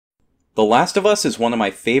The Last of Us is one of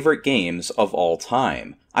my favorite games of all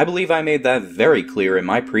time. I believe I made that very clear in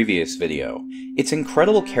my previous video. Its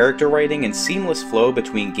incredible character writing and seamless flow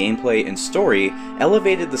between gameplay and story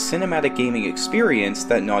elevated the cinematic gaming experience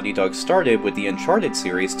that Naughty Dog started with the Uncharted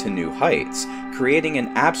series to new heights, creating an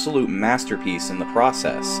absolute masterpiece in the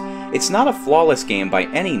process. It's not a flawless game by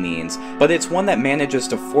any means, but it's one that manages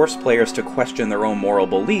to force players to question their own moral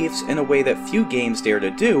beliefs in a way that few games dare to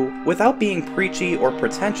do, without being preachy or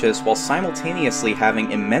pretentious while simultaneously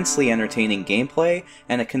having immensely entertaining gameplay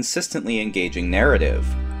and a consistently engaging narrative.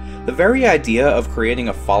 The very idea of creating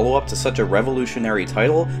a follow-up to such a revolutionary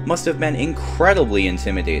title must have been incredibly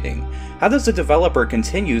intimidating. How does a developer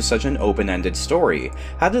continue such an open-ended story?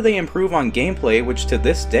 How do they improve on gameplay which to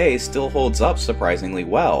this day still holds up surprisingly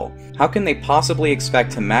well? How can they possibly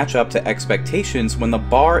expect to match up to expectations when the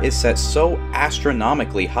bar is set so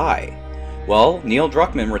astronomically high? Well, Neil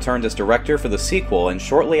Druckmann returned as director for the sequel, and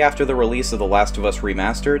shortly after the release of The Last of Us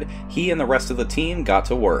Remastered, he and the rest of the team got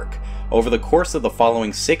to work. Over the course of the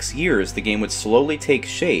following 6 years, the game would slowly take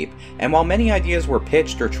shape, and while many ideas were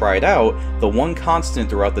pitched or tried out, the one constant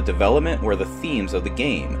throughout the development were the themes of the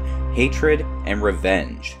game: hatred and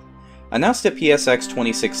revenge. Announced at PSX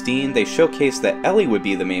 2016, they showcased that Ellie would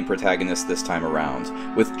be the main protagonist this time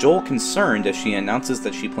around, with Joel concerned as she announces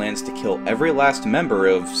that she plans to kill every last member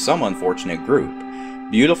of some unfortunate group.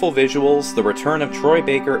 Beautiful visuals, the return of Troy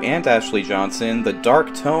Baker and Ashley Johnson, the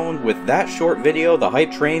dark tone. With that short video, the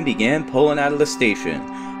hype train began pulling out of the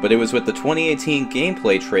station, but it was with the 2018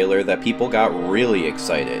 gameplay trailer that people got really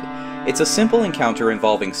excited. It's a simple encounter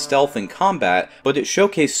involving stealth and combat, but it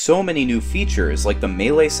showcased so many new features like the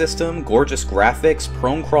melee system, gorgeous graphics,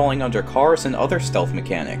 prone crawling under cars, and other stealth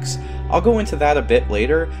mechanics. I'll go into that a bit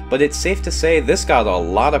later, but it's safe to say this got a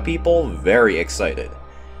lot of people very excited.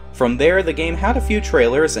 From there, the game had a few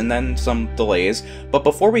trailers and then some delays, but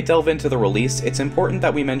before we delve into the release, it's important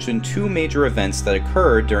that we mention two major events that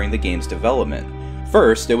occurred during the game's development.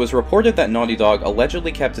 First, it was reported that Naughty Dog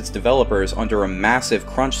allegedly kept its developers under a massive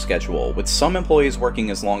crunch schedule, with some employees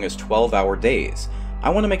working as long as 12-hour days. I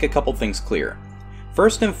want to make a couple things clear.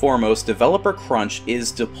 First and foremost, developer crunch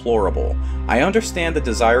is deplorable. I understand the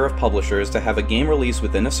desire of publishers to have a game released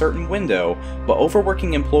within a certain window, but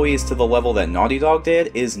overworking employees to the level that Naughty Dog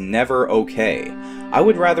did is never okay. I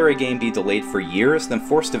would rather a game be delayed for years than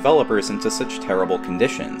force developers into such terrible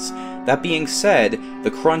conditions. That being said,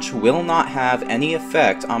 the crunch will not have any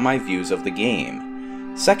effect on my views of the game.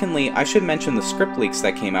 Secondly, I should mention the script leaks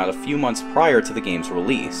that came out a few months prior to the game's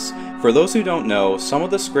release. For those who don't know, some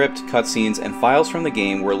of the script, cutscenes, and files from the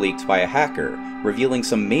game were leaked by a hacker, revealing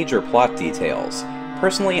some major plot details.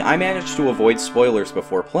 Personally, I managed to avoid spoilers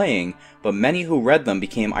before playing, but many who read them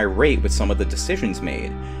became irate with some of the decisions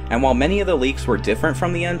made. And while many of the leaks were different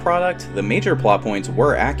from the end product, the major plot points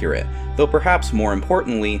were accurate, though perhaps more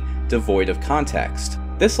importantly, devoid of context.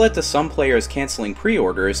 This led to some players canceling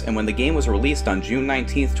pre-orders, and when the game was released on June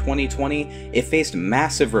 19, 2020, it faced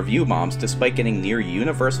massive review bombs despite getting near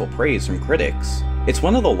universal praise from critics. It's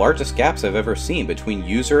one of the largest gaps I've ever seen between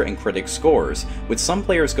user and critic scores, with some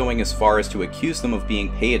players going as far as to accuse them of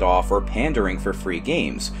being paid off or pandering for free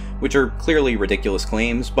games, which are clearly ridiculous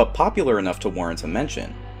claims, but popular enough to warrant a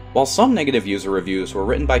mention. While some negative user reviews were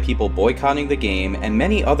written by people boycotting the game, and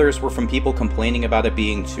many others were from people complaining about it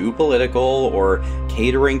being too political or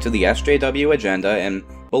catering to the SJW agenda, and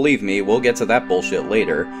believe me, we'll get to that bullshit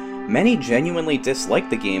later, many genuinely disliked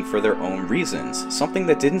the game for their own reasons, something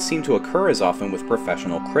that didn't seem to occur as often with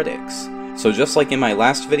professional critics. So just like in my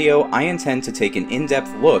last video, I intend to take an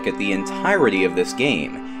in-depth look at the entirety of this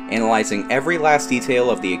game, analyzing every last detail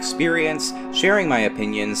of the experience, sharing my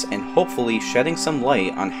opinions, and hopefully shedding some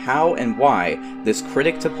light on how and why this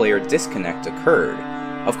critic-to-player disconnect occurred.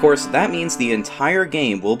 Of course, that means the entire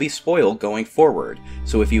game will be spoiled going forward,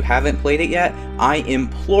 so if you haven't played it yet, I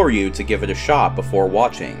implore you to give it a shot before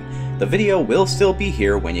watching. The video will still be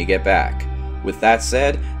here when you get back. With that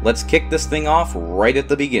said, let's kick this thing off right at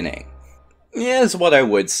the beginning. Is what I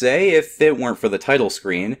would say if it weren't for the title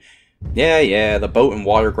screen. Yeah, the boat and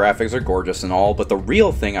water graphics are gorgeous and all, but the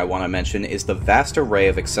real thing I want to mention is the vast array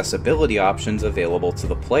of accessibility options available to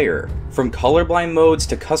the player. From colorblind modes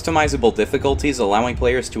to customizable difficulties allowing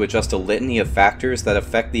players to adjust a litany of factors that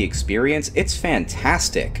affect the experience, it's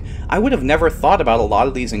fantastic. I would have never thought about a lot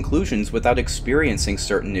of these inclusions without experiencing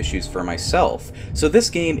certain issues for myself, so this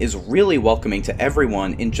game is really welcoming to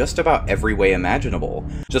everyone in just about every way imaginable.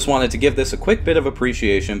 Just wanted to give this a quick bit of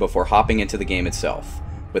appreciation before hopping into the game itself.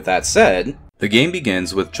 With that said, the game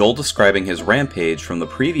begins with Joel describing his rampage from the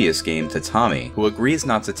previous game to Tommy, who agrees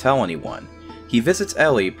not to tell anyone. He visits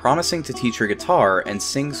Ellie, promising to teach her guitar, and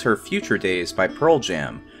sings her Future Days by Pearl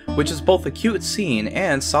Jam. which is both a cute scene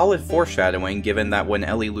and solid foreshadowing given that when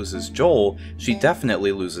Ellie loses Joel, she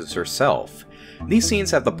definitely loses herself. These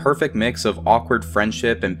scenes have the perfect mix of awkward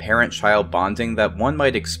friendship and parent-child bonding that one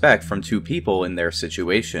might expect from two people in their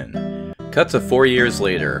situation. Cut to 4 years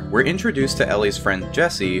later, we're introduced to Ellie's friend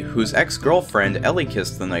Jessie, whose ex-girlfriend Ellie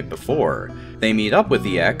kissed the night before. They meet up with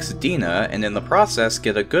the ex, Dina, and in the process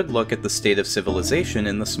get a good look at the state of civilization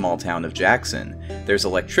in the small town of Jackson. There's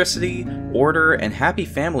electricity, order, and happy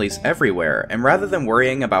families everywhere, and rather than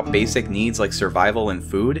worrying about basic needs like survival and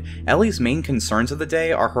food, Ellie's main concerns of the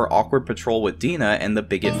day are her awkward patrol with Dina and the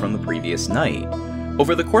bigot from the previous night.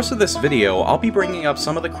 Over the course of this video, I'll be bringing up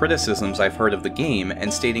some of the criticisms I've heard of the game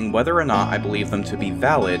and stating whether or not I believe them to be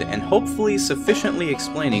valid and hopefully sufficiently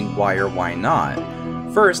explaining why or why not.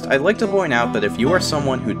 First, I'd like to point out that if you are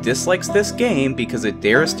someone who dislikes this game because it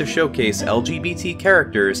dares to showcase LGBT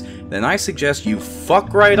characters, then I suggest you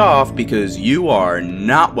fuck right off because you are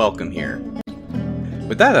not welcome here.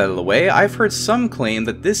 With that out of the way, I've heard some claim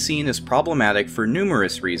that this scene is problematic for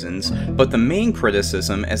numerous reasons, but the main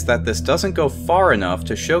criticism is that this doesn't go far enough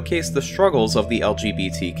to showcase the struggles of the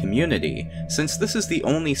LGBT community, since this is the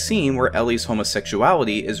only scene where Ellie's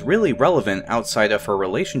homosexuality is really relevant outside of her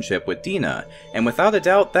relationship with Dina, and without a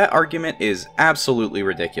doubt that argument is absolutely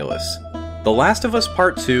ridiculous. The Last of Us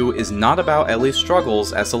Part 2 is not about Ellie's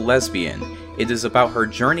struggles as a lesbian. It is about her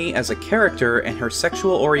journey as a character, and her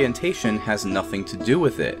sexual orientation has nothing to do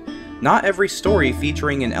with it. Not every story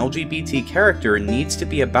featuring an LGBT character needs to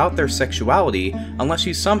be about their sexuality unless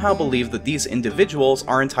you somehow believe that these individuals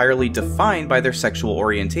are entirely defined by their sexual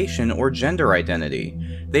orientation or gender identity.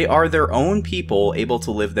 They are their own people able to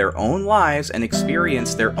live their own lives and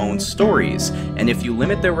experience their own stories, and if you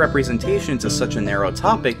limit their representation to such a narrow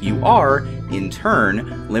topic, you are, in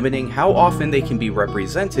turn, limiting how often they can be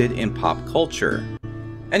represented in pop culture.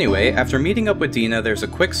 Anyway, after meeting up with Dina, there's a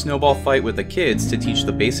quick snowball fight with the kids to teach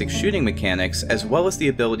the basic shooting mechanics, as well as the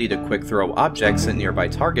ability to quick throw objects at nearby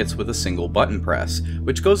targets with a single button press,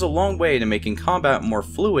 which goes a long way to making combat more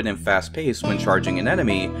fluid and fast-paced when charging an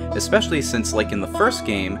enemy, especially since, like in the first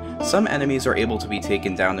game, some enemies are able to be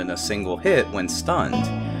taken down in a single hit when stunned.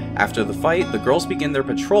 After the fight, the girls begin their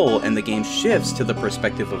patrol and the game shifts to the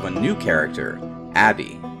perspective of a new character,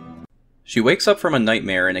 Abby. She wakes up from a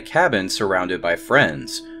nightmare in a cabin surrounded by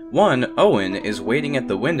friends. One, Owen, is waiting at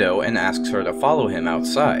the window and asks her to follow him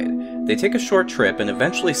outside. They take a short trip and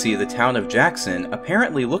eventually see the town of Jackson,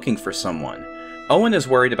 apparently looking for someone. Owen is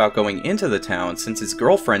worried about going into the town since his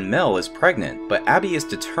girlfriend Mel is pregnant, but Abby is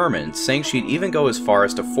determined, saying she'd even go as far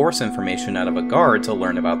as to force information out of a guard to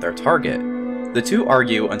learn about their target. The two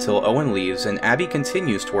argue until Owen leaves and Abby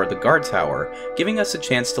continues toward the guard tower, giving us a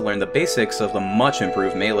chance to learn the basics of the much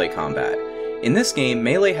improved melee combat. In this game,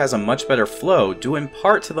 melee has a much better flow due in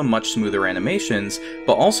part to the much smoother animations,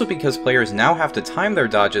 but also because players now have to time their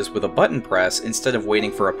dodges with a button press instead of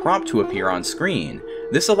waiting for a prompt to appear on screen.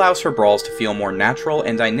 This allows for brawls to feel more natural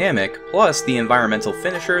and dynamic, plus the environmental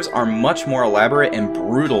finishers are much more elaborate and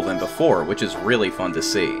brutal than before, which is really fun to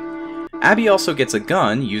see. Abby also gets a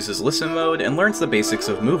gun, uses listen mode, and learns the basics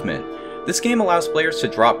of movement. This game allows players to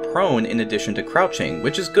drop prone in addition to crouching,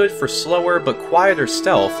 which is good for slower but quieter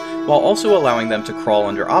stealth, while also allowing them to crawl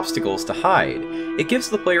under obstacles to hide. It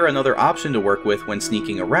gives the player another option to work with when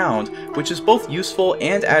sneaking around, which is both useful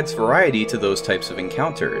and adds variety to those types of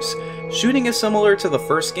encounters. Shooting is similar to the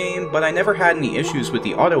first game, but I never had any issues with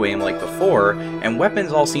the auto-aim like before, and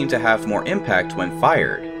weapons all seem to have more impact when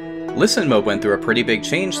fired. Listen mode went through a pretty big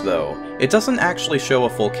change though. It doesn't actually show a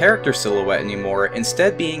full character silhouette anymore,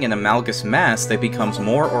 instead being an amalgamous mass that becomes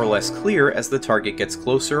more or less clear as the target gets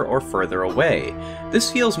closer or further away. This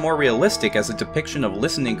feels more realistic as a depiction of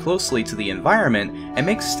listening closely to the environment and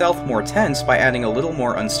makes stealth more tense by adding a little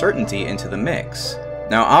more uncertainty into the mix.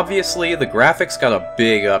 Now obviously, the graphics got a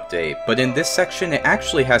big update, but in this section it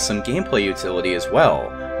actually has some gameplay utility as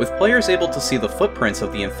well, with players able to see the footprints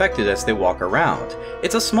of the infected as they walk around.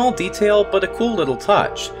 It's a small detail, but a cool little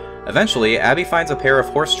touch. Eventually, Abby finds a pair of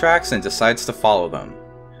horse tracks and decides to follow them.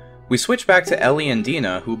 We switch back to Ellie and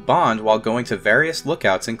Dina, who bond while going to various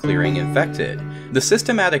lookouts and clearing infected. The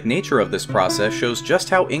systematic nature of this process shows just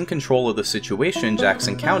how in control of the situation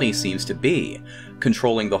Jackson County seems to be.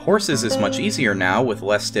 Controlling the horses is much easier now with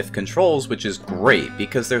less stiff controls, which is great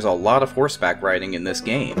because there's a lot of horseback riding in this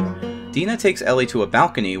game. Dina takes Ellie to a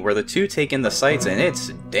balcony where the two take in the sights, and it's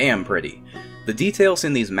damn pretty. The details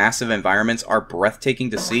in these massive environments are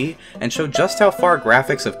breathtaking to see and show just how far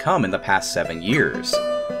graphics have come in the past 7 years.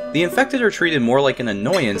 The infected are treated more like an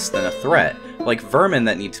annoyance than a threat, like vermin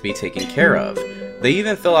that need to be taken care of. They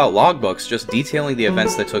even fill out logbooks just detailing the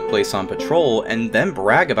events that took place on patrol, and then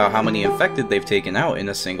brag about how many infected they've taken out in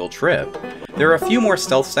a single trip. There are a few more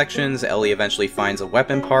stealth sections. Ellie eventually finds a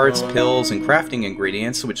weapon parts, pills, and crafting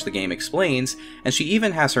ingredients, which the game explains, and she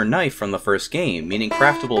even has her knife from the first game, meaning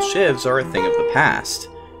craftable shivs are a thing of the past.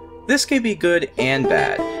 This can be good and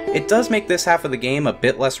bad. It does make this half of the game a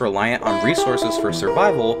bit less reliant on resources for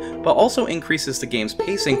survival, but also increases the game's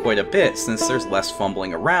pacing quite a bit since there's less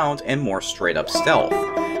fumbling around and more straight up stealth.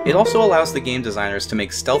 It also allows the game designers to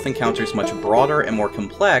make stealth encounters much broader and more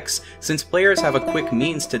complex, since players have a quick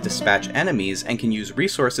means to dispatch enemies and can use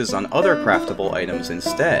resources on other craftable items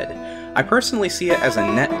instead. I personally see it as a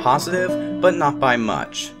net positive, but not by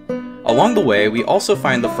much. Along the way, we also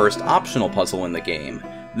find the first optional puzzle in the game.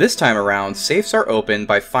 This time around, safes are opened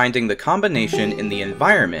by finding the combination in the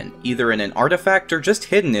environment, either in an artifact or just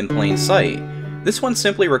hidden in plain sight. This one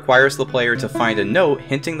simply requires the player to find a note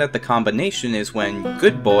hinting that the combination is when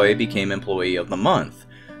Good Boy became Employee of the Month.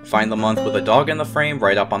 Find the month with a dog in the frame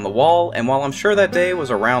right up on the wall, and while I'm sure that day was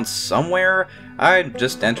around somewhere, I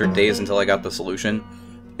just entered days until I got the solution.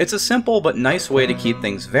 It's a simple but nice way to keep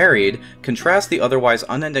things varied, contrast the otherwise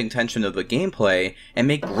unending tension of the gameplay, and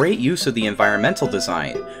make great use of the environmental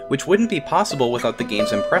design, which wouldn't be possible without the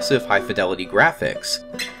game's impressive high-fidelity graphics.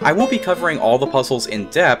 I won't be covering all the puzzles in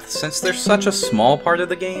depth since they're such a small part of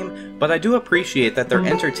the game, but I do appreciate that they're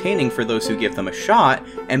entertaining for those who give them a shot,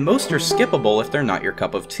 and most are skippable if they're not your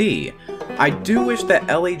cup of tea. I do wish that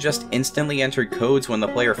Ellie just instantly entered codes when the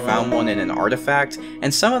player found one in an artifact,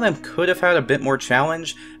 and some of them could have had a bit more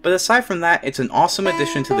challenge, but aside from that, it's an awesome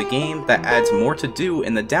addition to the game that adds more to do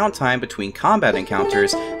in the downtime between combat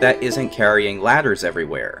encounters that isn't carrying ladders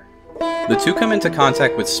everywhere. The two come into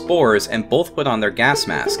contact with spores and both put on their gas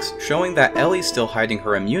masks, showing that Ellie's still hiding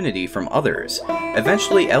her immunity from others.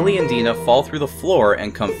 Eventually, Ellie and Dina fall through the floor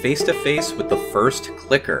and come face to face with the first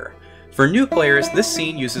clicker. For new players, this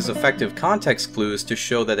scene uses effective context clues to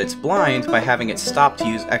show that it's blind by having it stop to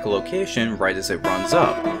use echolocation right as it runs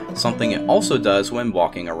up, something it also does when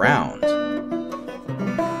walking around.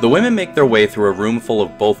 The women make their way through a room full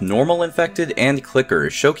of both normal infected and clickers,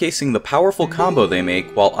 showcasing the powerful combo they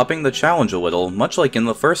make while upping the challenge a little, much like in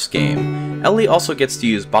the first game. Ellie also gets to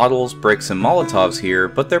use bottles, bricks, and molotovs here,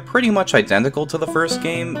 but they're pretty much identical to the first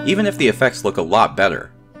game, even if the effects look a lot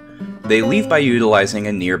better. They leave by utilizing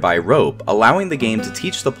a nearby rope, allowing the game to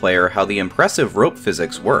teach the player how the impressive rope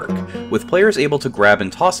physics work, with players able to grab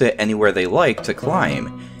and toss it anywhere they like to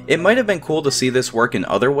climb. It might have been cool to see this work in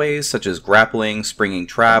other ways, such as grappling, springing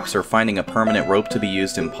traps, or finding a permanent rope to be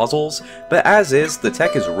used in puzzles, but as is, the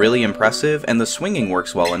tech is really impressive and the swinging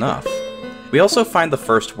works well enough. We also find the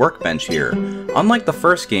first workbench here. Unlike the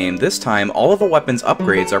first game, this time all of the weapons'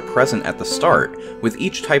 upgrades are present at the start, with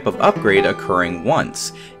each type of upgrade occurring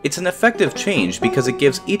once. It's an effective change because it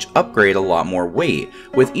gives each upgrade a lot more weight,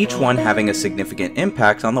 with each one having a significant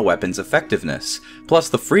impact on the weapon's effectiveness. Plus,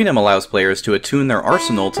 the freedom allows players to attune their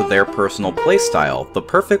arsenal to their personal playstyle, the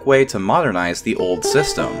perfect way to modernize the old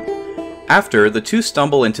system. After, the two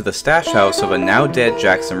stumble into the stash house of a now-dead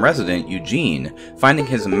Jackson resident, Eugene, finding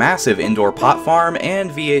his massive indoor pot farm and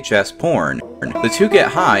VHS porn. The two get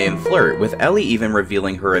high and flirt, with Ellie even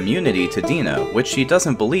revealing her immunity to Dina, which she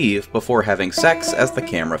doesn't believe, before having sex as the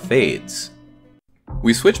camera fades.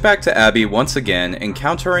 We switch back to Abby once again,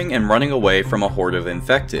 encountering and running away from a horde of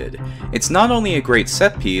infected. It's not only a great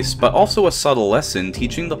set piece, but also a subtle lesson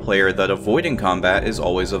teaching the player that avoiding combat is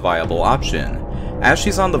always a viable option. As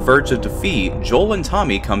she's on the verge of defeat, Joel and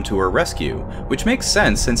Tommy come to her rescue, which makes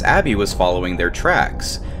sense since Abby was following their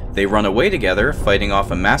tracks. They run away together, fighting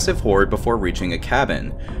off a massive horde before reaching a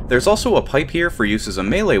cabin. There's also a pipe here for use as a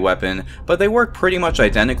melee weapon, but they work pretty much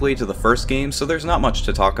identically to the first game, so there's not much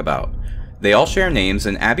to talk about. They all share names,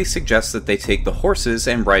 and Abby suggests that they take the horses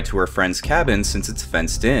and ride to her friend's cabin since it's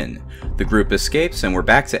fenced in. The group escapes, and we're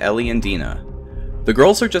back to Ellie and Dina. The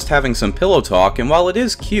girls are just having some pillow talk, and while it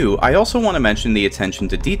is cute, I also want to mention the attention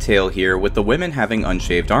to detail here with the women having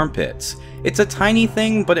unshaved armpits. It's a tiny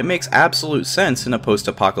thing, but it makes absolute sense in a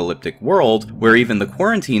post-apocalyptic world where even the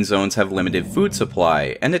quarantine zones have limited food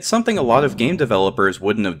supply, and it's something a lot of game developers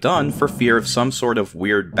wouldn't have done for fear of some sort of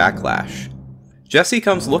weird backlash. Jesse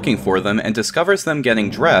comes looking for them and discovers them getting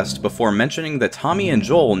dressed before mentioning that Tommy and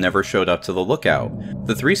Joel never showed up to the lookout.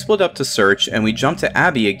 The three split up to search, and we jump to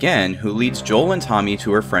Abby again, who leads Joel and Tommy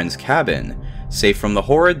to her friend's cabin. Safe from the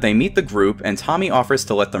horde, they meet the group, and Tommy offers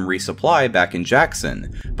to let them resupply back in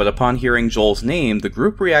Jackson, but upon hearing Joel's name, the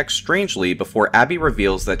group reacts strangely before Abby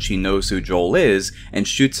reveals that she knows who Joel is and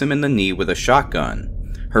shoots him in the knee with a shotgun.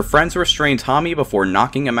 Her friends restrain Tommy before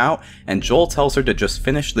knocking him out, and Joel tells her to just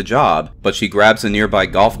finish the job, but she grabs a nearby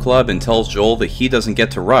golf club and tells Joel that he doesn't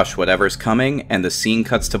get to rush whatever's coming, and the scene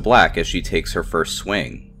cuts to black as she takes her first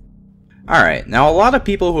swing. Alright, now a lot of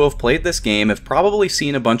people who have played this game have probably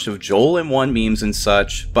seen a bunch of Joel in 1 memes and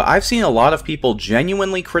such, but I've seen a lot of people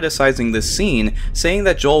genuinely criticizing this scene, saying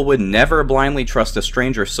that Joel would never blindly trust a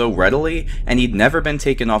stranger so readily, and he'd never been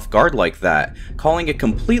taken off guard like that, calling it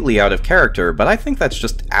completely out of character, but I think that's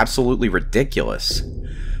just absolutely ridiculous.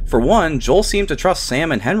 For one, Joel seemed to trust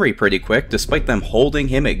Sam and Henry pretty quick, despite them holding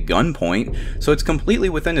him at gunpoint, so it's completely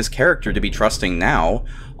within his character to be trusting now.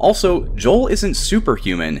 Also, Joel isn't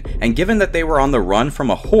superhuman, and given that they were on the run from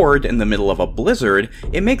a horde in the middle of a blizzard,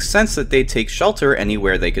 it makes sense that they'd take shelter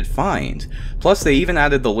anywhere they could find. Plus, they even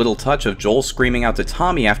added the little touch of Joel screaming out to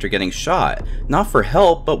Tommy after getting shot, not for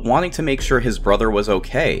help, but wanting to make sure his brother was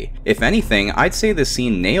okay. If anything, I'd say this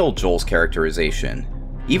scene nailed Joel's characterization.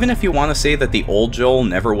 Even if you want to say that the old Joel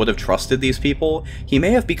never would have trusted these people, he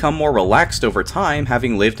may have become more relaxed over time,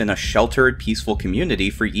 having lived in a sheltered, peaceful community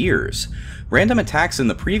for years. Random attacks in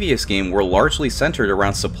the previous game were largely centered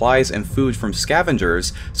around supplies and food from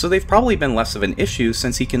scavengers, so they've probably been less of an issue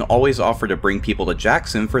since he can always offer to bring people to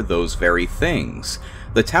Jackson for those very things.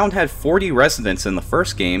 The town had 40 residents in the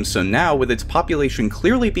first game, so now, with its population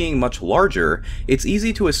clearly being much larger, it's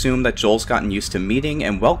easy to assume that Joel's gotten used to meeting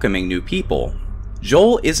and welcoming new people.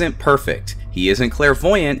 Joel isn't perfect, he isn't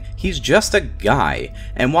clairvoyant, he's just a guy,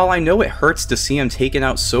 and while I know it hurts to see him taken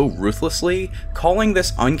out so ruthlessly, calling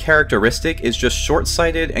this uncharacteristic is just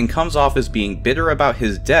short-sighted and comes off as being bitter about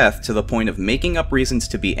his death to the point of making up reasons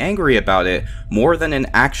to be angry about it more than an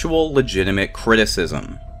actual legitimate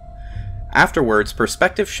criticism. Afterwards,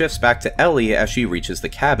 perspective shifts back to Ellie as she reaches the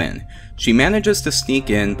cabin. She manages to sneak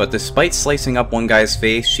in, but despite slicing up one guy's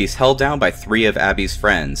face, she's held down by 3 of Abby's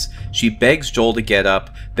friends. She begs Joel to get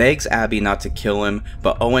up, begs Abby not to kill him,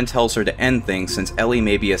 but Owen tells her to end things since Ellie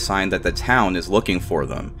may be a sign that the town is looking for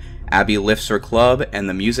them. Abby lifts her club, and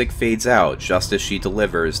the music fades out just as she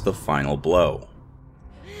delivers the final blow.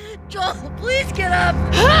 Joel, please get up!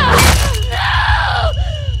 No!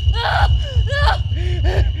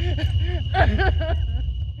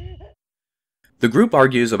 The group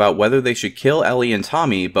argues about whether they should kill Ellie and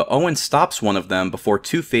Tommy, but Owen stops one of them before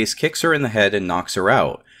Two-Face kicks her in the head and knocks her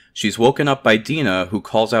out. She's woken up by Dina, who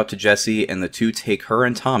calls out to Jesse, and the two take her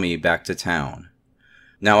and Tommy back to town.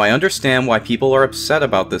 Now, I understand why people are upset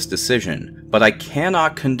about this decision, but I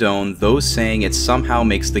cannot condone those saying it somehow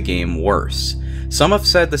makes the game worse. Some have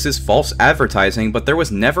said this is false advertising, but there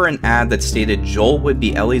was never an ad that stated Joel would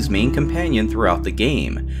be Ellie's main companion throughout the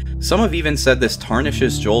game. Some have even said this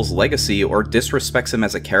tarnishes Joel's legacy or disrespects him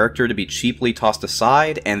as a character to be cheaply tossed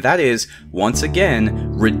aside, and that is, once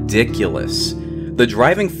again, ridiculous. The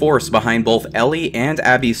driving force behind both Ellie and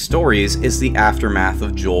Abby's stories is the aftermath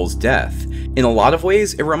of Joel's death. In a lot of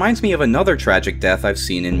ways, it reminds me of another tragic death I've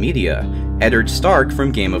seen in media, Eddard Stark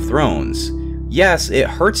from Game of Thrones. Yes, it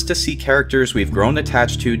hurts to see characters we've grown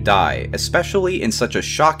attached to die, especially in such a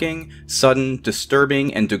shocking, sudden,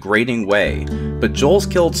 disturbing, and degrading way. But Joel's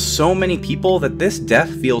killed so many people that this death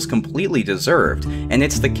feels completely deserved, and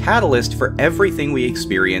it's the catalyst for everything we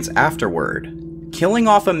experience afterward. Killing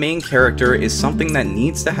off a main character is something that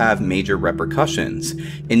needs to have major repercussions.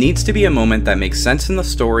 It needs to be a moment that makes sense in the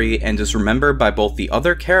story and is remembered by both the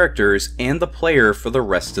other characters and the player for the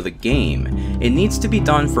rest of the game. It needs to be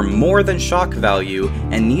done for more than shock value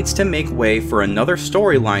and needs to make way for another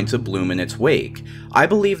storyline to bloom in its wake. I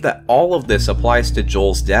believe that all of this applies to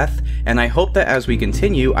Joel's death, and I hope that as we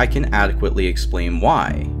continue I can adequately explain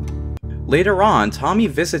why. Later on, Tommy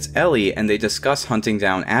visits Ellie and they discuss hunting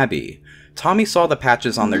down Abby. Tommy saw the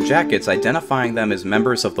patches on their jackets identifying them as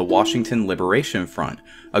members of the Washington Liberation Front,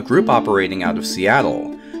 a group operating out of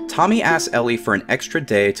Seattle. Tommy asks Ellie for an extra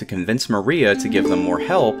day to convince Maria to give them more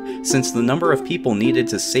help, since the number of people needed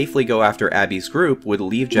to safely go after Abby's group would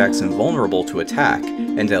leave Jackson vulnerable to attack,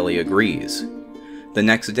 and Ellie agrees. The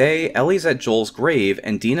next day, Ellie's at Joel's grave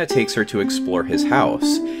and Dina takes her to explore his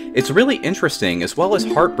house. It's really interesting as well as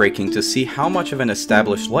heartbreaking to see how much of an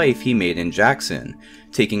established life he made in Jackson.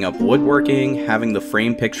 Taking up woodworking, having the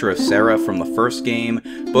framed picture of Sarah from the first game,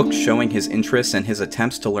 books showing his interests and his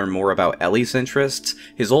attempts to learn more about Ellie's interests,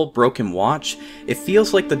 his old broken watch, it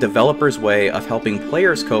feels like the developer's way of helping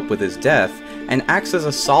players cope with his death and acts as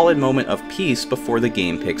a solid moment of peace before the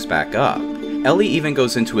game picks back up. Ellie even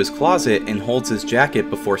goes into his closet and holds his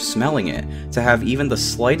jacket before smelling it, to have even the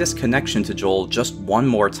slightest connection to Joel just one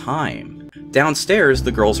more time. Downstairs,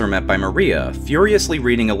 the girls are met by Maria, furiously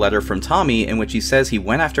reading a letter from Tommy in which he says he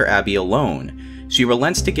went after Abby alone. She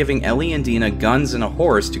relents to giving Ellie and Dina guns and a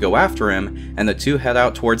horse to go after him, and the two head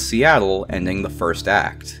out towards Seattle, ending the first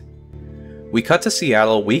act. We cut to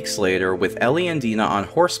Seattle weeks later with Ellie and Dina on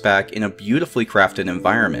horseback in a beautifully crafted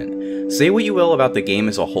environment. Say what you will about the game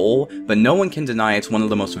as a whole, but no one can deny it's one of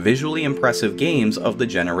the most visually impressive games of the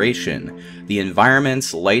generation. The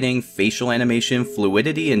environments, lighting, facial animation,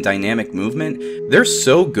 fluidity, and dynamic movement, they're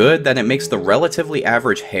so good that it makes the relatively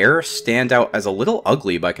average hair stand out as a little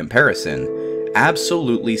ugly by comparison.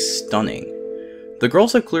 Absolutely stunning. The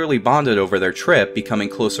girls have clearly bonded over their trip, becoming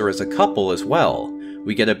closer as a couple as well.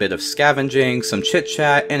 We get a bit of scavenging, some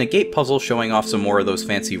chit-chat, and a gate puzzle showing off some more of those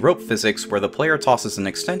fancy rope physics where the player tosses an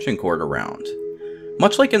extension cord around.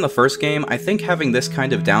 Much like in the first game, I think having this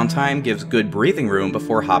kind of downtime gives good breathing room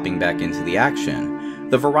before hopping back into the action.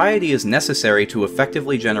 The variety is necessary to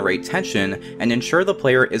effectively generate tension and ensure the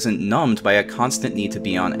player isn't numbed by a constant need to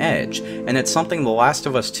be on edge, and it's something The Last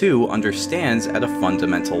of Us 2 understands at a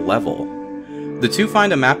fundamental level. The two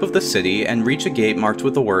find a map of the city and reach a gate marked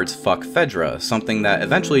with the words "Fuck Fedra," something that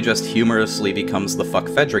eventually just humorously becomes the Fuck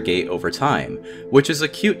Fedra gate over time, which is a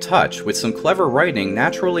cute touch with some clever writing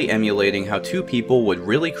naturally emulating how two people would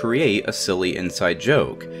really create a silly inside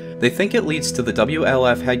joke. They think it leads to the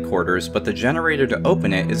WLF headquarters, but the generator to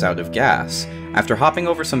open it is out of gas. After hopping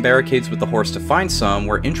over some barricades with the horse to find some,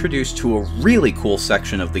 we're introduced to a really cool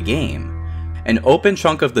section of the game. An open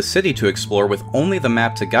chunk of the city to explore with only the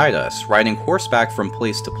map to guide us, riding horseback from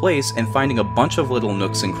place to place and finding a bunch of little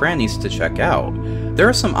nooks and crannies to check out. There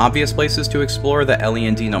are some obvious places to explore that Ellie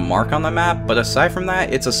and Dina mark on the map, but aside from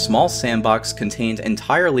that, it's a small sandbox contained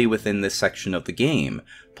entirely within this section of the game.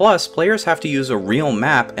 Plus, players have to use a real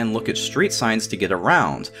map and look at street signs to get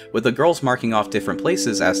around, with the girls marking off different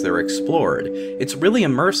places as they're explored. It's really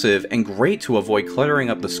immersive and great to avoid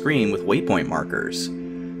cluttering up the screen with waypoint markers.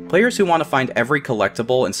 Players who want to find every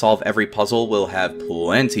collectible and solve every puzzle will have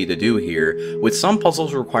plenty to do here, with some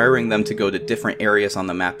puzzles requiring them to go to different areas on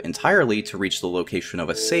the map entirely to reach the location of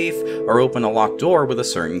a safe or open a locked door with a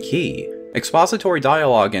certain key. Expository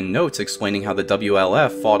dialogue and notes explaining how the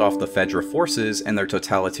WLF fought off the Fedra forces and their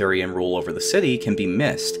totalitarian rule over the city can be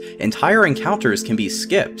missed, entire encounters can be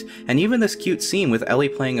skipped, and even this cute scene with Ellie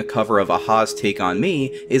playing a cover of Aha's Take On Me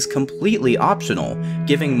is completely optional,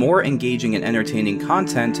 giving more engaging and entertaining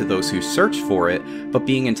content to those who search for it, but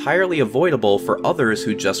being entirely avoidable for others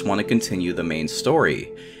who just want to continue the main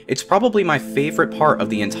story. It's probably my favorite part of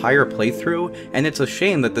the entire playthrough, and it's a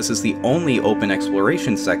shame that this is the only open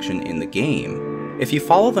exploration section in the game. If you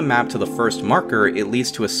follow the map to the first marker, it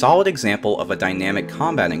leads to a solid example of a dynamic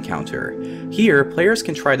combat encounter. Here, players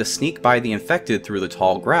can try to sneak by the infected through the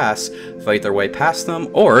tall grass, fight their way past them,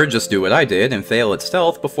 or just do what I did and fail at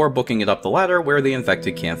stealth before booking it up the ladder where the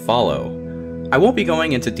infected can't follow. I won't be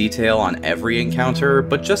going into detail on every encounter,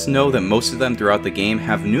 but just know that most of them throughout the game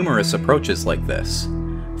have numerous approaches like this.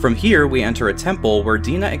 From here, we enter a temple where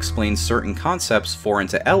Dina explains certain concepts foreign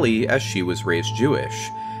to Ellie as she was raised Jewish.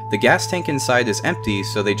 The gas tank inside is empty,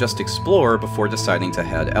 so they just explore before deciding to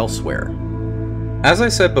head elsewhere. As I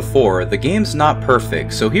said before, the game's not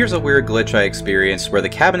perfect, so here's a weird glitch I experienced where the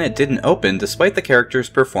cabinet didn't open despite the characters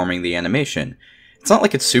performing the animation. It's not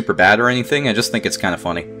like it's super bad or anything, I just think it's kinda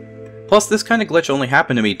funny. Plus, this kind of glitch only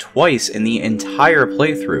happened to me twice in the entire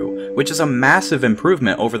playthrough, which is a massive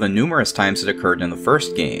improvement over the numerous times it occurred in the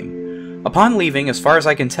first game. Upon leaving, as far as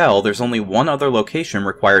I can tell, there's only one other location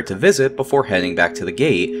required to visit before heading back to the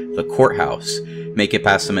gate, the courthouse. Make it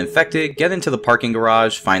past some infected, get into the parking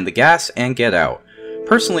garage, find the gas, and get out.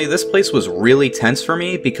 Personally, this place was really tense for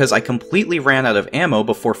me because I completely ran out of ammo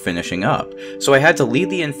before finishing up, so I had to lead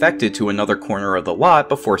the infected to another corner of the lot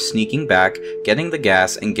before sneaking back, getting the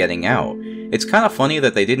gas, and getting out. It's kinda funny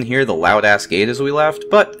that they didn't hear the loud-ass gate as we left,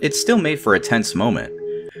 but it still made for a tense moment.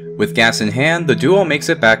 With gas in hand, the duo makes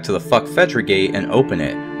it back to the Fuck Fedra gate and open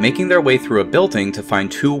it, making their way through a building to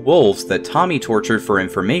find two wolves that Tommy tortured for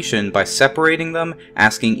information by separating them,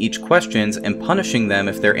 asking each questions, and punishing them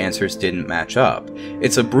if their answers didn't match up.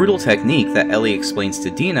 It's a brutal technique that Ellie explains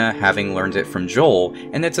to Dina, having learned it from Joel,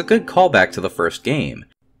 and it's a good callback to the first game.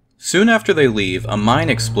 Soon after they leave, a mine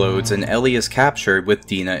explodes and Ellie is captured with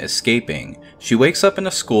Dina escaping. She wakes up in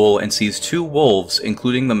a school and sees two wolves,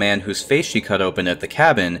 including the man whose face she cut open at the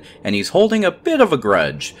cabin, and he's holding a bit of a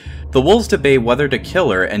grudge. The wolves debate whether to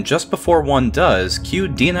kill her, and just before one does, cue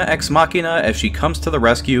Dina ex machina as she comes to the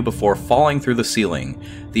rescue before falling through the ceiling.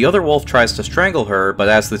 The other wolf tries to strangle her, but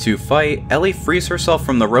as the two fight, Ellie frees herself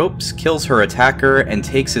from the ropes, kills her attacker, and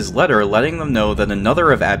takes his letter letting them know that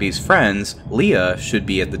another of Abby's friends, Leah, should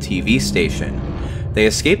be at the TV station. They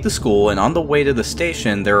escape the school, and on the way to the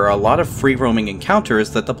station, there are a lot of free-roaming encounters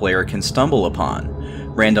that the player can stumble upon.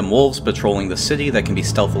 random wolves patrolling the city that can be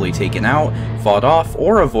stealthily taken out, fought off,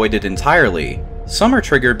 or avoided entirely. Some are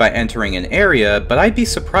triggered by entering an area, but I'd be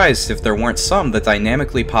surprised if there weren't some that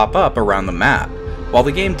dynamically pop up around the map. While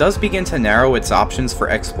the game does begin to narrow its options for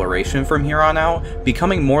exploration from here on out,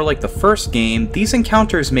 becoming more like the first game, these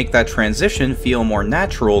encounters make that transition feel more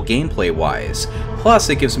natural gameplay-wise. Plus,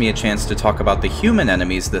 it gives me a chance to talk about the human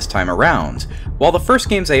enemies this time around. While the first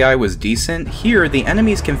game's AI was decent, here the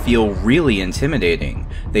enemies can feel really intimidating.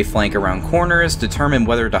 They flank around corners, determine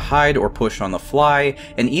whether to hide or push on the fly,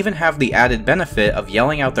 and even have the added benefit of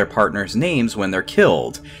yelling out their partner's names when they're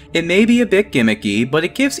killed. It may be a bit gimmicky, but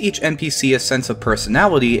it gives each NPC a sense of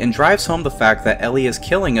personality and drives home the fact that Ellie is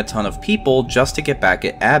killing a ton of people just to get back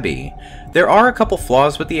at Abby. There are a couple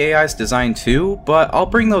flaws with the AI's design too, but I'll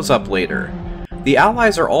bring those up later. The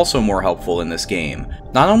allies are also more helpful in this game.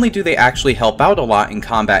 Not only do they actually help out a lot in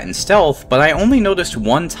combat and stealth, but I only noticed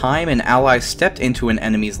one time an ally stepped into an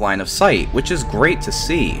enemy's line of sight, which is great to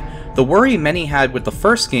see. The worry many had with the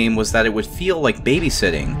first game was that it would feel like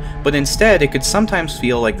babysitting, but instead it could sometimes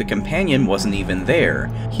feel like the companion wasn't even there.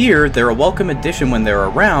 Here, they're a welcome addition when they're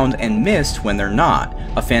around and missed when they're not,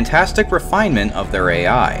 a fantastic refinement of their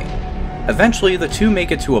AI. Eventually, the two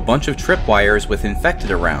make it to a bunch of tripwires with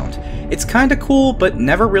infected around. It's kinda cool, but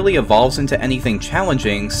never really evolves into anything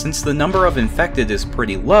challenging since the number of infected is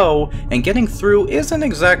pretty low, and getting through isn't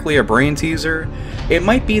exactly a brain teaser. It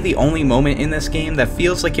might be the only moment in this game that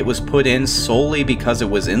feels like it was put in solely because it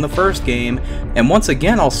was in the first game, and once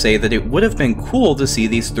again I'll say that it would have been cool to see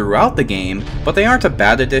these throughout the game, but they aren't a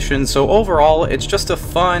bad addition, so overall it's just a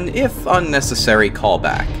fun, if unnecessary,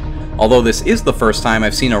 callback. Although this is the first time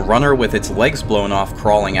I've seen a runner with its legs blown off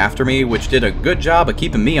crawling after me, which did a good job of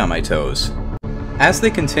keeping me on my toes. As they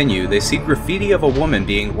continue, they see graffiti of a woman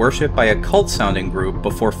being worshipped by a cult-sounding group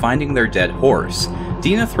before finding their dead horse.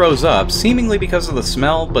 Dina throws up, seemingly because of the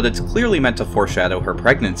smell, but it's clearly meant to foreshadow her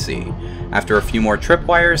pregnancy. After a few more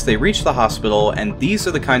tripwires, they reach the hospital, and these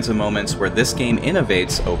are the kinds of moments where this game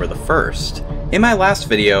innovates over the first. In my last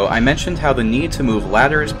video, I mentioned how the need to move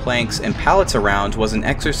ladders, planks, and pallets around was an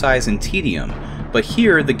exercise in tedium, but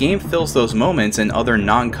here the game fills those moments and other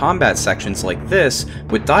non-combat sections like this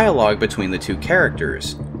with dialogue between the two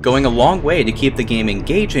characters, going a long way to keep the game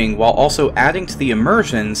engaging while also adding to the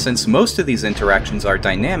immersion since most of these interactions are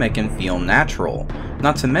dynamic and feel natural,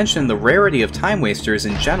 not to mention the rarity of time wasters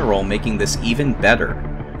in general making this even better.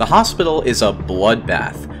 The hospital is a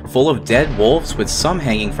bloodbath, full of dead wolves with some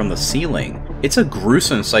hanging from the ceiling. It's a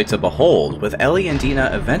gruesome sight to behold, with Ellie and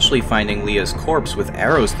Dina eventually finding Leah's corpse with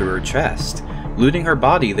arrows through her chest. Looting her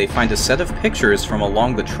body, they find a set of pictures from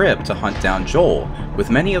along the trip to hunt down Joel,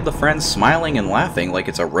 with many of the friends smiling and laughing like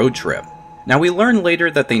it's a road trip. Now we learn later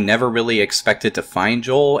that they never really expected to find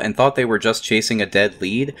Joel and thought they were just chasing a dead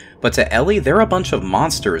lead, but to Ellie they're a bunch of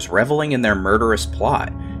monsters reveling in their murderous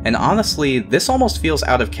plot. And honestly, this almost feels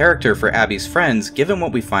out of character for Abby's friends given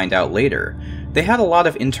what we find out later. They had a lot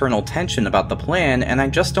of internal tension about the plan, and I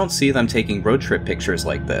just don't see them taking road trip pictures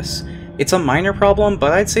like this. It's a minor problem,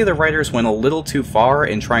 but I'd say the writers went a little too far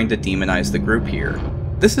in trying to demonize the group here.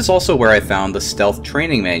 This is also where I found the stealth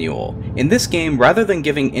training manual. In this game, rather than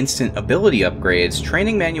giving instant ability upgrades,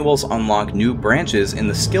 training manuals unlock new branches in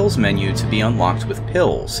the skills menu to be unlocked with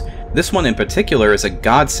pills. This one in particular is a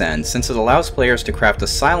godsend since it allows players to craft a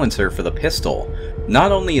silencer for the pistol.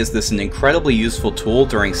 Not only is this an incredibly useful tool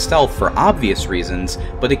during stealth for obvious reasons,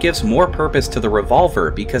 but it gives more purpose to the revolver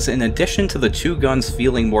because in addition to the two guns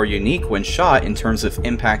feeling more unique when shot in terms of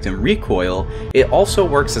impact and recoil, it also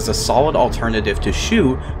works as a solid alternative to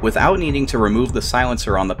shoot without needing to remove the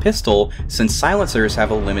silencer on the pistol since silencers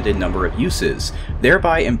have a limited number of uses,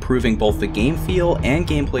 thereby improving both the game feel and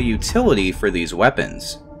gameplay utility for these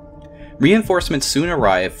weapons. Reinforcements soon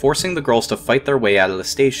arrive, forcing the girls to fight their way out of the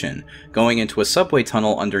station, going into a subway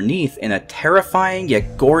tunnel underneath in a terrifying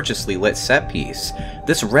yet gorgeously lit set piece.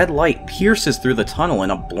 This red light pierces through the tunnel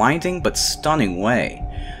in a blinding but stunning way.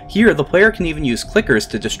 Here, the player can even use clickers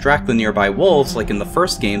to distract the nearby wolves like in the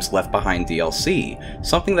first game's Left Behind DLC,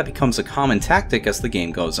 something that becomes a common tactic as the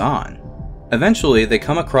game goes on. Eventually, they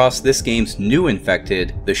come across this game's new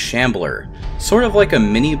infected, the Shambler. Sort of like a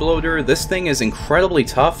mini bloater, this thing is incredibly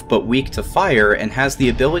tough but weak to fire and has the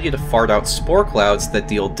ability to fart out spore clouds that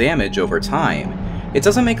deal damage over time. It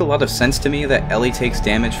doesn't make a lot of sense to me that Ellie takes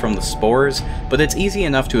damage from the spores, but it's easy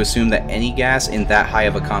enough to assume that any gas in that high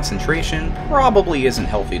of a concentration probably isn't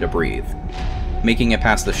healthy to breathe. Making it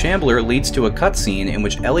past the Shambler leads to a cutscene in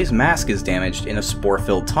which Ellie's mask is damaged in a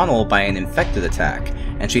spore-filled tunnel by an infected attack,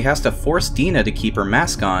 and she has to force Dina to keep her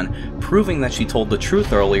mask on, proving that she told the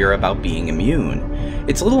truth earlier about being immune.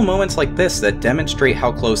 It's little moments like this that demonstrate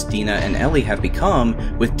how close Dina and Ellie have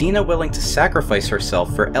become, with Dina willing to sacrifice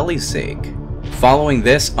herself for Ellie's sake. Following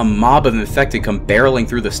this, a mob of infected come barreling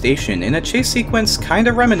through the station in a chase sequence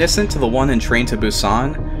kinda reminiscent to the one in Train to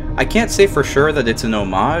Busan. I can't say for sure that it's an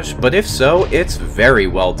homage, but if so, it's very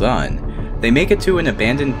well done. They make it to an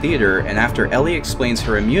abandoned theater, and after Ellie explains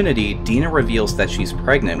her immunity, Dina reveals that she's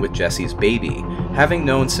pregnant with Jesse's baby, having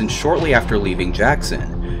known since shortly after leaving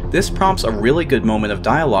Jackson. This prompts a really good moment of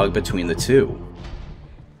dialogue between the two.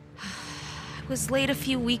 I was late a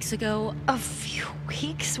few weeks ago. A few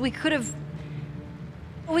weeks? We could have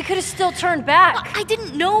still turned back. I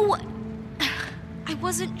didn't know. I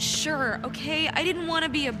wasn't sure, okay? I didn't want to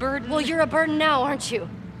be a burden. Well, you're a burden now, aren't you?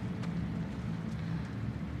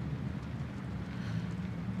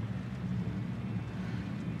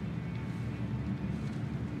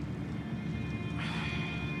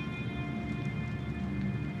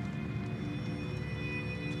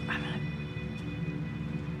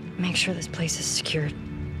 Make sure this place is secured.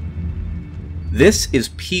 This is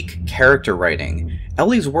peak character writing.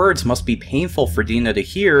 Ellie's words must be painful for Dina to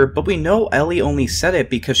hear, but we know Ellie only said it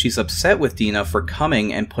because she's upset with Dina for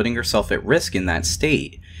coming and putting herself at risk in that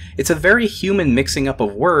state. It's a very human mixing up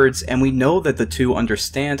of words, and we know that the two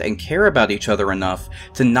understand and care about each other enough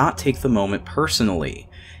to not take the moment personally.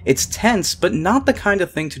 It's tense, but not the kind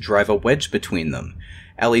of thing to drive a wedge between them.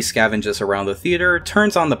 Ellie scavenges around the theater,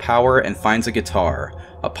 turns on the power, and finds a guitar.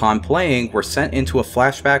 Upon playing, we're sent into a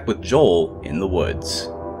flashback with Joel in the woods.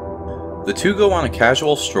 The two go on a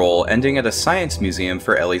casual stroll, ending at a science museum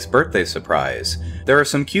for Ellie's birthday surprise. There are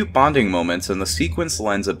some cute bonding moments, and the sequence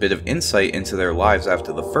lends a bit of insight into their lives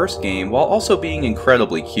after the first game, while also being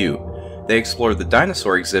incredibly cute. They explore the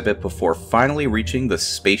dinosaur exhibit before finally reaching the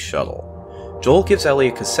space shuttle. Joel gives Ellie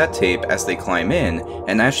a cassette tape as they climb in,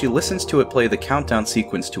 and as she listens to it play the countdown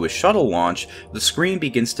sequence to a shuttle launch, the screen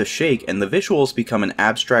begins to shake and the visuals become an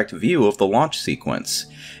abstract view of the launch sequence.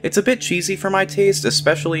 It's a bit cheesy for my taste,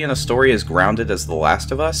 especially in a story as grounded as The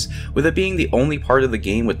Last of Us, with it being the only part of the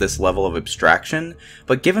game with this level of abstraction,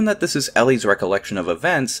 but given that this is Ellie's recollection of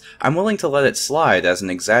events, I'm willing to let it slide as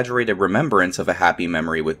an exaggerated remembrance of a happy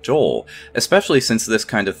memory with Joel, especially since this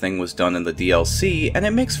kind of thing was done in the DLC, and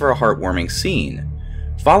it makes for a heartwarming scene.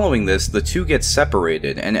 Following this, the two get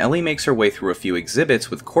separated, and Ellie makes her way through a few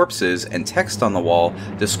exhibits with corpses and text on the wall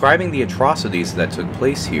describing the atrocities that took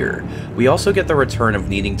place here. We also get the return of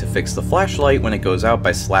needing to fix the flashlight when it goes out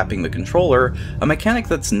by slapping the controller, a mechanic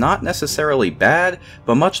that's not necessarily bad,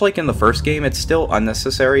 but much like in the first game, it's still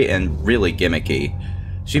unnecessary and really gimmicky.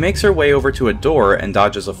 She makes her way over to a door and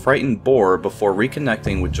dodges a frightened boar before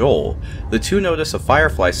reconnecting with Joel. The two notice a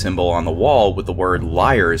firefly symbol on the wall with the word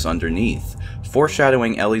liars underneath,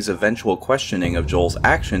 foreshadowing Ellie's eventual questioning of Joel's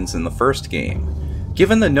actions in the first game.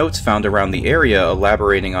 Given the notes found around the area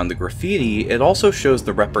elaborating on the graffiti, it also shows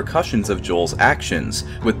the repercussions of Joel's actions,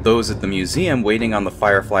 with those at the museum waiting on the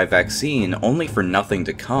firefly vaccine only for nothing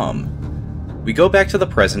to come. We go back to the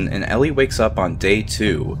present and Ellie wakes up on day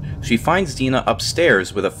 2. She finds Dina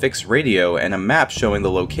upstairs with a fixed radio and a map showing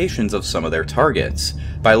the locations of some of their targets.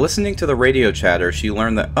 By listening to the radio chatter, she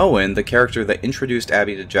learned that Owen, the character that introduced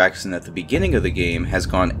Abby to Jackson at the beginning of the game, has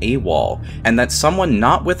gone AWOL, and that someone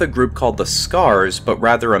not with a group called the Scars, but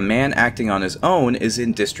rather a man acting on his own, is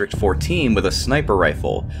in District 14 with a sniper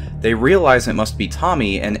rifle. They realize it must be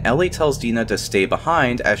Tommy, and Ellie tells Dina to stay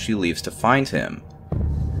behind as she leaves to find him.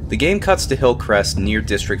 The game cuts to Hillcrest near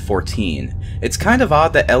District 14. It's kind of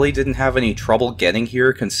odd that Ellie didn't have any trouble getting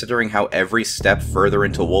here considering how every step further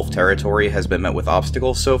into wolf territory has been met with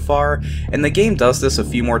obstacles so far, and the game does this a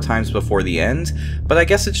few more times before the end, but I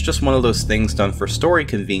guess it's just one of those things done for story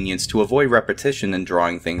convenience to avoid repetition and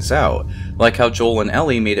drawing things out, like how Joel and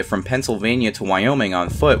Ellie made it from Pennsylvania to Wyoming on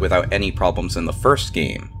foot without any problems in the first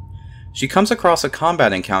game. She comes across a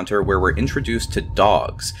combat encounter where we're introduced to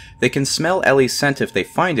dogs. They can smell Ellie's scent if they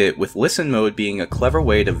find it, with listen mode being a clever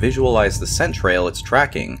way to visualize the scent trail it's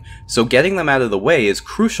tracking, so getting them out of the way is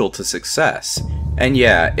crucial to success. And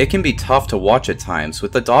yeah, it can be tough to watch at times,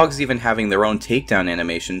 with the dogs even having their own takedown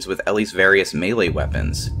animations with Ellie's various melee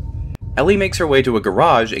weapons. Ellie makes her way to a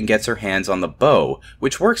garage and gets her hands on the bow,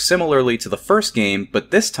 which works similarly to the first game,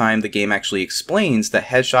 but this time the game actually explains that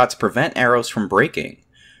headshots prevent arrows from breaking.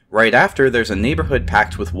 Right after, there's a neighborhood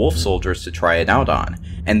packed with wolf soldiers to try it out on,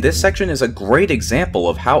 and this section is a great example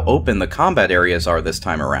of how open the combat areas are this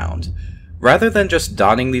time around. Rather than just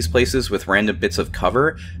dotting these places with random bits of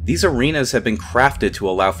cover, these arenas have been crafted to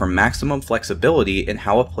allow for maximum flexibility in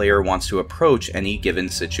how a player wants to approach any given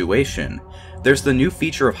situation. There's the new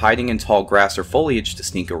feature of hiding in tall grass or foliage to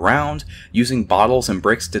sneak around, using bottles and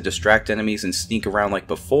bricks to distract enemies and sneak around like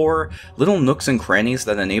before, little nooks and crannies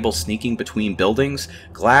that enable sneaking between buildings,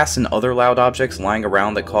 glass and other loud objects lying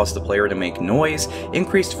around that cause the player to make noise,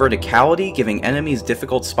 increased verticality giving enemies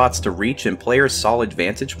difficult spots to reach and players solid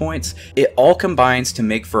vantage points. It all combines to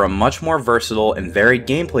make for a much more versatile and varied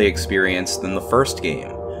gameplay experience than the first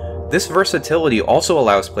game. This versatility also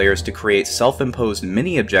allows players to create self-imposed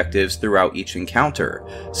mini-objectives throughout each encounter.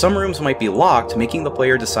 Some rooms might be locked, making the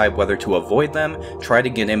player decide whether to avoid them, try to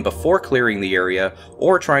get in before clearing the area,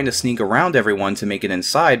 or trying to sneak around everyone to make it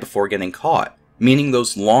inside before getting caught, meaning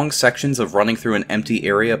those long sections of running through an empty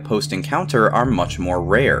area post-encounter are much more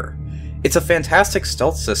rare. It's a fantastic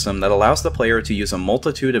stealth system that allows the player to use a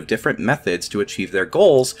multitude of different methods to achieve their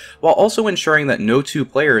goals, while also ensuring that no two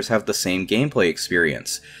players have the same gameplay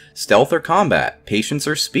experience. Stealth or combat, patience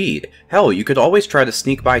or speed. Hell, you could always try to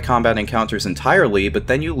sneak by combat encounters entirely, but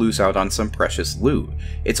then you lose out on some precious loot.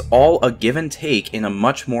 It's all a give and take in a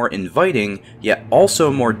much more inviting, yet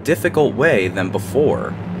also more difficult way than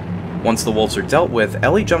before. Once the wolves are dealt with,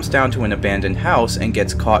 Ellie jumps down to an abandoned house and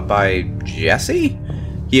gets caught by Jesse?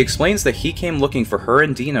 He explains that he came looking for her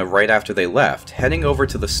and Dina right after they left, heading over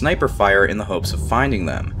to the sniper fire in the hopes of finding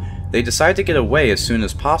them. They decide to get away as soon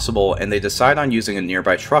as possible, and they decide on using a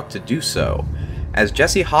nearby truck to do so. As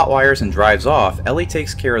Jesse hotwires and drives off, Ellie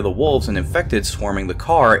takes care of the wolves and infected swarming the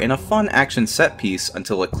car in a fun action set piece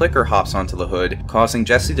until a clicker hops onto the hood, causing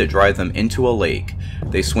Jesse to drive them into a lake.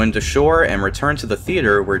 They swim to shore and return to the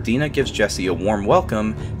theater where Dina gives Jesse a warm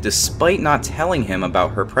welcome despite not telling him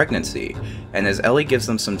about her pregnancy. And as Ellie gives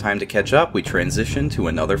them some time to catch up, we transition to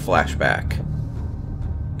another flashback.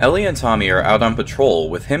 Ellie and Tommy are out on patrol,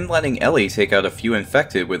 with him letting Ellie take out a few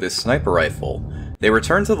infected with his sniper rifle. They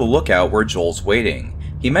return to the lookout where Joel's waiting.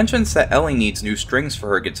 He mentions that Ellie needs new strings for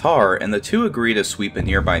her guitar, and the two agree to sweep a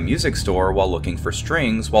nearby music store while looking for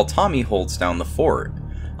strings, while Tommy holds down the fort.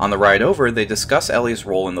 On the ride over, they discuss Ellie's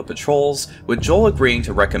role in the patrols, with Joel agreeing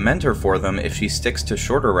to recommend her for them if she sticks to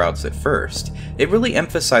shorter routes at first. It really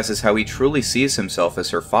emphasizes how he truly sees himself as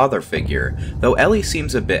her father figure, though Ellie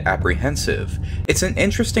seems a bit apprehensive. It's an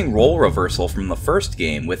interesting role reversal from the first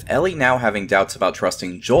game, with Ellie now having doubts about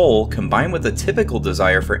trusting Joel, combined with the typical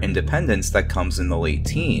desire for independence that comes in the late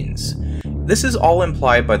teens. This is all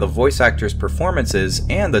implied by the voice actors' performances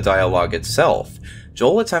and the dialogue itself.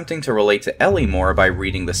 Joel attempting to relate to Ellie more by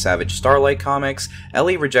reading the Savage Starlight comics,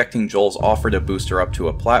 Ellie rejecting Joel's offer to boost her up to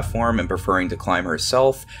a platform and preferring to climb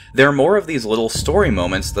herself. There are more of these little story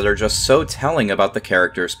moments that are just so telling about the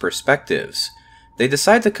characters' perspectives. They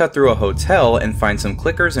decide to cut through a hotel and find some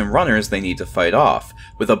clickers and runners they need to fight off,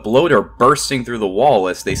 with a bloater bursting through the wall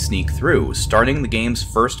as they sneak through, starting the game's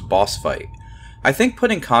first boss fight. I think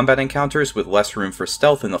putting combat encounters with less room for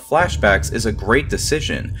stealth in the flashbacks is a great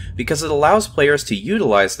decision, because it allows players to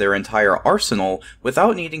utilize their entire arsenal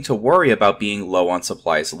without needing to worry about being low on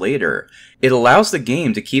supplies later. It allows the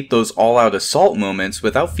game to keep those all-out assault moments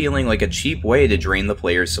without feeling like a cheap way to drain the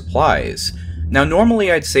player's supplies. Now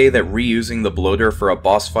normally I'd say that reusing the bloater for a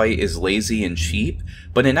boss fight is lazy and cheap,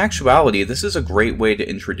 but in actuality this is a great way to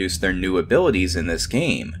introduce their new abilities in this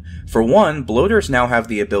game. For one, bloaters now have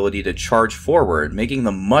the ability to charge forward, making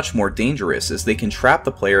them much more dangerous as they can trap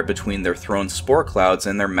the player between their thrown spore clouds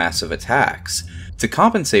and their massive attacks. To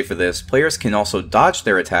compensate for this, players can also dodge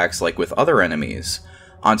their attacks like with other enemies.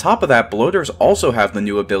 On top of that, bloaters also have the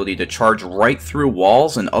new ability to charge right through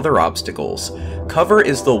walls and other obstacles. Cover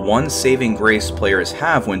is the one saving grace players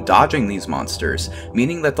have when dodging these monsters,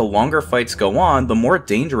 meaning that the longer fights go on, the more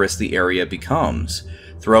dangerous the area becomes.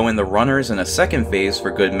 Throw in the runners in a second phase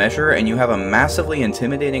for good measure and you have a massively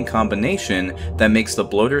intimidating combination that makes the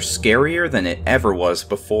bloaters scarier than it ever was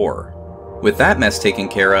before. With that mess taken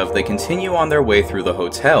care of, they continue on their way through the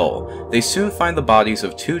hotel. They soon find the bodies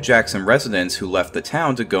of two Jackson residents who left the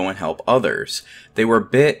town to go and help others. They were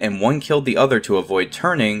bit and one killed the other to avoid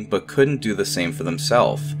turning, but couldn't do the same for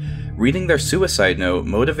themselves. Reading their suicide note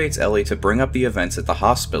motivates Ellie to bring up the events at the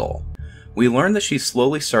hospital. We learn that she's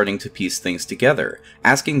slowly starting to piece things together,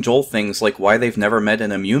 asking Joel things like why they've never met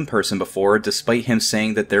an immune person before despite him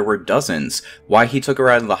saying that there were dozens, why he took her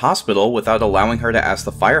out of the hospital without allowing her to ask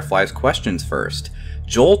the Fireflies questions first.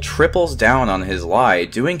 Joel triples down on his lie,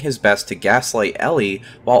 doing his best to gaslight Ellie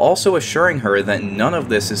while also assuring her that none of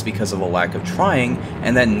this is because of a lack of trying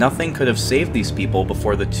and that nothing could have saved these people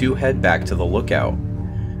before the two head back to the lookout.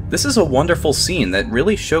 This is a wonderful scene that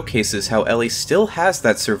really showcases how Ellie still has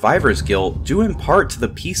that survivor's guilt due in part to the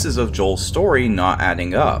pieces of Joel's story not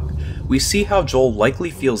adding up. We see how Joel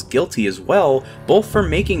likely feels guilty as well, both for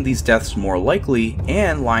making these deaths more likely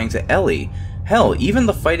and lying to Ellie. Hell, even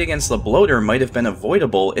the fight against the bloater might have been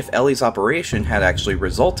avoidable if Ellie's operation had actually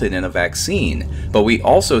resulted in a vaccine, but we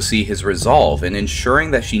also see his resolve in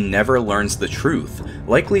ensuring that she never learns the truth,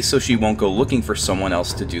 likely so she won't go looking for someone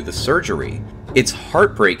else to do the surgery. It's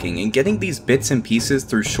heartbreaking, and getting these bits and pieces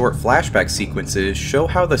through short flashback sequences show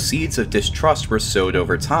how the seeds of distrust were sowed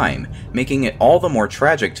over time, making it all the more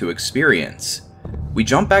tragic to experience. We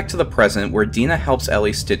jump back to the present where Dina helps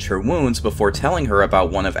Ellie stitch her wounds before telling her about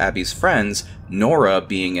one of Abby's friends, Nora,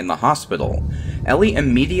 being in the hospital. Ellie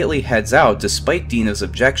immediately heads out despite Dina's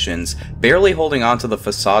objections, barely holding on to the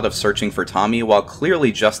facade of searching for Tommy while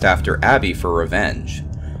clearly just after Abby for revenge.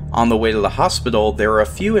 On the way to the hospital, there are a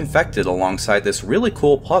few infected alongside this really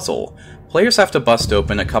cool puzzle. Players have to bust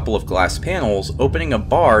open a couple of glass panels, opening a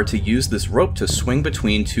bar to use this rope to swing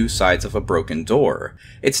between two sides of a broken door.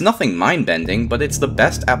 It's nothing mind-bending, but it's the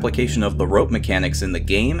best application of the rope mechanics in the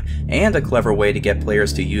game, and a clever way to get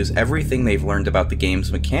players to use everything they've learned about the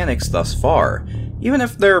game's mechanics thus far, even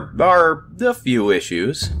if there are a few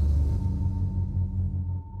issues.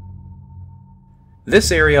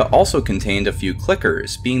 This area also contained a few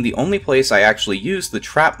clickers, being the only place I actually used the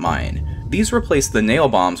trap mine. These replace the nail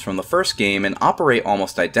bombs from the first game and operate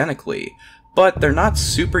almost identically, but they're not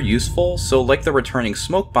super useful, so like the returning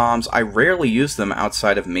smoke bombs, I rarely use them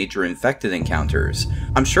outside of major infected encounters.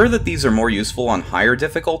 I'm sure that these are more useful on higher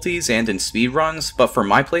difficulties and in speedruns, but for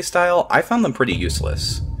my playstyle, I found them pretty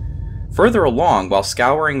useless. Further along, while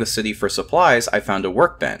scouring the city for supplies, I found a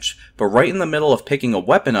workbench, but right in the middle of picking a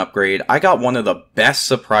weapon upgrade, I got one of the best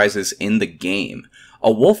surprises in the game.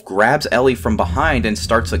 A wolf grabs Ellie from behind and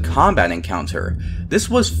starts a combat encounter. This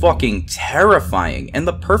was fucking terrifying, and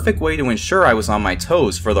the perfect way to ensure I was on my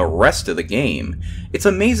toes for the rest of the game. It's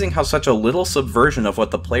amazing how such a little subversion of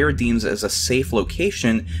what the player deems as a safe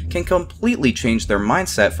location can completely change their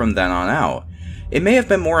mindset from then on out. It may have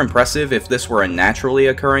been more impressive if this were a naturally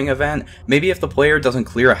occurring event, maybe if the player doesn't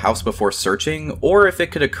clear a house before searching, or if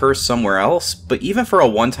it could occur somewhere else, but even for a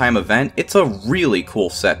one-time event, it's a really cool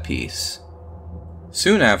set piece.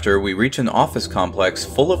 Soon after, we reach an office complex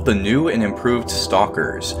full of the new and improved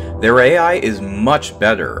stalkers. Their AI is much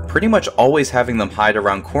better, pretty much always having them hide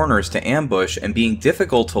around corners to ambush and being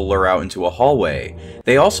difficult to lure out into a hallway.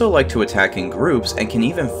 They also like to attack in groups and can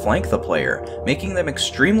even flank the player, making them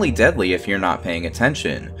extremely deadly if you're not paying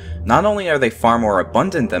attention. Not only are they far more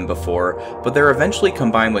abundant than before, but they're eventually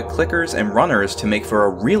combined with clickers and runners to make for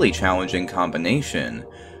a really challenging combination.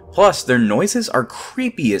 Plus, their noises are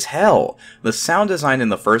creepy as hell. The sound design in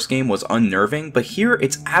the first game was unnerving, but here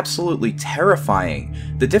it's absolutely terrifying.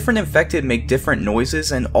 The different infected make different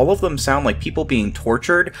noises, and all of them sound like people being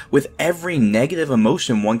tortured with every negative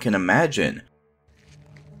emotion one can imagine.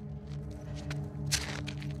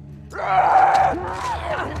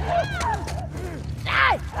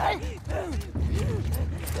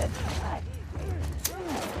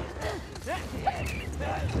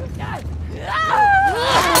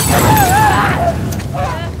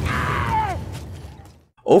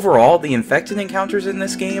 Overall, the infected encounters in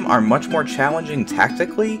this game are much more challenging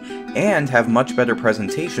tactically, and have much better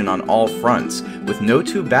presentation on all fronts, with no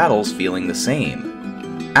two battles feeling the same.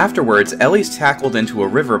 Afterwards, Ellie's tackled into a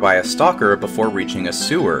river by a stalker before reaching a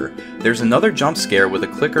sewer. There's another jump scare with a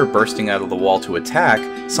clicker bursting out of the wall to attack,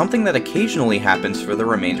 something that occasionally happens for the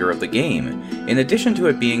remainder of the game. In addition to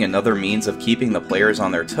it being another means of keeping the players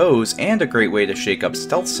on their toes and a great way to shake up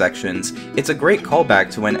stealth sections, it's a great callback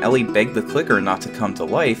to when Ellie begged the clicker not to come to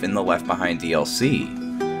life in the Left Behind DLC.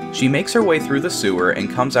 She makes her way through the sewer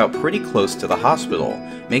and comes out pretty close to the hospital,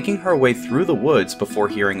 making her way through the woods before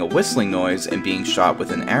hearing a whistling noise and being shot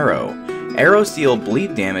with an arrow. Arrows deal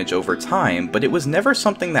bleed damage over time, but it was never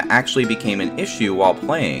something that actually became an issue while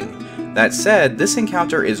playing. That said, this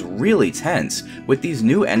encounter is really tense, with these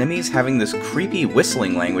new enemies having this creepy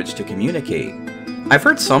whistling language to communicate. I've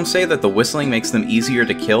heard some say that the whistling makes them easier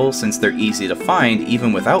to kill since they're easy to find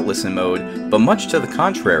even without listen mode, but much to the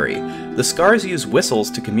contrary. The scars use whistles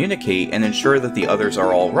to communicate and ensure that the others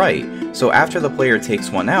are alright, so after the player takes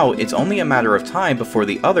one out, it's only a matter of time before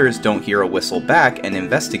the others don't hear a whistle back and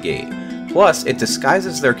investigate. Plus, it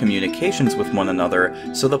disguises their communications with one another,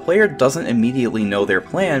 so the player doesn't immediately know their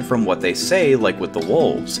plan from what they say, like with the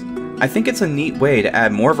wolves. I think it's a neat way to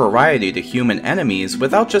add more variety to human enemies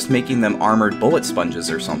without just making them armored bullet sponges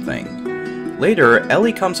or something. Later,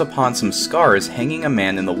 Ellie comes upon some scars hanging a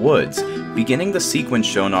man in the woods, beginning the sequence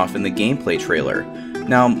shown off in the gameplay trailer.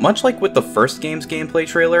 Now, much like with the first game's gameplay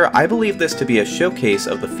trailer, I believe this to be a showcase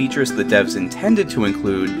of the features the devs intended to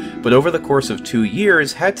include, but over the course of 2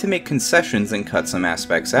 years had to make concessions and cut some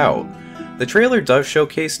aspects out. The trailer does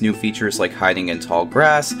showcase new features like hiding in tall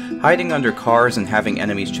grass, hiding under cars and having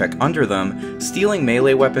enemies check under them, stealing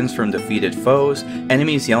melee weapons from defeated foes,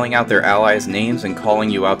 enemies yelling out their allies' names and calling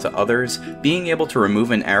you out to others, being able to remove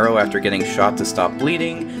an arrow after getting shot to stop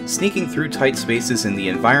bleeding, sneaking through tight spaces in the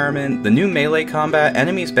environment, the new melee combat,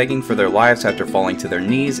 enemies begging for their lives after falling to their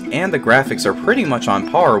knees, and the graphics are pretty much on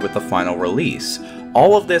par with the final release.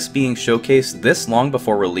 All of this being showcased this long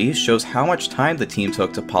before release shows how much time the team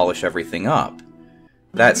took to polish everything up.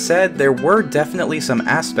 That said, there were definitely some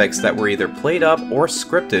aspects that were either played up or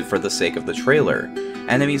scripted for the sake of the trailer.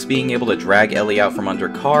 Enemies being able to drag Ellie out from under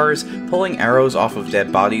cars, pulling arrows off of dead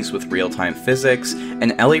bodies with real-time physics,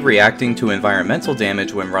 and Ellie reacting to environmental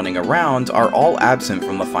damage when running around are all absent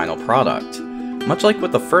from the final product. Much like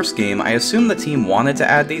with the first game, I assume the team wanted to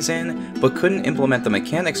add these in, but couldn't implement the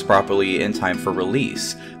mechanics properly in time for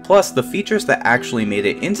release. Plus, the features that actually made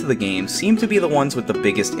it into the game seem to be the ones with the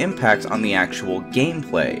biggest impact on the actual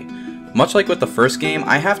gameplay. Much like with the first game,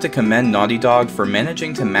 I have to commend Naughty Dog for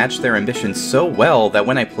managing to match their ambitions so well that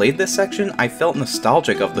when I played this section, I felt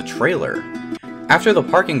nostalgic of the trailer. After the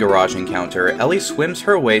parking garage encounter, Ellie swims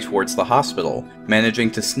her way towards the hospital,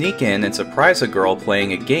 managing to sneak in and surprise a girl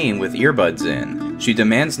playing a game with earbuds in. She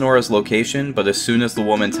demands Nora's location, but as soon as the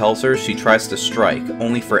woman tells her, she tries to strike,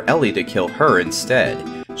 only for Ellie to kill her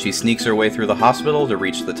instead. She sneaks her way through the hospital to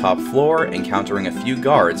reach the top floor, encountering a few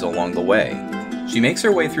guards along the way. She makes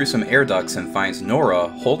her way through some air ducts and finds Nora,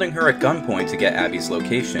 holding her at gunpoint to get Abby's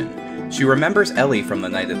location. She remembers Ellie from the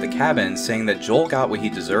night at the cabin, saying that Joel got what he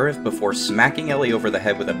deserved before smacking Ellie over the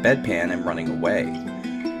head with a bedpan and running away.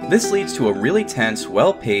 This leads to a really tense,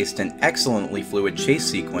 well-paced, and excellently fluid chase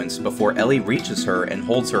sequence before Ellie reaches her and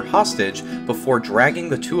holds her hostage before dragging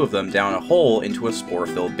the two of them down a hole into a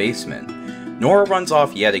spore-filled basement. Nora runs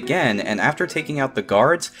off yet again, and after taking out the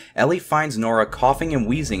guards, Ellie finds Nora coughing and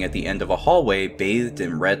wheezing at the end of a hallway bathed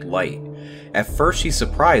in red light. At first she's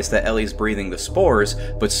surprised that Ellie's breathing the spores,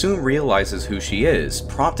 but soon realizes who she is,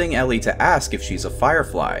 prompting Ellie to ask if she's a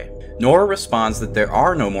firefly. Nora responds that there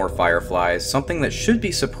are no more fireflies, something that should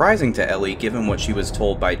be surprising to Ellie given what she was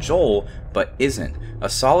told by Joel, but isn't, a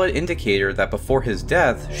solid indicator that before his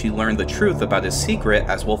death, she learned the truth about his secret,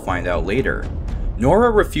 as we'll find out later.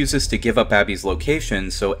 Nora refuses to give up Abby's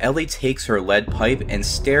location, so Ellie takes her lead pipe and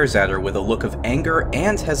stares at her with a look of anger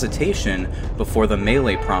and hesitation before the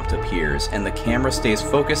melee prompt appears, and the camera stays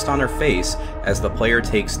focused on her face as the player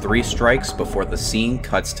takes 3 strikes before the scene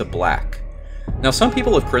cuts to black. Now, some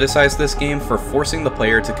people have criticized this game for forcing the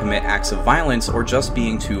player to commit acts of violence or just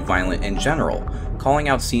being too violent in general, calling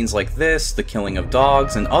out scenes like this, the killing of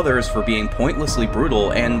dogs, and others for being pointlessly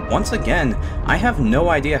brutal, and once again, I have no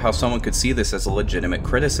idea how someone could see this as a legitimate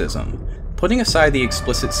criticism. Putting aside the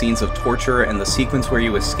explicit scenes of torture and the sequence where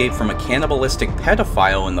you escape from a cannibalistic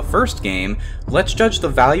pedophile in the first game, let's judge the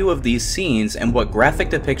value of these scenes and what graphic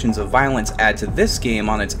depictions of violence add to this game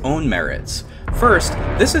on its own merits. First,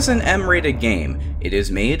 this is an M-rated game. It is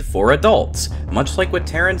made for adults. Much like with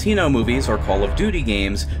Tarantino movies or Call of Duty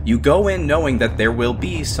games, you go in knowing that there will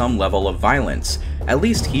be some level of violence. At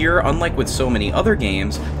least here, unlike with so many other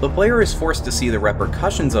games, the player is forced to see the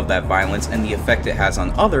repercussions of that violence and the effect it has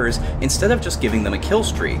on others, instead of just giving them a kill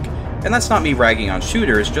streak. And that's not me ragging on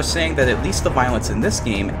shooters, just saying that at least the violence in this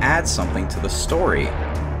game adds something to the story.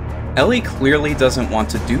 Ellie clearly doesn't want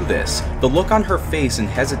to do this. The look on her face and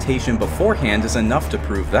hesitation beforehand is enough to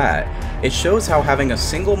prove that. It shows how having a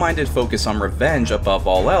single-minded focus on revenge above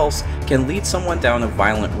all else can lead someone down a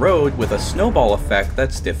violent road with a snowball effect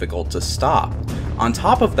that's difficult to stop. On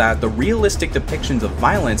top of that, the realistic depictions of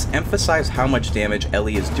violence emphasize how much damage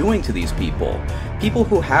Ellie is doing to these people. People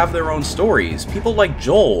who have their own stories, people like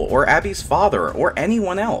Joel, or Abby's father, or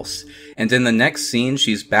anyone else. And in the next scene,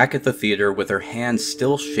 she's back at the theater with her hands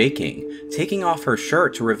still shaking, taking off her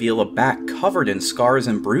shirt to reveal a back covered in scars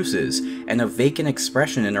and bruises, and a vacant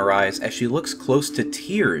expression in her eyes as she looks close to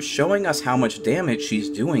tears, showing us how much damage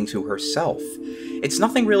she's doing to herself. It's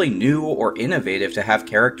nothing really new or innovative to have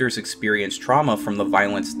characters experience trauma from the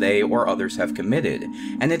violence they or others have committed,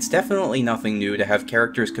 and it's definitely nothing new to have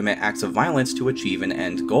characters commit acts of violence to achieve an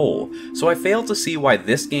end goal, so I fail to see why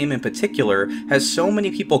this game in particular has so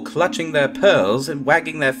many people clutching their pearls and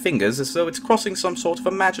wagging their fingers as though it's crossing some sort of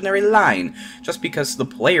imaginary line, just because the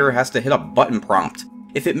player has to hit a button prompt.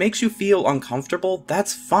 If it makes you feel uncomfortable,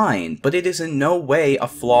 that's fine, but it is in no way a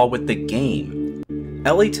flaw with the game.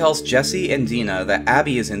 Ellie tells Jesse and Dina that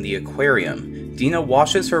Abby is in the aquarium. Dina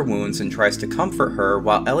washes her wounds and tries to comfort her,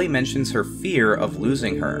 while Ellie mentions her fear of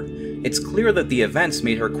losing her. It's clear that the events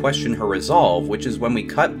made her question her resolve, which is when we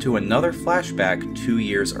cut to another flashback 2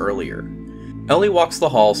 years earlier. Ellie walks the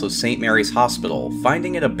halls of St. Mary's Hospital,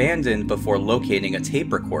 finding it abandoned before locating a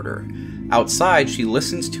tape recorder. Outside, she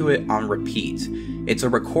listens to it on repeat. It's a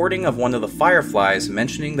recording of one of the Fireflies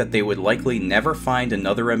mentioning that they would likely never find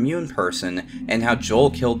another immune person, and how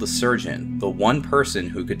Joel killed the surgeon, the one person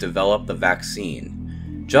who could develop the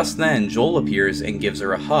vaccine. Just then, Joel appears and gives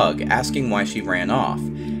her a hug, asking why she ran off.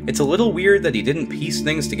 It's a little weird that he didn't piece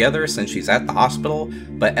things together since she's at the hospital,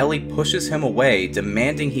 but Ellie pushes him away,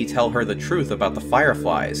 demanding he tell her the truth about the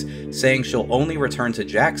Fireflies, saying she'll only return to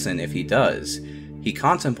Jackson if he does. He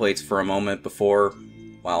contemplates for a moment before,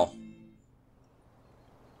 well...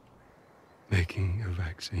 making a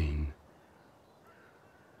vaccine.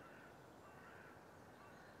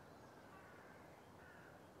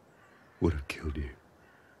 Would have killed you.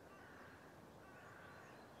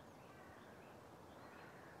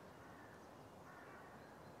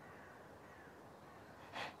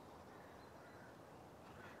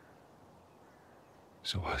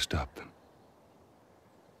 So I stopped them.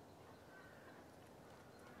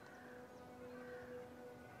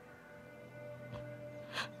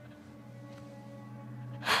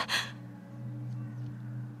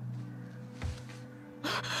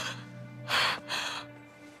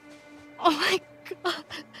 Oh my God.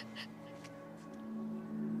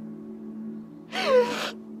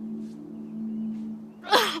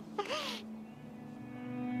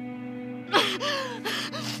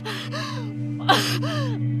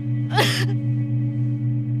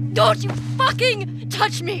 Don't you fucking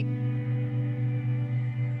touch me!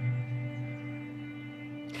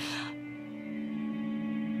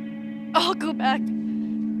 I'll go back.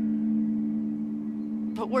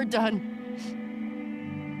 But we're done.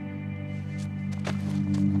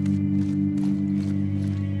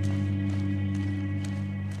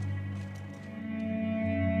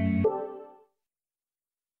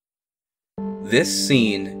 This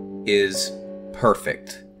scene is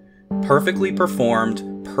perfect. Perfectly performed,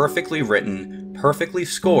 perfectly written, perfectly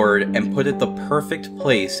scored, and put at the perfect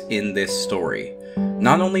place in this story.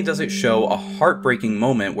 Not only does it show a heartbreaking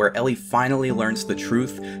moment where Ellie finally learns the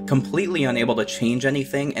truth, completely unable to change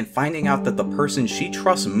anything, and finding out that the person she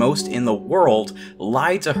trusts most in the world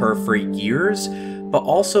lied to her for years, but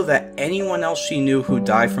also that anyone else she knew who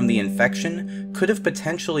died from the infection could have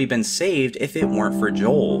potentially been saved if it weren't for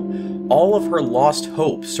Joel. All of her lost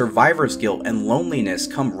hope, survivor's guilt, and loneliness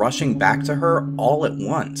come rushing back to her all at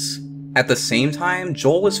once. At the same time,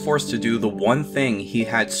 Joel is forced to do the one thing he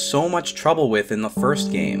had so much trouble with in the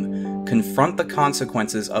first game: confront the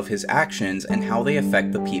consequences of his actions and how they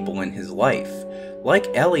affect the people in his life.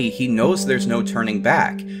 Like Ellie, he knows there's no turning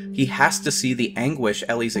back. He has to see the anguish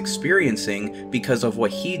Ellie's experiencing because of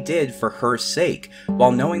what he did for her sake,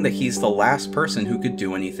 while knowing that he's the last person who could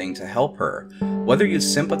do anything to help her. Whether you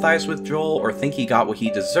sympathize with Joel or think he got what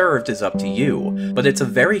he deserved is up to you, but it's a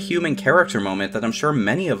very human character moment that I'm sure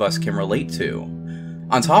many of us can relate to.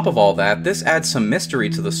 On top of all that, this adds some mystery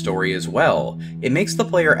to the story as well. It makes the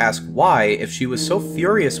player ask why, if she was so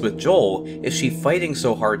furious with Joel, is she fighting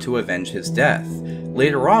so hard to avenge his death?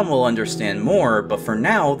 Later on we'll understand more, but for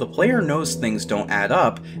now, the player knows things don't add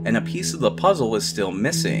up, and a piece of the puzzle is still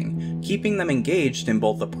missing, keeping them engaged in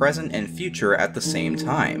both the present and future at the same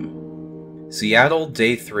time. Seattle,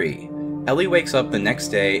 Day 3. Ellie wakes up the next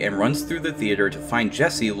day and runs through the theater to find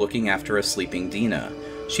Jesse looking after a sleeping Dina.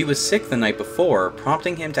 She was sick the night before,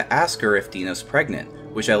 prompting him to ask her if Dina's pregnant,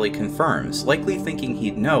 which Ellie confirms, likely thinking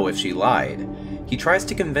he'd know if she lied. He tries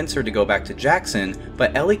to convince her to go back to Jackson,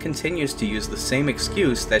 but Ellie continues to use the same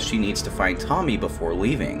excuse that she needs to find Tommy before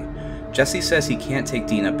leaving. Jesse says he can't take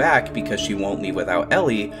Dina back because she won't leave without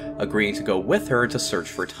Ellie, agreeing to go with her to search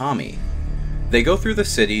for Tommy. They go through the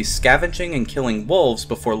city, scavenging and killing wolves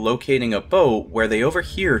before locating a boat where they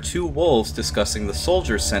overhear two wolves discussing the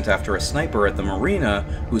soldiers sent after a sniper at the marina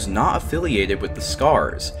who's not affiliated with the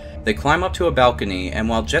Scars. They climb up to a balcony, and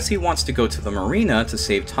while Jesse wants to go to the marina to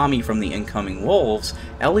save Tommy from the incoming wolves,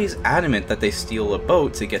 Ellie's adamant that they steal a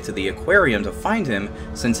boat to get to the aquarium to find him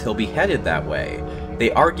since he'll be headed that way.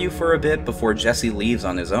 They argue for a bit before Jesse leaves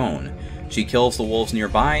on his own. She kills the wolves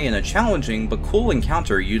nearby in a challenging but cool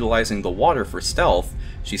encounter utilizing the water for stealth.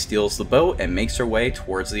 She steals the boat and makes her way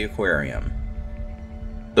towards the aquarium.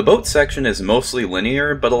 The boat section is mostly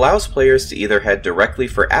linear, but allows players to either head directly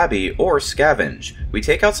for Abby or scavenge. We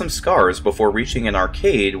take out some Scars before reaching an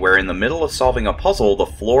arcade where in the middle of solving a puzzle the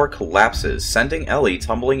floor collapses, sending Ellie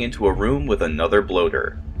tumbling into a room with another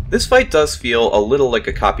bloater. This fight does feel a little like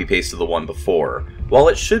a copy-paste of the one before. While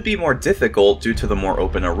it should be more difficult due to the more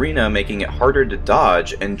open arena making it harder to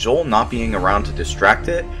dodge and Joel not being around to distract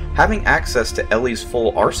it, having access to Ellie's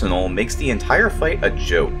full arsenal makes the entire fight a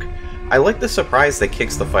joke. I like the surprise that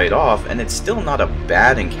kicks the fight off, and it's still not a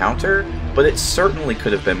bad encounter, but it certainly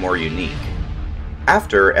could have been more unique.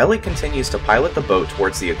 After, Ellie continues to pilot the boat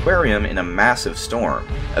towards the aquarium in a massive storm,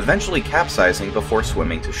 eventually capsizing before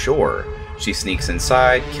swimming to shore. She sneaks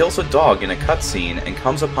inside, kills a dog in a cutscene, and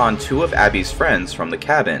comes upon two of Abby's friends from the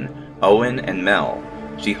cabin, Owen and Mel.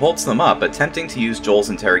 She holds them up, attempting to use Joel's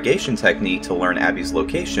interrogation technique to learn Abby's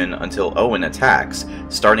location until Owen attacks,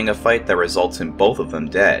 starting a fight that results in both of them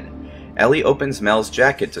dead. Ellie opens Mel's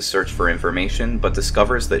jacket to search for information, but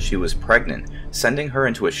discovers that she was pregnant, sending her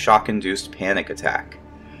into a shock-induced panic attack.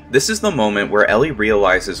 This is the moment where Ellie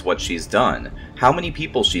realizes what she's done, how many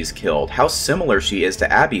people she's killed, how similar she is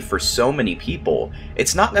to Abby for so many people.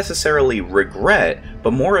 It's not necessarily regret,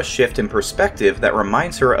 but more a shift in perspective that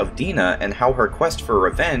reminds her of Dina and how her quest for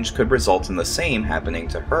revenge could result in the same happening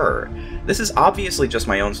to her. This is obviously just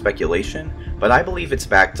my own speculation, but I believe it's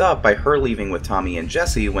backed up by her leaving with Tommy and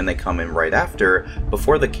Jesse when they come in right after,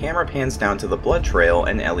 before the camera pans down to the blood trail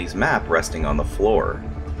and Ellie's map resting on the floor.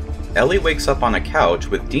 Ellie wakes up on a couch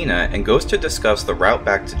with Dina and goes to discuss the route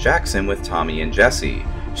back to Jackson with Tommy and Jesse.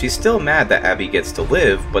 She's still mad that Abby gets to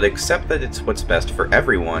live, but accepts that it's what's best for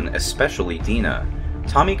everyone, especially Dina.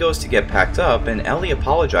 Tommy goes to get packed up, and Ellie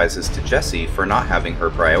apologizes to Jesse for not having her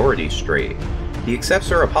priorities straight. He accepts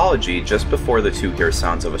her apology just before the two hear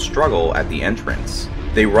sounds of a struggle at the entrance.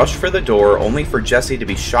 They rush for the door, only for Jesse to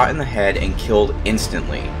be shot in the head and killed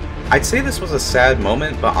instantly. I'd say this was a sad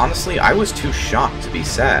moment, but honestly I was too shocked to be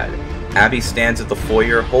sad. Abby stands at the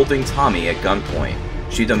foyer holding Tommy at gunpoint.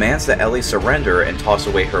 She demands that Ellie surrender and toss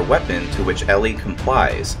away her weapon, to which Ellie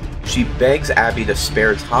complies. She begs Abby to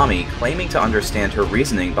spare Tommy, claiming to understand her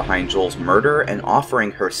reasoning behind Joel's murder and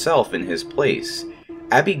offering herself in his place.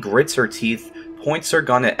 Abby grits her teeth, points her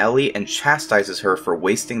gun at Ellie, and chastises her for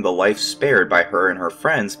wasting the life spared by her and her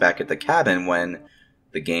friends back at the cabin when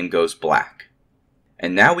the game goes black.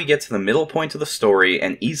 And now we get to the middle point of the story,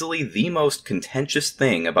 and easily the most contentious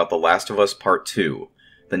thing about The Last of Us Part 2.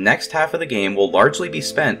 The next half of the game will largely be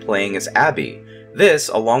spent playing as Abby. This,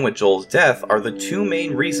 along with Joel's death, are the two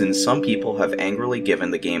main reasons some people have angrily given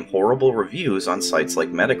the game horrible reviews on sites like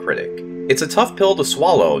Metacritic. It's a tough pill to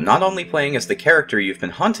swallow, not only playing as the character you've been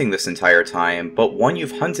hunting this entire time, but one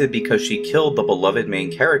you've hunted because she killed the beloved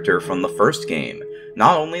main character from the first game.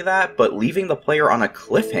 Not only that, but leaving the player on a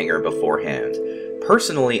cliffhanger beforehand.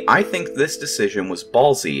 Personally, I think this decision was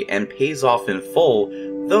ballsy and pays off in full,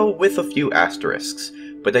 though with a few asterisks,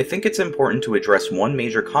 but I think it's important to address one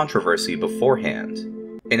major controversy beforehand.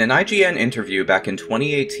 In an IGN interview back in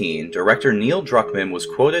 2018, director Neil Druckmann was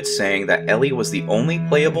quoted saying that Ellie was the only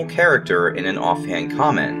playable character in an offhand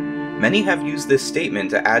comment. Many have used this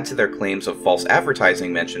statement to add to their claims of false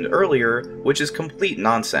advertising mentioned earlier, which is complete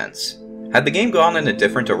nonsense. Had the game gone in a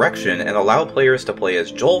different direction and allowed players to play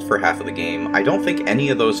as Joel for half of the game, I don't think any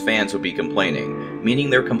of those fans would be complaining, meaning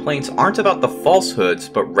their complaints aren't about the falsehoods,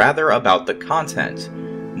 but rather about the content.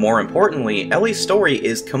 More importantly, Ellie's story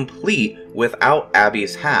is complete without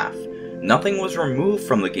Abby's half. Nothing was removed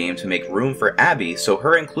from the game to make room for Abby, so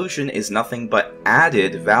her inclusion is nothing but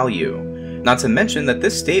added value. Not to mention that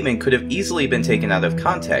this statement could have easily been taken out of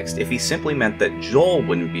context if he simply meant that Joel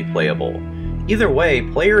wouldn't be playable. Either way,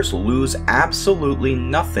 players lose absolutely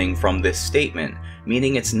nothing from this statement,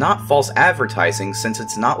 meaning it's not false advertising since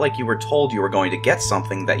it's not like you were told you were going to get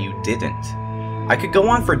something that you didn't. I could go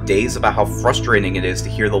on for days about how frustrating it is to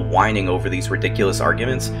hear the whining over these ridiculous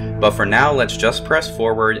arguments, but for now let's just press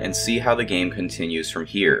forward and see how the game continues from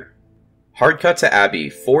here. Hard cut to Abby,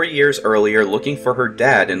 4 years earlier looking for her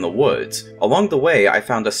dad in the woods. Along the way, I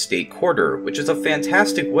found a state quarter, which is a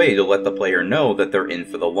fantastic way to let the player know that they're in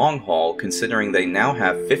for the long haul, considering they now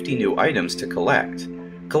have 50 new items to collect.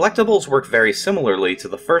 Collectibles work very similarly to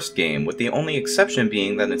the first game, with the only exception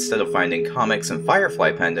being that instead of finding comics and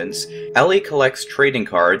Firefly pendants, Ellie collects trading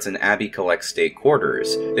cards and Abby collects state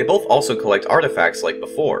quarters. They both also collect artifacts like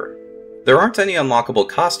before. There aren't any unlockable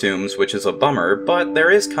costumes, which is a bummer, but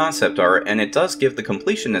there is concept art, and it does give the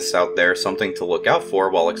completionists out there something to look out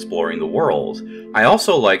for while exploring the world. I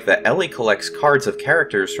also like that Ellie collects cards of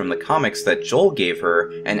characters from the comics that Joel gave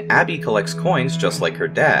her, and Abby collects coins just like her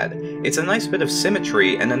dad. It's a nice bit of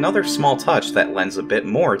symmetry and another small touch that lends a bit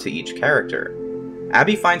more to each character.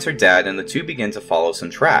 Abby finds her dad and the two begin to follow some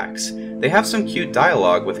tracks. They have some cute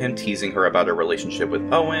dialogue with him teasing her about her relationship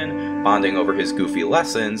with Owen, bonding over his goofy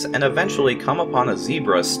lessons, and eventually come upon a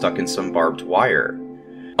zebra stuck in some barbed wire.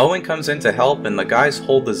 Owen comes in to help and the guys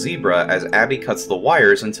hold the zebra as Abby cuts the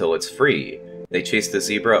wires until it's free. They chase the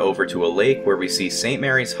zebra over to a lake where we see St.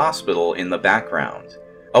 Mary's Hospital in the background.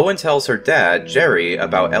 Owen tells her dad, Jerry,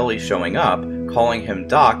 about Ellie showing up, calling him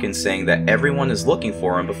Doc and saying that everyone is looking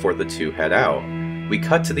for him before the two head out. We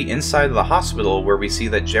cut to the inside of the hospital where we see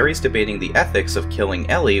that Jerry's debating the ethics of killing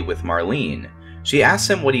Ellie with Marlene. She asks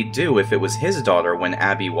him what he'd do if it was his daughter when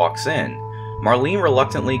Abby walks in. Marlene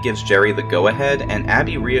reluctantly gives Jerry the go-ahead, and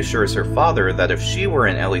Abby reassures her father that if she were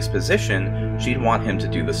in Ellie's position, she'd want him to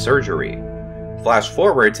do the surgery. Flash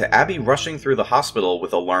forward to Abby rushing through the hospital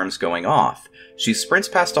with alarms going off. She sprints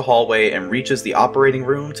past a hallway and reaches the operating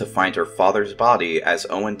room to find her father's body as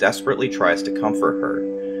Owen desperately tries to comfort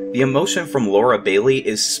her. The emotion from Laura Bailey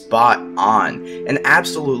is spot on, and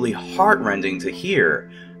absolutely heartrending to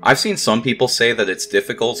hear. I've seen some people say that it's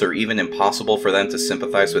difficult or even impossible for them to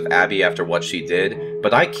sympathize with Abby after what she did,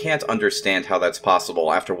 but I can't understand how that's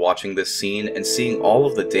possible after watching this scene and seeing all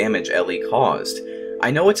of the damage Ellie caused. I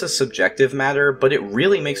know it's a subjective matter, but it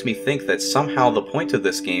really makes me think that somehow the point of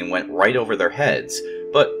this game went right over their heads,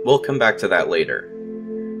 but we'll come back to that later.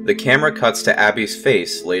 The camera cuts to Abby's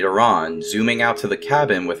face later on, zooming out to the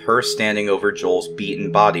cabin with her standing over Joel's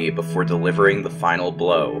beaten body before delivering the final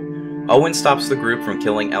blow. Owen stops the group from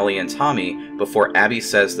killing Ellie and Tommy before Abby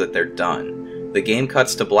says that they're done. The game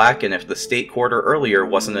cuts to black, and if the state quarter earlier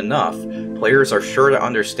wasn't enough, players are sure to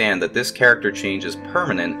understand that this character change is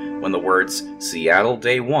permanent when the words "Seattle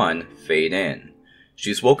Day 1" fade in.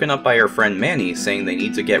 She's woken up by her friend Manny saying they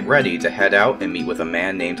need to get ready to head out and meet with a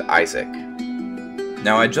man named Isaac.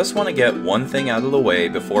 Now I just want to get one thing out of the way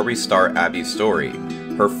before we start Abby's story.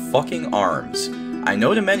 Her fucking arms. I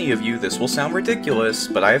know to many of you this will sound ridiculous,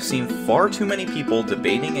 but I have seen far too many people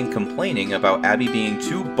debating and complaining about Abby being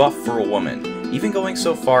too buff for a woman, even going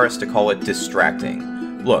so far as to call it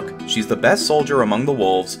distracting. Look, she's the best soldier among the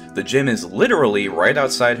wolves, the gym is literally right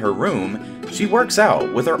outside her room, she works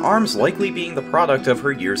out, with her arms likely being the product of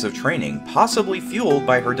her years of training, possibly fueled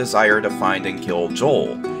by her desire to find and kill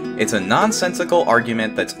Joel. It's a nonsensical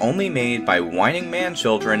argument that's only made by whining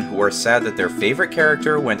man-children who are sad that their favorite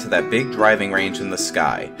character went to that big driving range in the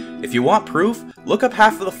sky. If you want proof, look up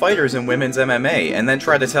half of the fighters in women's MMA and then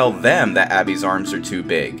try to tell them that Abby's arms are too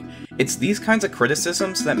big. It's these kinds of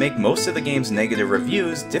criticisms that make most of the game's negative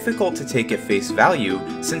reviews difficult to take at face value,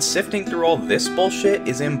 since sifting through all this bullshit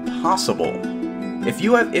is impossible. If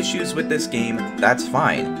you have issues with this game, that's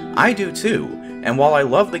fine. I do too. And while I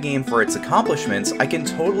love the game for its accomplishments, I can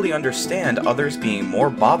totally understand others being more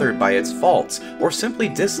bothered by its faults, or simply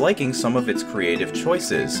disliking some of its creative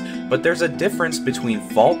choices. But there's a difference between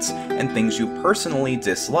faults and things you personally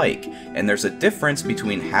dislike, and there's a difference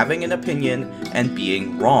between having an opinion and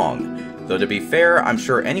being wrong. Though to be fair, I'm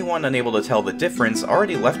sure anyone unable to tell the difference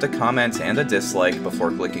already left a comment and a dislike before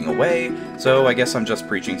clicking away, so I guess I'm just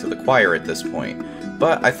preaching to the choir at this point.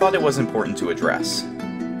 But I thought it was important to address.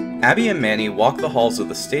 Abby and Manny walk the halls of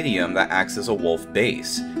the stadium that acts as a wolf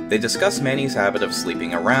base. They discuss Manny's habit of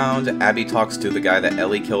sleeping around, Abby talks to the guy that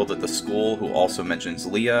Ellie killed at the school who also mentions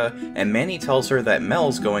Leah, and Manny tells her that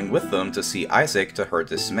Mel's going with them to see Isaac to her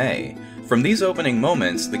dismay. From these opening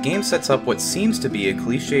moments, the game sets up what seems to be a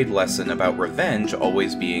cliched lesson about revenge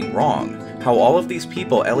always being wrong. How all of these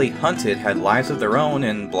people Ellie hunted had lives of their own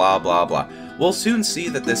and blah blah blah. We'll soon see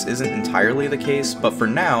that this isn't entirely the case, but for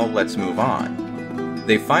now, let's move on.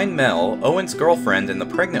 They find Mel, Owen's girlfriend, and the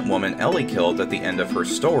pregnant woman Ellie killed at the end of her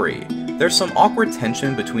story. There's some awkward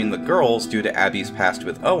tension between the girls due to Abby's past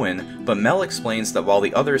with Owen, but Mel explains that while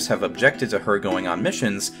the others have objected to her going on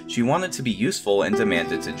missions, she wanted to be useful and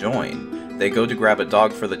demanded to join. They go to grab a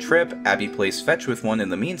dog for the trip, Abby plays fetch with one in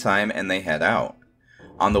the meantime, and they head out.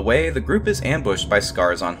 On the way, the group is ambushed by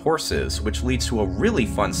scars on horses, which leads to a really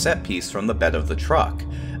fun set piece from the bed of the truck.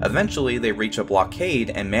 Eventually, they reach a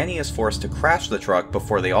blockade, and Manny is forced to crash the truck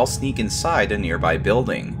before they all sneak inside a nearby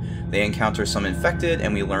building. They encounter some infected,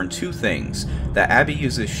 and we learn two things: that Abby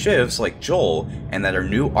uses shivs like Joel, and that her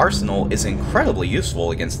new arsenal is incredibly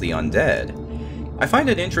useful against the undead. I find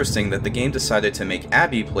it interesting that the game decided to make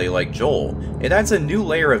Abby play like Joel. It adds a new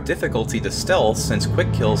layer of difficulty to stealth since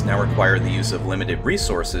quick kills now require the use of limited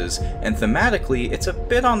resources, and thematically it's a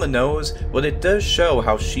bit on the nose, but it does show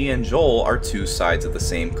how she and Joel are two sides of the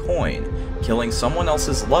same coin, killing someone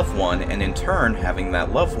else's loved one and in turn having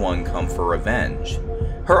that loved one come for revenge.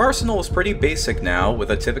 Her arsenal is pretty basic now,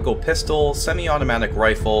 with a typical pistol, semi-automatic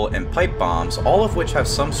rifle, and pipe bombs, all of which have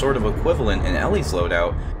some sort of equivalent in Ellie's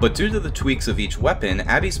loadout, but due to the tweaks of each weapon,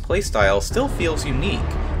 Abby's playstyle still feels unique.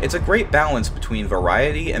 It's a great balance between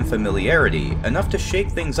variety and familiarity, enough to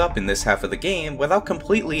shake things up in this half of the game without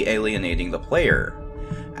completely alienating the player.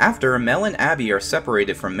 After Mel and Abby are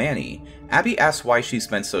separated from Manny, Abby asks why she's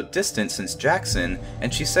been so distant since Jackson,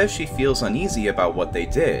 and she says she feels uneasy about what they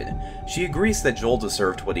did. She agrees that Joel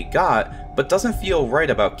deserved what he got, but doesn't feel right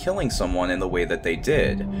about killing someone in the way that they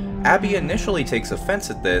did. Abby initially takes offense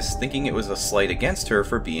at this, thinking it was a slight against her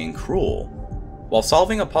for being cruel. While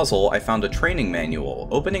solving a puzzle, I found a training manual,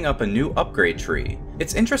 opening up a new upgrade tree.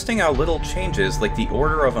 It's interesting how little changes like the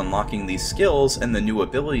order of unlocking these skills and the new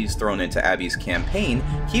abilities thrown into Abby's campaign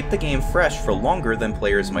keep the game fresh for longer than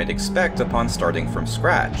players might expect upon starting from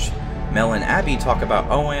scratch. Mel and Abby talk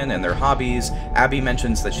about Owen and their hobbies, Abby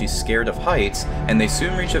mentions that she's scared of heights, and they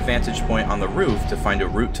soon reach a vantage point on the roof to find a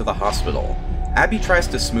route to the hospital. Abby tries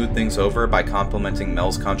to smooth things over by complimenting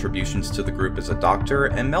Mel's contributions to the group as a doctor,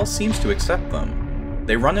 and Mel seems to accept them.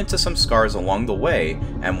 They run into some scars along the way,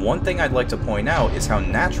 and one thing I'd like to point out is how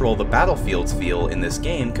natural the battlefields feel in this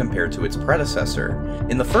game compared to its predecessor.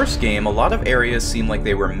 In the first game, a lot of areas seem like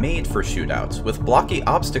they were made for shootouts, with blocky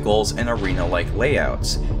obstacles and arena-like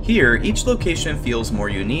layouts. Here, each location feels more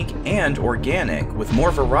unique and organic, with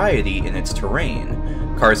more variety in its terrain.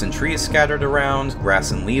 Cars and trees scattered around,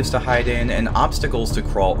 grass and leaves to hide in, and obstacles to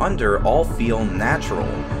crawl under all feel natural.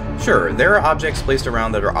 Sure, there are objects placed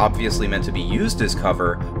around that are obviously meant to be used as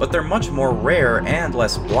cover, but they're much more rare and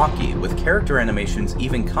less blocky, with character animations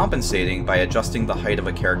even compensating by adjusting the height of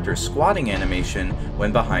a character's squatting animation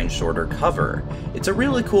when behind shorter cover. It's a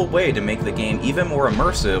really cool way to make the game even more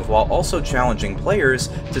immersive while also challenging players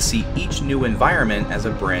to see each new environment as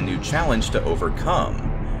a brand new challenge to overcome.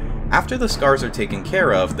 After the scars are taken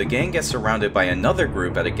care of, the gang gets surrounded by another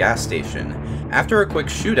group at a gas station. After a quick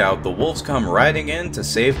shootout, the wolves come riding in to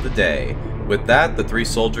save the day. With that, the three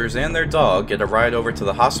soldiers and their dog get a ride over to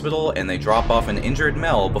the hospital, and they drop off an injured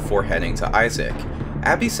Mel before heading to Isaac.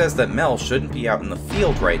 Abby says that Mel shouldn't be out in the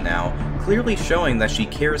field right now, clearly showing that she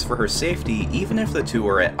cares for her safety even if the two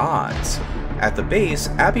are at odds. At the base,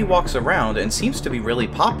 Abby walks around and seems to be really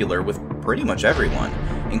popular with pretty much everyone,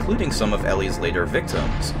 including some of Ellie's later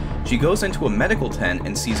victims. She goes into a medical tent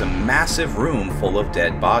and sees a massive room full of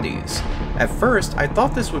dead bodies. At first, I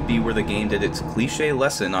thought this would be where the game did its cliché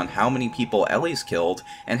lesson on how many people Ellie's killed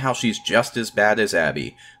and how she's just as bad as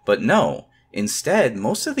Abby, but no. Instead,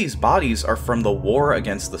 most of these bodies are from the war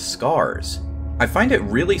against the Scars. I find it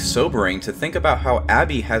really sobering to think about how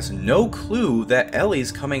Abby has no clue that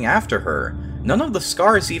Ellie's coming after her. None of the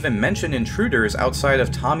Scars even mention intruders outside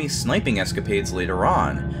of Tommy's sniping escapades later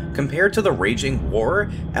on. Compared to the raging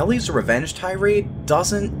war, Ellie's revenge tirade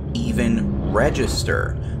doesn't even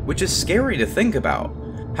register, which is scary to think about.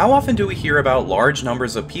 How often do we hear about large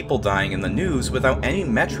numbers of people dying in the news without any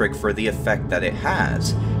metric for the effect that it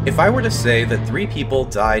has? If I were to say that 3 people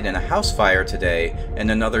died in a house fire today, and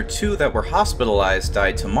another 2 that were hospitalized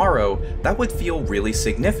died tomorrow, that would feel really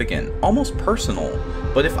significant, almost personal.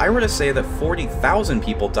 But if I were to say that 40,000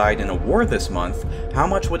 people died in a war this month, how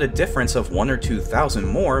much would a difference of 1,000 or 2,000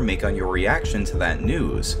 more make on your reaction to that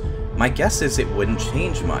news? My guess is it wouldn't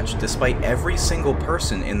change much, despite every single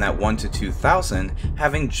person in that 1,000 to 2,000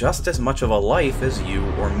 having just as much of a life as you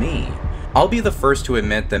or me. I'll be the first to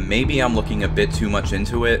admit that maybe I'm looking a bit too much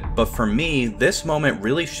into it, but for me, this moment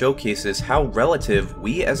really showcases how relative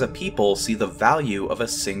we as a people see the value of a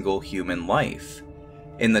single human life.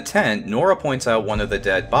 In the tent, Nora points out one of the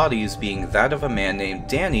dead bodies being that of a man named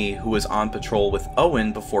Danny who was on patrol with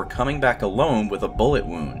Owen before coming back alone with a bullet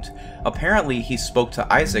wound. Apparently, he spoke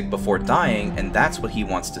to Isaac before dying, and that's what he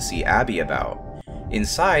wants to see Abby about.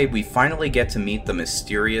 Inside, we finally get to meet the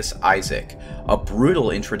mysterious Isaac, a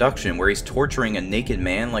brutal introduction where he's torturing a naked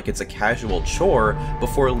man like it's a casual chore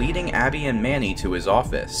before leading Abby and Manny to his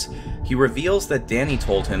office. He reveals that Danny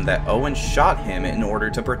told him that Owen shot him in order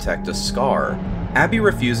to protect a Scar. Abby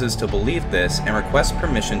refuses to believe this and requests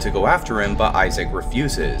permission to go after him, but Isaac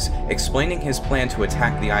refuses, explaining his plan to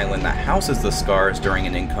attack the island that houses the Scars during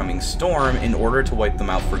an incoming storm in order to wipe them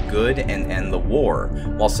out for good and end the war,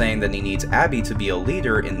 while saying that he needs Abby to be a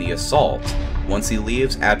leader in the assault. Once he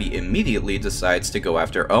leaves, Abby immediately decides to go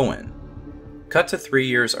after Owen. Cut to 3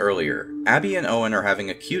 years earlier. Abby and Owen are having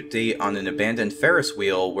a cute date on an abandoned Ferris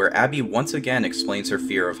wheel where Abby once again explains her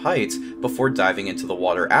fear of heights before diving into the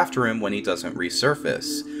water after him when he doesn't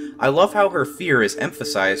resurface. I love how her fear is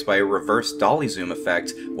emphasized by a reverse dolly zoom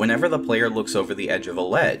effect whenever the player looks over the edge of a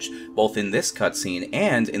ledge, both in this cutscene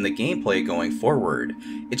and in the gameplay going forward.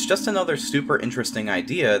 It's just another super interesting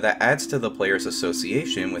idea that adds to the player's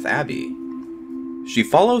association with Abby. She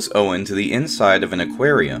follows Owen to the inside of an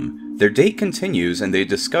aquarium. Their date continues and they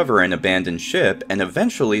discover an abandoned ship and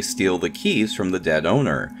eventually steal the keys from the dead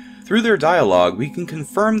owner. Through their dialogue, we can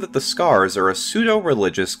confirm that the Scars are a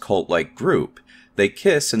pseudo-religious cult-like group. They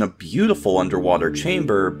kiss in a beautiful underwater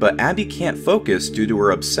chamber, but Abby can't focus due to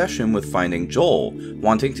her obsession with finding Joel,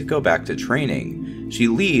 wanting to go back to training. She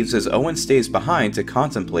leaves as Owen stays behind to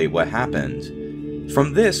contemplate what happened.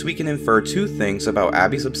 From this, we can infer two things about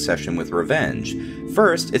Abby's obsession with revenge.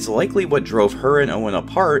 First, it's likely what drove her and Owen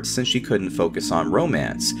apart since she couldn't focus on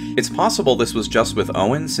romance. It's possible this was just with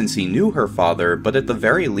Owen since he knew her father, but at the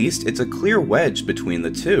very least it's a clear wedge between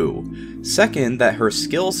the two. Second, that her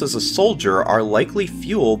skills as a soldier are likely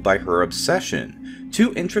fueled by her obsession.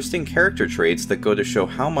 Two interesting character traits that go to show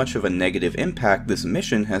how much of a negative impact this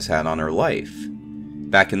mission has had on her life.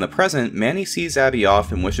 Back in the present, Manny sees Abby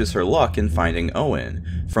off and wishes her luck in finding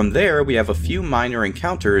Owen. From there, we have a few minor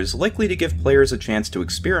encounters likely to give players a chance to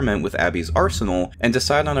experiment with Abby's arsenal and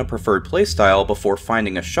decide on a preferred playstyle before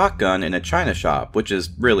finding a shotgun in a china shop, which is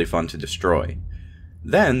really fun to destroy.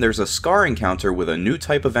 Then there's a Scar encounter with a new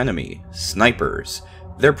type of enemy, snipers.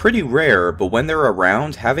 They're pretty rare, but when they're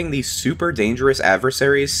around, having these super dangerous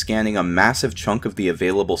adversaries scanning a massive chunk of the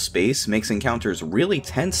available space makes encounters really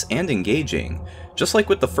tense and engaging. Just like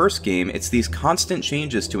with the first game, it's these constant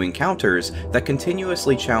changes to encounters that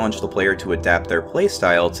continuously challenge the player to adapt their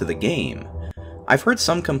playstyle to the game. I've heard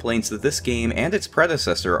some complaints that this game and its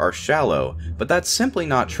predecessor are shallow, but that's simply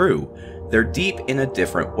not true. They're deep in a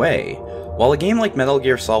different way. While a game like Metal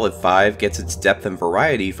Gear Solid 5 gets its depth and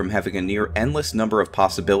variety from having a near endless number of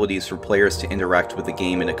possibilities for players to interact with the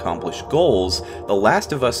game and accomplish goals, The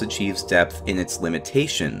Last of Us achieves depth in its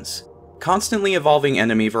limitations. Constantly evolving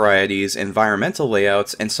enemy varieties, environmental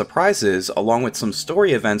layouts, and surprises, along with some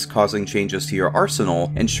story events causing changes to your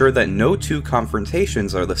arsenal, ensure that no two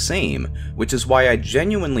confrontations are the same, which is why I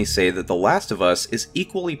genuinely say that The Last of Us is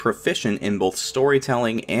equally proficient in both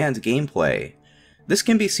storytelling and gameplay. This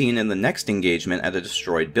can be seen in the next engagement at a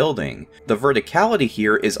destroyed building. The verticality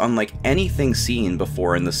here is unlike anything seen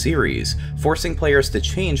before in the series, forcing players to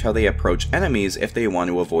change how they approach enemies if they want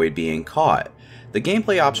to avoid being caught. The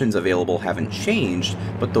gameplay options available haven't changed,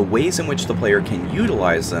 but the ways in which the player can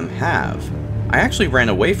utilize them have. I actually ran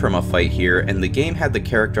away from a fight here, and the game had the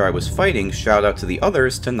character I was fighting shout out to the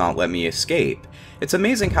others to not let me escape. It's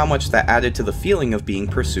amazing how much that added to the feeling of being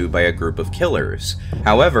pursued by a group of killers.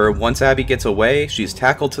 However, once Abby gets away, she's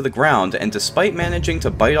tackled to the ground, and despite managing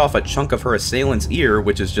to bite off a chunk of her assailant's ear,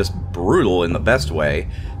 which is just brutal in the best way,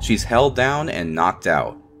 she's held down and knocked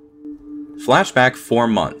out. Flashback 4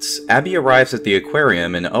 months. Abby arrives at the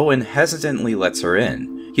aquarium and Owen hesitantly lets her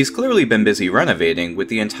in. He's clearly been busy renovating, with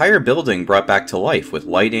the entire building brought back to life with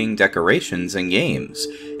lighting, decorations, and games.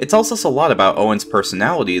 It tells us a lot about Owen's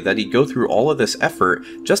personality that he'd go through all of this effort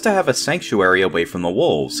just to have a sanctuary away from the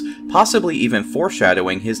wolves, possibly even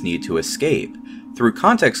foreshadowing his need to escape. Through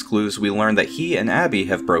context clues, we learn that he and Abby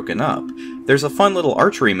have broken up. There's a fun little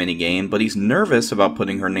archery minigame, but he's nervous about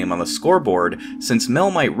putting her name on the scoreboard since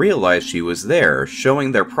Mel might realize she was there,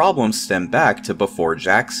 showing their problems stem back to before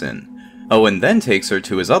Jackson. Owen then takes her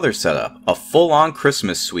to his other setup, a full-on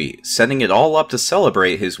Christmas suite, setting it all up to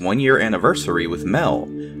celebrate his 1-year anniversary with Mel.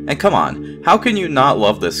 And come on, how can you not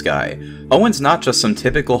love this guy? Owen's not just some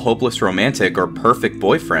typical hopeless romantic or perfect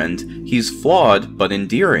boyfriend, he's flawed but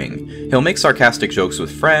endearing. He'll make sarcastic jokes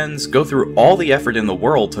with friends, go through all the effort in the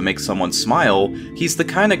world to make someone smile. He's the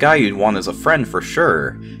kind of guy you'd want as a friend for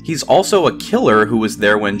sure. He's also a killer who was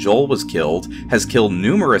there when Joel was killed, has killed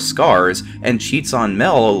numerous Scars, and cheats on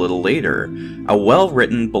Mel a little later. A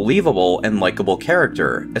well-written, believable, and likable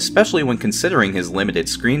character, especially when considering his limited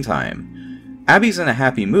screen time. Abby's in a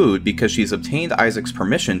happy mood because she's obtained Isaac's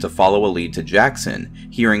permission to follow a lead to Jackson,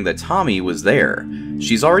 hearing that Tommy was there.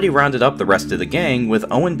 She's already rounded up the rest of the gang, with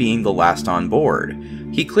Owen being the last on board.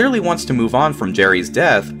 He clearly wants to move on from Jerry's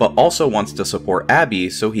death, but also wants to support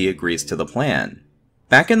Abby, so he agrees to the plan.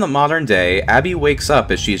 Back in the modern day, Abby wakes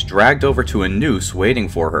up as she's dragged over to a noose waiting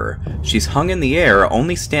for her. She's hung in the air,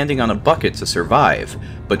 only standing on a bucket to survive.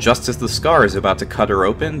 But just as the Scar is about to cut her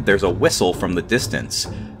open, there's a whistle from the distance.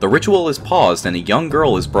 The ritual is paused and a young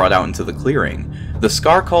girl is brought out into the clearing. The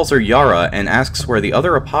Scar calls her Yara and asks where the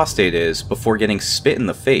other apostate is before getting spit in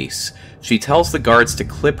the face. She tells the guards to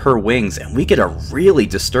clip her wings, and we get a really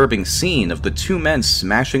disturbing scene of the two men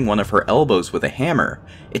smashing one of her elbows with a hammer.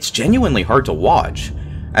 It's genuinely hard to watch.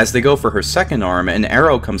 As they go for her second arm, an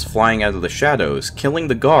arrow comes flying out of the shadows, killing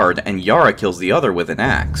the guard, and Yara kills the other with an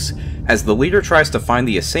axe. As the leader tries to find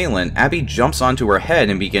the assailant, Abby jumps onto her head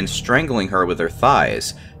and begins strangling her with her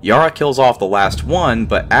thighs. Yara kills off the last one,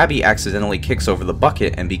 but Abby accidentally kicks over the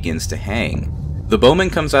bucket and begins to hang. The bowman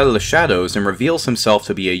comes out of the shadows and reveals himself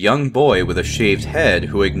to be a young boy with a shaved head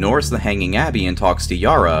who ignores the hanging Abby and talks to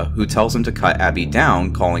Yara, who tells him to cut Abby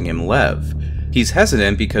down, calling him Lev. He's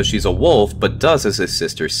hesitant because she's a wolf, but does as his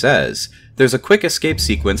sister says. There's a quick escape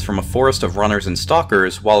sequence from a forest of runners and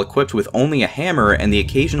stalkers while equipped with only a hammer and the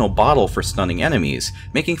occasional bottle for stunning enemies,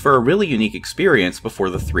 making for a really unique experience before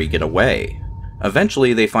the three get away.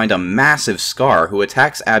 Eventually, they find a massive Scar who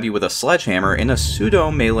attacks Abby with a sledgehammer in a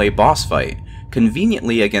pseudo-melee boss fight,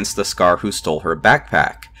 conveniently against the Scar who stole her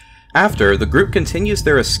backpack. After, the group continues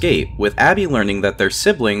their escape, with Abby learning that they're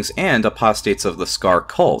siblings and apostates of the Scar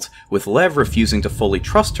cult, with Lev refusing to fully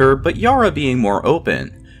trust her but Yara being more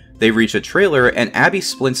open. They reach a trailer and Abby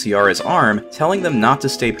splints Yara's arm, telling them not to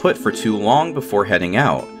stay put for too long before heading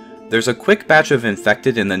out. There's a quick batch of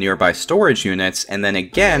infected in the nearby storage units, and then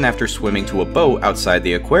again after swimming to a boat outside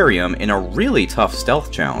the aquarium in a really tough stealth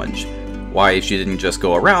challenge. Why she didn't just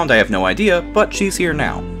go around I have no idea, but she's here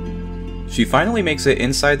now. She finally makes it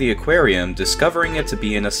inside the aquarium, discovering it to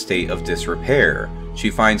be in a state of disrepair. She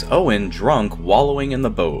finds Owen drunk wallowing in the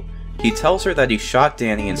boat. He tells her that he shot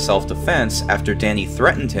Danny in self-defense after Danny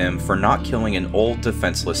threatened him for not killing an old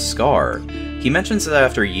defenseless Scar. He mentions that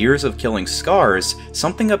after years of killing Scars,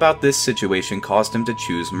 something about this situation caused him to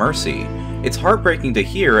choose mercy. It's heartbreaking to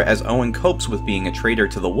hear as Owen copes with being a traitor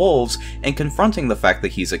to the wolves and confronting the fact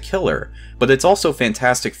that he's a killer, but it's also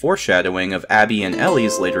fantastic foreshadowing of Abby and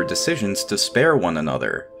Ellie's later decisions to spare one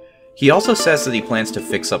another. He also says that he plans to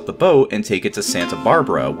fix up the boat and take it to Santa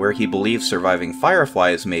Barbara, where he believes surviving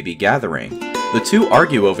fireflies may be gathering. The two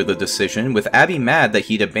argue over the decision, with Abby mad that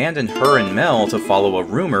he'd abandoned her and Mel to follow a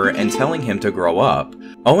rumor and telling him to grow up.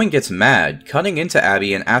 Owen gets mad, cutting into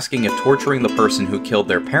Abby and asking if torturing the person who killed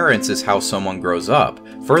their parents is how someone grows up,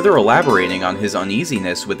 further elaborating on his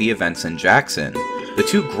uneasiness with the events in Jackson. The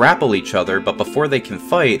two grapple each other, but before they can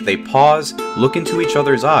fight, they pause, look into each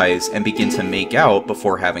other's eyes, and begin to make out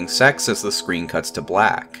before having sex as the screen cuts to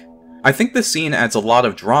black. I think this scene adds a lot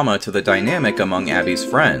of drama to the dynamic among Abby's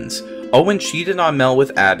friends. Owen cheated on Mel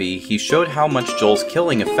with Abby, he showed how much Joel's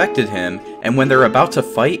killing affected him, and when they're about to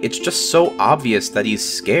fight, it's just so obvious that he's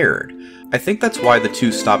scared. I think that's why the two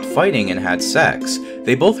stopped fighting and had sex.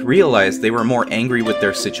 They both realized they were more angry with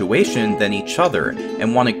their situation than each other,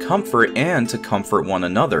 and wanted comfort and to comfort one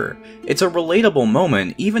another. It's a relatable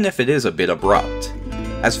moment, even if it is a bit abrupt.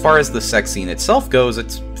 As far as the sex scene itself goes,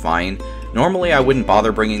 it's fine. Normally I wouldn't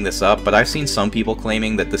bother bringing this up, but I've seen some people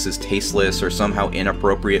claiming that this is tasteless or somehow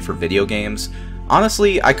inappropriate for video games.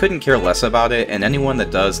 Honestly, I couldn't care less about it, and anyone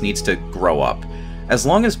that does needs to grow up. As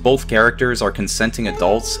long as both characters are consenting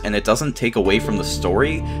adults and it doesn't take away from the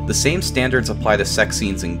story, the same standards apply to sex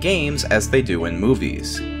scenes in games as they do in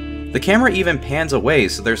movies. The camera even pans away,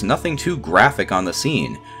 so there's nothing too graphic on the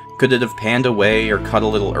scene. Could it have panned away or cut a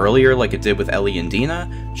little earlier like it did with Ellie and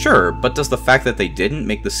Dina? Sure, but does the fact that they didn't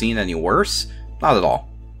make the scene any worse? Not at all.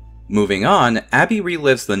 Moving on, Abby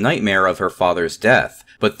relives the nightmare of her father's death,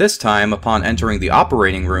 but this time, upon entering the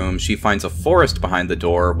operating room, she finds a forest behind the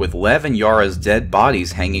door with Lev and Yara's dead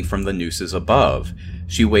bodies hanging from the nooses above.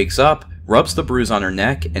 She wakes up, rubs the bruise on her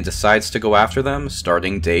neck, and decides to go after them,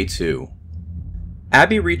 starting day 2.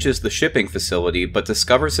 Abby reaches the shipping facility, but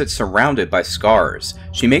discovers it surrounded by Scars.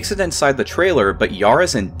 She makes it inside the trailer, but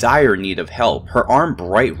Yara's in dire need of help, her arm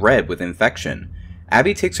bright red with infection.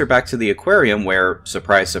 Abby takes her back to the aquarium where,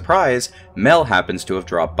 surprise surprise, Mel happens to have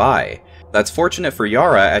dropped by. That's fortunate for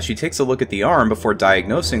Yara as she takes a look at the arm before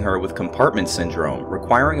diagnosing her with compartment syndrome,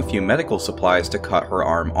 requiring a few medical supplies to cut her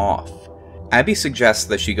arm off. Abby suggests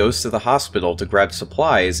that she goes to the hospital to grab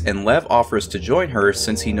supplies, and Lev offers to join her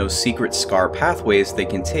since he knows secret Scar pathways they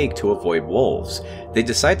can take to avoid wolves. They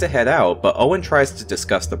decide to head out, but Owen tries to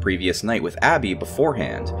discuss the previous night with Abby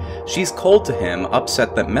beforehand. She's cold to him,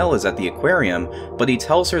 upset that Mel is at the aquarium, but he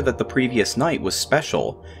tells her that the previous night was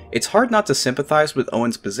special. It's hard not to sympathize with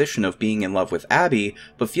Owen's position of being in love with Abby,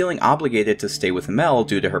 but feeling obligated to stay with Mel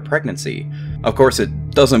due to her pregnancy. Of course,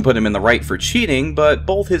 it doesn't put him in the right for cheating, but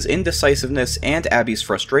both his indecisiveness and Abby's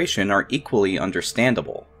frustration are equally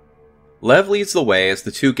understandable. Lev leads the way as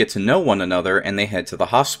the two get to know one another and they head to the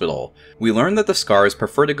hospital. We learn that the Scars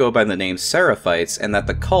prefer to go by the name Seraphites and that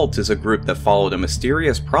the cult is a group that followed a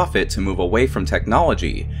mysterious prophet to move away from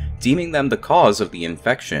technology, deeming them the cause of the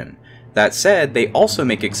infection. That said, they also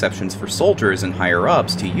make exceptions for soldiers and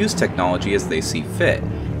higher-ups to use technology as they see fit.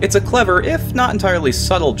 It's a clever, if not entirely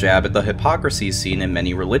subtle, jab at the hypocrisy seen in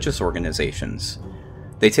many religious organizations.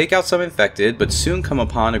 They take out some infected, but soon come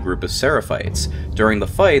upon a group of Seraphites. During the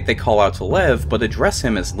fight, they call out to Lev, but address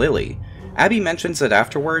him as Lily. Abby mentions it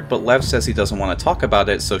afterward, but Lev says he doesn't want to talk about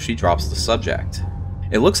it, so she drops the subject.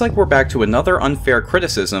 It looks like we're back to another unfair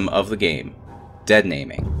criticism of the game: dead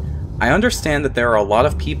naming. I understand that there are a lot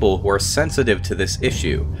of people who are sensitive to this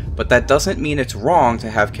issue, but that doesn't mean it's wrong to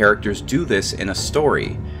have characters do this in a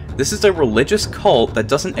story. This is a religious cult that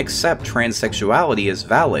doesn't accept transsexuality as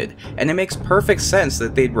valid, and it makes perfect sense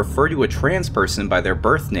that they'd refer to a trans person by their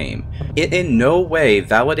birth name. It in no way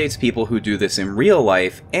validates people who do this in real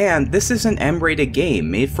life, and this is an M-rated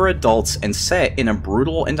game made for adults and set in a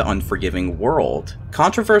brutal and unforgiving world.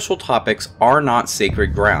 Controversial topics are not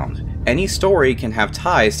sacred ground. Any story can have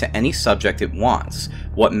ties to any subject it wants.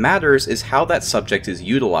 What matters is how that subject is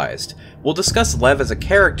utilized. We'll discuss Lev as a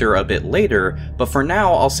character a bit later, but for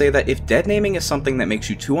now I'll say that if dead naming is something that makes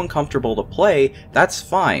you too uncomfortable to play, that's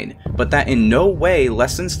fine, but that in no way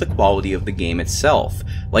lessens the quality of the game itself,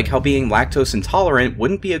 like how being lactose intolerant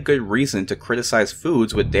wouldn't be a good reason to criticize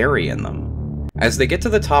foods with dairy in them. As they get to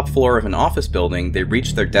the top floor of an office building, they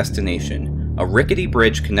reach their destination, a rickety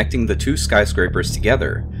bridge connecting the two skyscrapers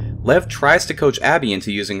together. Lev tries to coach Abby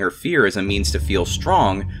into using her fear as a means to feel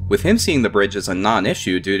strong, with him seeing the bridge as a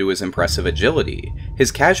non-issue due to his impressive agility.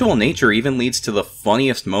 His casual nature even leads to the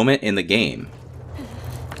funniest moment in the game.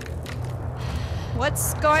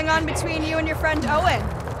 What's going on between you and your friend Owen?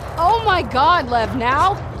 Oh my god, Lev,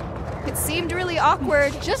 now? It seemed really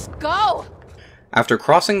awkward. Just go! After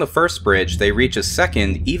crossing the first bridge, they reach a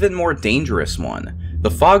second, even more dangerous one.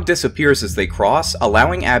 The fog disappears as they cross,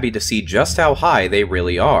 allowing Abby to see just how high they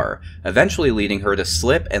really are, eventually leading her to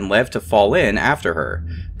slip and Lev to fall in after her.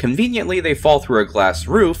 Conveniently, they fall through a glass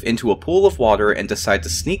roof into a pool of water and decide to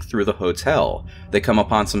sneak through the hotel. They come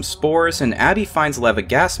upon some spores, and Abby finds Lev a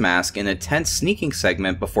gas mask in a tense sneaking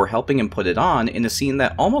segment before helping him put it on in a scene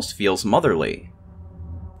that almost feels motherly.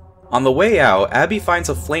 On the way out, Abby finds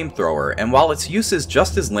a flamethrower, and while its use is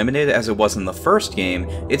just as limited as it was in the first game,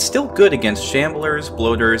 it's still good against shamblers,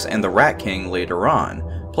 bloaters, and the Rat King later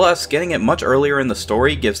on. Plus, getting it much earlier in the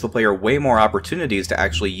story gives the player way more opportunities to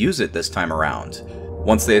actually use it this time around.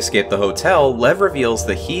 Once they escape the hotel, Lev reveals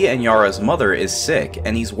that he and Yara's mother is sick,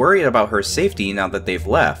 and he's worried about her safety now that they've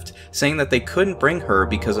left, saying that they couldn't bring her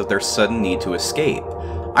because of their sudden need to escape.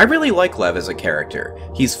 I really like Lev as a character.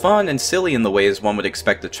 He's fun and silly in the ways one would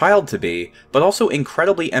expect a child to be, but also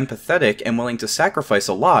incredibly empathetic and willing to sacrifice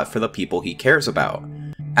a lot for the people he cares about.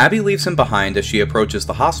 Abby leaves him behind as she approaches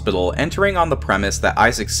the hospital, entering on the premise that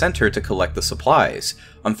Isaac sent her to collect the supplies.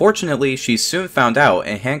 Unfortunately, she's soon found out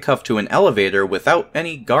and handcuffed to an elevator without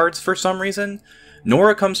any guards for some reason.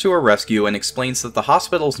 Nora comes to her rescue and explains that the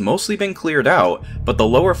hospital's mostly been cleared out, but the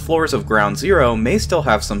lower floors of Ground Zero may still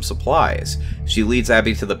have some supplies. She leads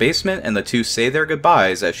Abby to the basement and the two say their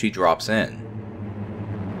goodbyes as she drops in.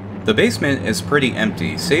 The basement is pretty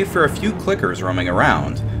empty, save for a few clickers roaming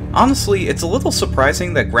around. Honestly, it's a little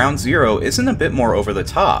surprising that Ground Zero isn't a bit more over the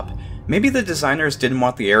top. Maybe the designers didn't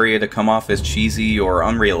want the area to come off as cheesy or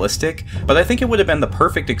unrealistic, but I think it would have been the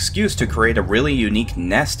perfect excuse to create a really unique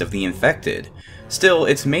nest of the infected. Still,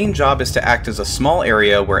 its main job is to act as a small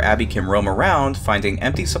area where Abby can roam around, finding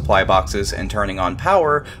empty supply boxes and turning on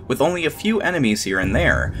power with only a few enemies here and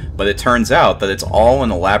there, but it turns out that it's all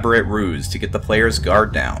an elaborate ruse to get the player's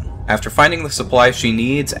guard down. After finding the supplies she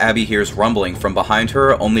needs, Abby hears rumbling from behind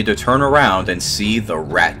her, only to turn around and see the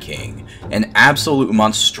Rat King. An absolute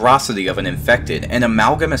monstrosity of an infected, an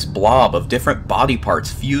amalgamous blob of different body parts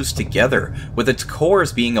fused together, with its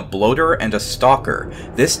cores being a bloater and a stalker.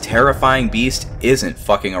 This terrifying beast isn't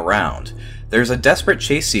fucking around. There's a desperate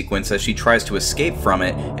chase sequence as she tries to escape from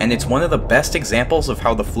it, and it's one of the best examples of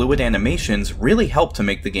how the fluid animations really help to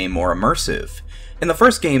make the game more immersive. In the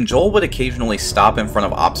first game, Joel would occasionally stop in front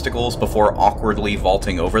of obstacles before awkwardly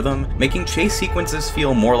vaulting over them, making chase sequences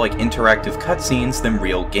feel more like interactive cutscenes than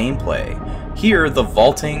real gameplay. Here, the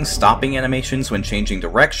vaulting, stopping animations when changing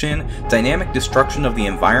direction, dynamic destruction of the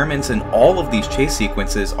environments, and all of these chase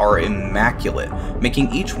sequences are immaculate,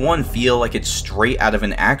 making each one feel like it's straight out of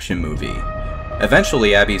an action movie.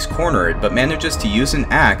 Eventually, Abby's cornered, but manages to use an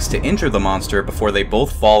axe to injure the monster before they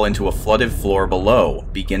both fall into a flooded floor below,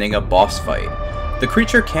 beginning a boss fight. The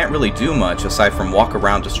creature can't really do much aside from walk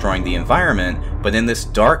around destroying the environment, but in this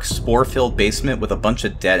dark, spore-filled basement with a bunch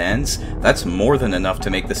of dead ends, that's more than enough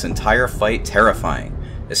to make this entire fight terrifying,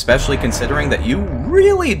 especially considering that you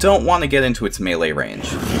really don't want to get into its melee range.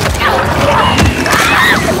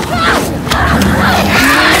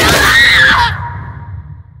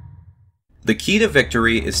 The key to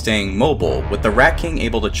victory is staying mobile, with the Rat King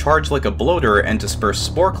able to charge like a bloater and disperse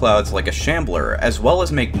spore clouds like a shambler, as well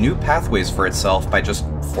as make new pathways for itself by just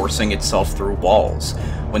forcing itself through walls.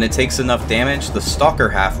 When it takes enough damage, the Stalker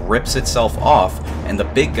half rips itself off, and the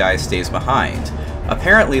big guy stays behind.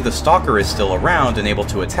 Apparently the Stalker is still around and able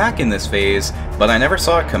to attack in this phase, but I never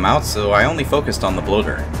saw it come out, so I only focused on the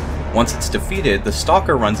bloater. Once it's defeated, the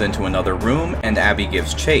Stalker runs into another room, and Abby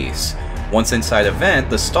gives chase. Once inside a vent,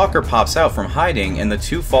 the stalker pops out from hiding and the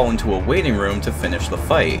two fall into a waiting room to finish the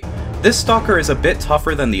fight. This stalker is a bit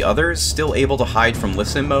tougher than the others, still able to hide from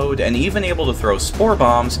listen mode and even able to throw spore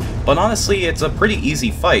bombs, but honestly it's a pretty easy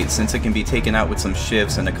fight since it can be taken out with some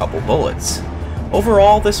shivs and a couple bullets.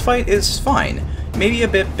 Overall, this fight is fine. Maybe a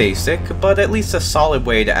bit basic, but at least a solid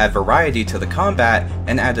way to add variety to the combat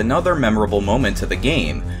and add another memorable moment to the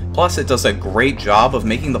game. Plus, it does a great job of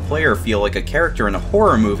making the player feel like a character in a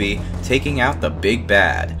horror movie taking out the big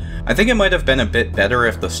bad. I think it might have been a bit better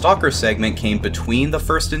if the Stalker segment came between the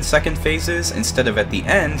first and second phases instead of at the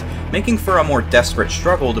end, making for a more desperate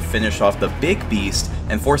struggle to finish off the big beast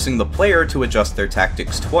and forcing the player to adjust their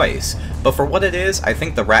tactics twice. But for what it is, I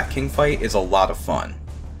think the Rat King fight is a lot of fun.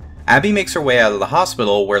 Abby makes her way out of the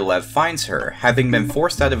hospital where Lev finds her, having been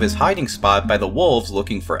forced out of his hiding spot by the wolves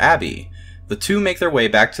looking for Abby. The two make their way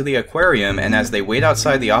back to the aquarium, and as they wait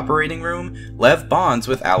outside the operating room, Lev bonds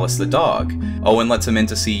with Alice the dog. Owen lets him in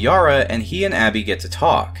to see Yara, and he and Abby get to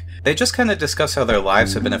talk. They just kinda discuss how their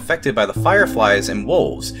lives have been affected by the fireflies and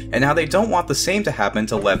wolves, and how they don't want the same to happen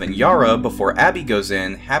to Lev and Yara before Abby goes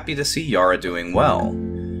in, happy to see Yara doing well.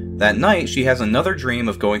 That night, she has another dream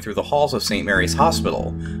of going through the halls of St. Mary's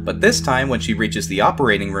Hospital, but this time when she reaches the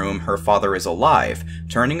operating room, her father is alive,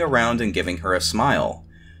 turning around and giving her a smile.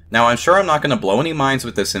 Now, I'm sure I'm not going to blow any minds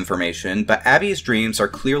with this information, but Abby's dreams are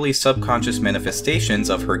clearly subconscious manifestations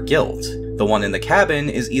of her guilt. The one in the cabin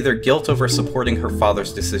is either guilt over supporting her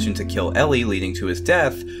father's decision to kill Ellie leading to his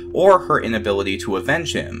death, or her inability to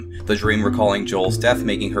avenge him. The dream recalling Joel's death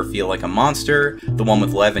making her feel like a monster, the one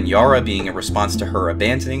with Lev and Yara being a response to her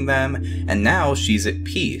abandoning them, and now she's at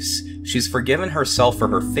peace. She's forgiven herself for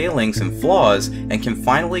her failings and flaws, and can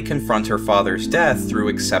finally confront her father's death through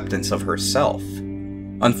acceptance of herself.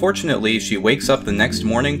 Unfortunately, she wakes up the next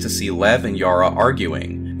morning to see Lev and Yara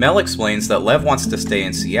arguing. Mel explains that Lev wants to stay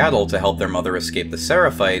in Seattle to help their mother escape the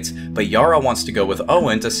Seraphites, but Yara wants to go with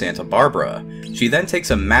Owen to Santa Barbara. She then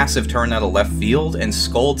takes a massive turn out of left field and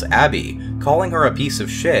scolds Abby, calling her a piece of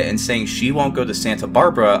shit and saying she won't go to Santa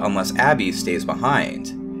Barbara unless Abby stays behind.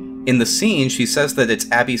 In the scene, she says that it's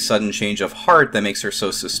Abby's sudden change of heart that makes her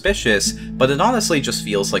so suspicious, but it honestly just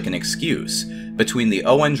feels like an excuse. Between the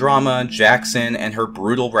Owen drama, Jackson, and her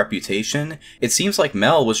brutal reputation, it seems like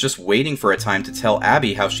Mel was just waiting for a time to tell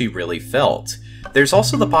Abby how she really felt. There's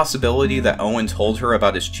also the possibility that Owen told her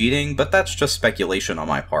about his cheating, but that's just speculation on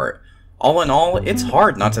my part. All in all, it's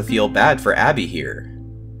hard not to feel bad for Abby here.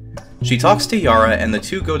 She talks to Yara and the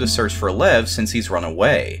two go to search for Lev since he's run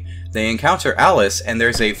away. They encounter Alice and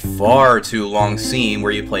there's a far too long scene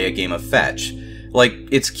where you play a game of fetch. Like,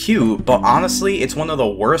 it's cute, but honestly, it's one of the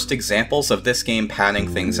worst examples of this game padding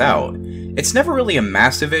things out. It's never really a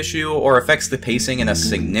massive issue or affects the pacing in a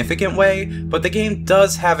significant way, but the game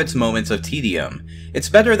does have its moments of tedium. It's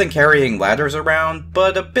better than carrying ladders around,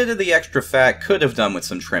 but a bit of the extra fat could have done with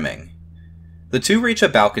some trimming. The two reach a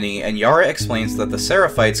balcony, and Yara explains that the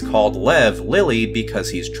Seraphites called Lev Lily because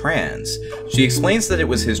he's trans. She explains that it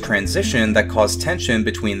was his transition that caused tension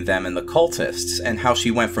between them and the cultists, and how she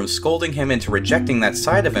went from scolding him into rejecting that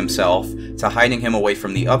side of himself, to hiding him away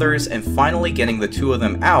from the others, and finally getting the two of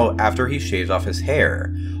them out after he shaved off his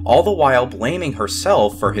hair, all the while blaming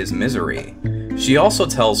herself for his misery. She also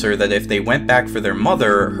tells her that if they went back for their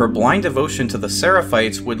mother, her blind devotion to the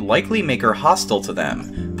Seraphites would likely make her hostile to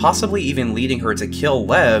them, possibly even leading her to kill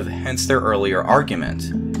Lev, hence their earlier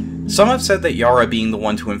argument. Some have said that Yara being the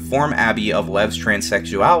one to inform Abby of Lev's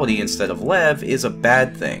transsexuality instead of Lev is a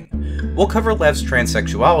bad thing. We'll cover Lev's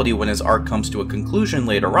transsexuality when his arc comes to a conclusion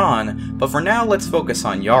later on, but for now let's focus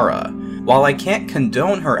on Yara. While I can't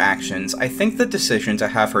condone her actions, I think the decision to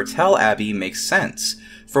have her tell Abby makes sense.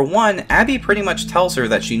 For one, Abby pretty much tells her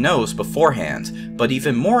that she knows beforehand, but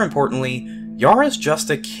even more importantly, Yara's just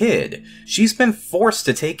a kid. She's been forced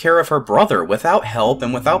to take care of her brother without help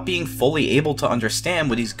and without being fully able to understand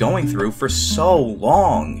what he's going through for so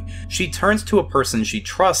long. She turns to a person she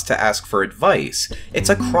trusts to ask for advice. It's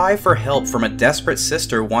a cry for help from a desperate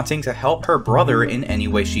sister wanting to help her brother in any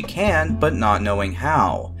way she can, but not knowing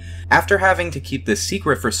how. After having to keep this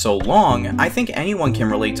secret for so long, I think anyone can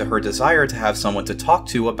relate to her desire to have someone to talk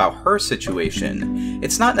to about her situation.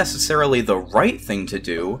 It's not necessarily the right thing to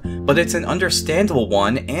do, but it's an understandable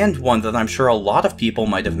one and one that I'm sure a lot of people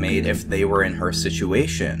might have made if they were in her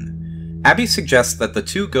situation. Abby suggests that the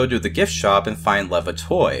two go to the gift shop and find Lev a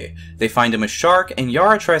toy. They find him a shark, and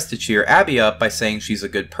Yara tries to cheer Abby up by saying she's a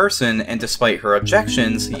good person, and despite her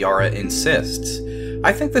objections, Yara insists.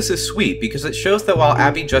 I think this is sweet because it shows that while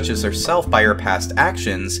Abby judges herself by her past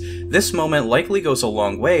actions, this moment likely goes a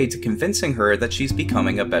long way to convincing her that she's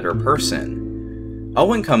becoming a better person.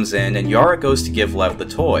 Owen comes in and Yara goes to give Lev the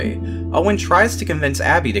toy. Owen tries to convince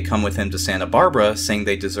Abby to come with him to Santa Barbara, saying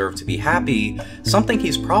they deserve to be happy, something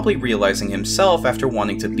he's probably realizing himself after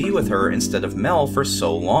wanting to be with her instead of Mel for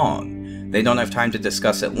so long. They don't have time to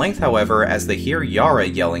discuss at length, however, as they hear Yara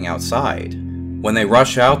yelling outside. When they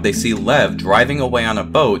rush out, they see Lev driving away on a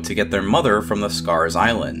boat to get their mother from the Scars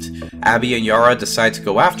Island. Abby and Yara decide to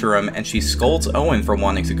go after him, and she scolds Owen for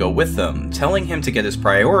wanting to go with them, telling him to get his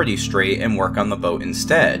priorities straight and work on the boat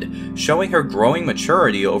instead, showing her growing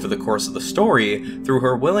maturity over the course of the story through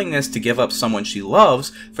her willingness to give up someone she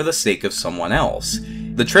loves for the sake of someone else.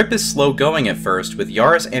 The trip is slow going at first, with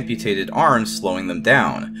Yara's amputated arms slowing them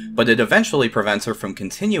down, but it eventually prevents her from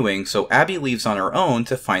continuing, so Abby leaves on her own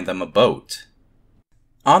to find them a boat.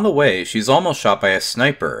 On the way, she's almost shot by a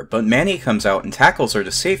sniper, but Manny comes out and tackles her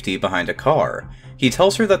to safety behind a car. He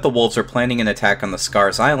tells her that the wolves are planning an attack on the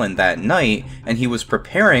Scars Island that night, and he was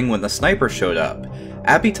preparing when the sniper showed up.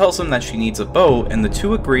 Abby tells him that she needs a boat, and the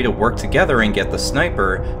two agree to work together and get the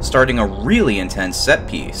sniper, starting a really intense set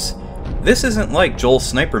piece. This isn't like Joel's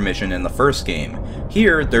sniper mission in the first game.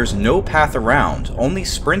 Here, there's no path around, only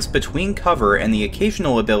sprints between cover and the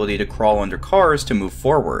occasional ability to crawl under cars to move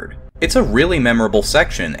forward. It's a really memorable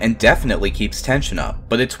section, and definitely keeps tension up,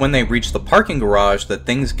 but it's when they reach the parking garage that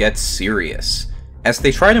things get serious. As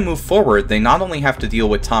they try to move forward, they not only have to deal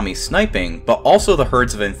with Tommy sniping, but also the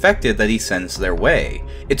herds of infected that he sends their way.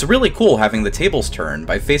 It's really cool having the tables turn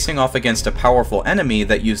by facing off against a powerful enemy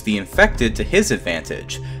that used the infected to his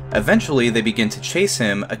advantage. Eventually, they begin to chase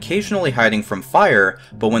him, occasionally hiding from fire,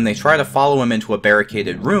 but when they try to follow him into a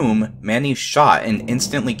barricaded room, Manny's shot and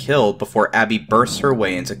instantly killed before Abby bursts her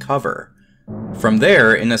way into cover. From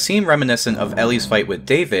there, in a scene reminiscent of Ellie's fight with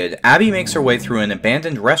David, Abby makes her way through an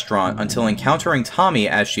abandoned restaurant until encountering Tommy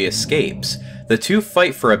as she escapes. The two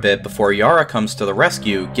fight for a bit before Yara comes to the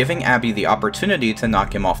rescue, giving Abby the opportunity to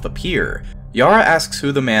knock him off the pier. Yara asks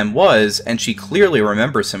who the man was, and she clearly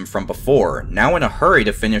remembers him from before, now in a hurry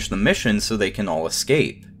to finish the mission so they can all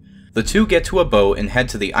escape. The two get to a boat and head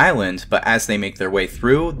to the island, but as they make their way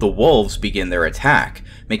through, the wolves begin their attack,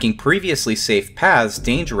 making previously safe paths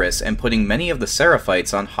dangerous and putting many of the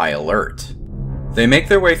Seraphites on high alert. They make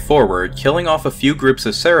their way forward, killing off a few groups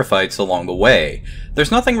of Seraphites along the way.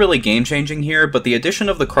 There's nothing really game-changing here, but the addition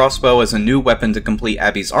of the crossbow as a new weapon to complete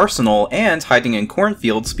Abby's arsenal, and hiding in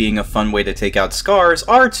cornfields being a fun way to take out Scars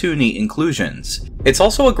are two neat inclusions. It's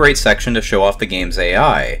also a great section to show off the game's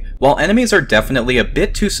AI. While enemies are definitely a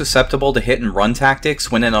bit too susceptible to hit and run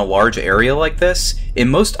tactics when in a large area like this, in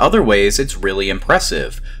most other ways it's really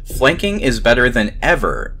impressive. Flanking is better than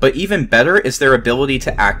ever, but even better is their ability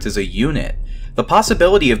to act as a unit. The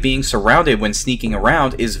possibility of being surrounded when sneaking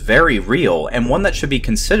around is very real, and one that should be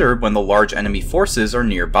considered when the large enemy forces are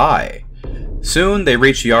nearby. Soon, they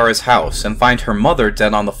reach Yara's house and find her mother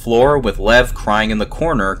dead on the floor with Lev crying in the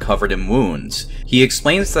corner covered in wounds. He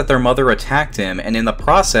explains that their mother attacked him and in the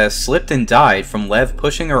process slipped and died from Lev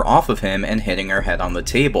pushing her off of him and hitting her head on the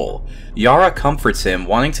table. Yara comforts him,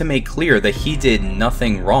 wanting to make clear that he did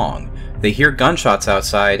nothing wrong. They hear gunshots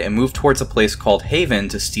outside and move towards a place called Haven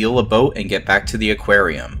to steal a boat and get back to the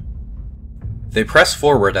aquarium. They press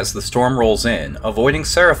forward as the storm rolls in, avoiding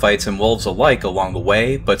Seraphites and wolves alike along the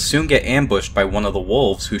way, but soon get ambushed by one of the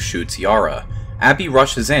wolves who shoots Yara. Abby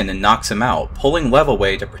rushes in and knocks him out, pulling Lev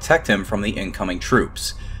away to protect him from the incoming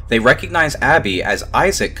troops. They recognize Abby as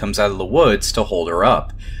Isaac comes out of the woods to hold her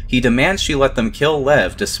up. He demands she let them kill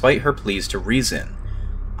Lev despite her pleas to reason.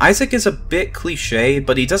 Isaac is a bit cliché,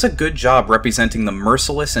 but he does a good job representing the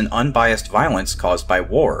merciless and unbiased violence caused by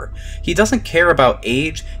war. He doesn't care about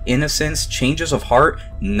age, innocence, changes of heart,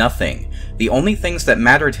 nothing. The only things that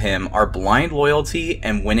matter to him are blind loyalty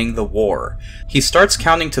and winning the war. He starts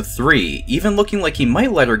counting to 3, even looking like he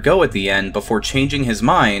might let her go at the end before changing his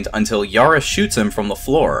mind until Yara shoots him from the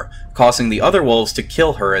floor, causing the other wolves to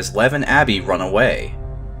kill her as Lev and Abby run away.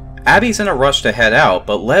 Abby's in a rush to head out,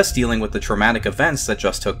 but Lev's dealing with the traumatic events that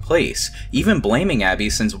just took place, even blaming Abby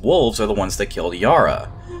since wolves are the ones that killed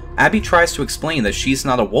Yara. Abby tries to explain that she's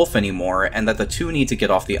not a wolf anymore and that the two need to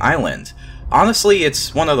get off the island. Honestly,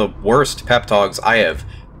 it's one of the worst pep talks I have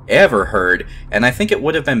ever heard, and I think it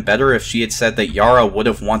would have been better if she had said that Yara would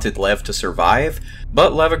have wanted Lev to survive,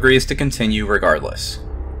 but Lev agrees to continue regardless.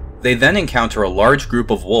 They then encounter a large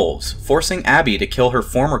group of wolves, forcing Abby to kill her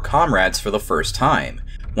former comrades for the first time.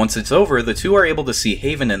 Once it's over, the two are able to see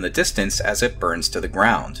Haven in the distance as it burns to the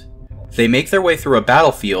ground. They make their way through a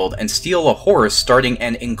battlefield and steal a horse, starting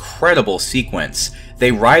an incredible sequence.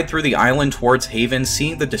 They ride through the island towards Haven,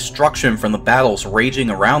 seeing the destruction from the battles raging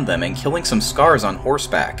around them and killing some Scars on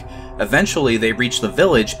horseback. Eventually, they reach the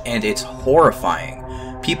village and it's horrifying.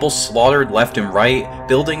 People slaughtered left and right,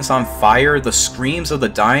 buildings on fire, the screams of the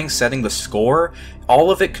dying setting the score,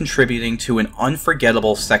 all of it contributing to an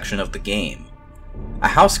unforgettable section of the game. A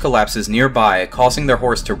house collapses nearby, causing their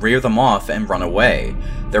horse to rear them off and run away.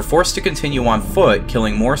 They're forced to continue on foot,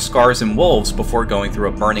 killing more scars and wolves before going through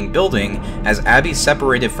a burning building, as Abby's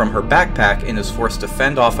separated from her backpack and is forced to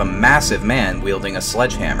fend off a massive man wielding a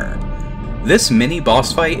sledgehammer. This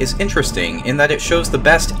mini-boss fight is interesting in that it shows the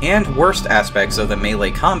best and worst aspects of the melee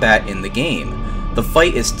combat in the game. The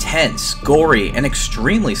fight is tense, gory, and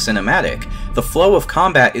extremely cinematic. The flow of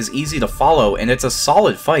combat is easy to follow, and it's a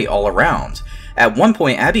solid fight all around. At one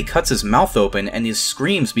point, Abby cuts his mouth open and his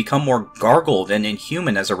screams become more gargled and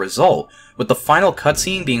inhuman as a result, with the final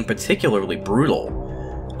cutscene being particularly brutal.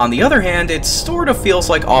 On the other hand, it sort of feels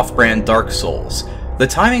like off-brand Dark Souls. The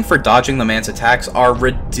timing for dodging the man's attacks are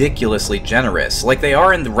ridiculously generous, like they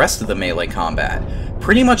are in the rest of the melee combat,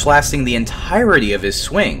 pretty much lasting the entirety of his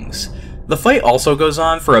swings. The fight also goes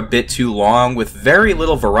on for a bit too long, with very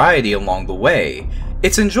little variety along the way.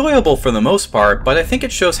 It's enjoyable for the most part, but I think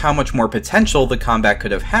it shows how much more potential the combat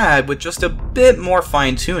could have had with just a bit more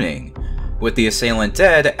fine-tuning. With the assailant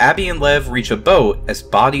dead, Abby and Lev reach a boat as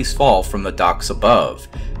bodies fall from the docks above.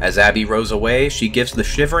 As Abby rows away, she gives the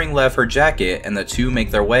shivering Lev her jacket and the two make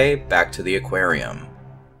their way back to the aquarium.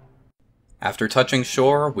 After touching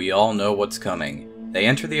shore, we all know what's coming. They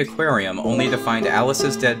enter the aquarium only to find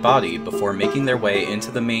Alice's dead body before making their way into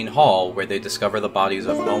the main hall where they discover the bodies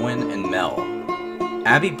of Owen and Mel.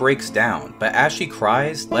 Abby breaks down, but as she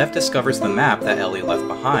cries, Lev discovers the map that Ellie left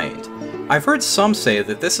behind. I've heard some say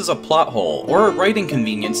that this is a plot hole, or a writing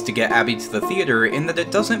convenience to get Abby to the theater in that it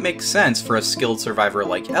doesn't make sense for a skilled survivor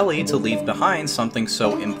like Ellie to leave behind something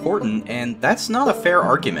so important, and that's not a fair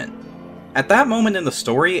argument. At that moment in the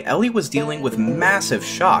story, Ellie was dealing with massive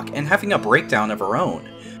shock and having a breakdown of her own.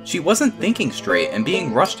 She wasn't thinking straight and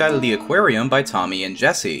being rushed out of the aquarium by Tommy and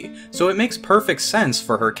Jesse, so it makes perfect sense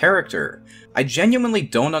for her character. I genuinely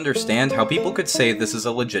don't understand how people could say this is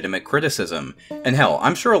a legitimate criticism. And hell,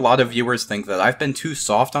 I'm sure a lot of viewers think that I've been too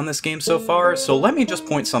soft on this game so far, so let me just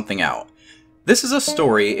point something out. This is a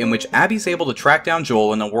story in which Abby's able to track down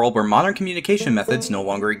Joel in a world where modern communication methods no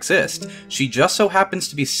longer exist. She just so happens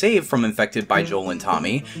to be saved from infected by Joel and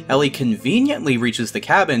Tommy. Ellie conveniently reaches the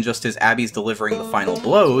cabin just as Abby's delivering the final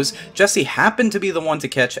blows. Jesse happened to be the one to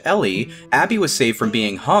catch Ellie. Abby was saved from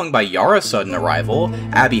being hung by Yara's sudden arrival.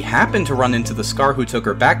 Abby happened to run into the Scar who took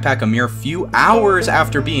her backpack a mere few hours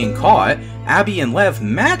after being caught. Abby and Lev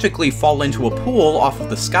magically fall into a pool off of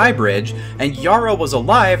the sky bridge, and Yara was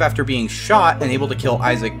alive after being shot and able to kill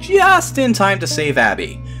Isaac just in time to save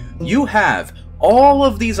Abby. You have all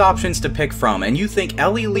of these options to pick from, and you think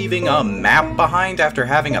Ellie leaving a map behind after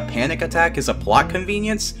having a panic attack is a plot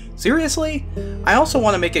convenience? Seriously? I also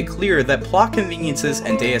want to make it clear that plot conveniences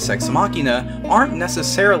and Deus Ex Machina aren't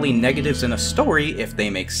necessarily negatives in a story if they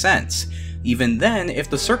make sense. Even then, if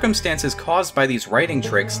the circumstances caused by these writing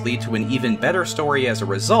tricks lead to an even better story as a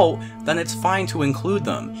result, then it's fine to include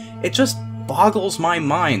them. It just boggles my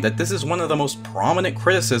mind that this is one of the most prominent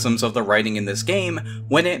criticisms of the writing in this game,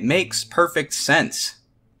 when it makes perfect sense.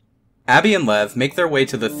 Abby and Lev make their way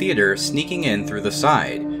to the theater, sneaking in through the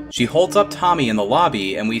side. She holds up Tommy in the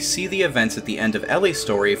lobby, and we see the events at the end of Ellie's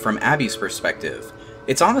story from Abby's perspective.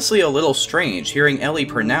 It's honestly a little strange hearing Ellie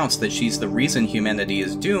pronounce that she's the reason humanity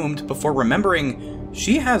is doomed before remembering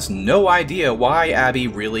she has no idea why Abby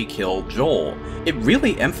really killed Joel. It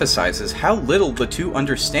really emphasizes how little the two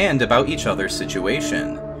understand about each other's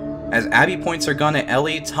situation. As Abby points her gun at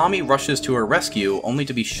Ellie, Tommy rushes to her rescue only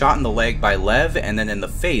to be shot in the leg by Lev and then in the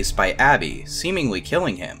face by Abby, seemingly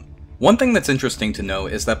killing him. One thing that's interesting to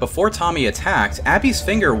note is that before Tommy attacked, Abby's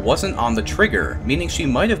finger wasn't on the trigger, meaning she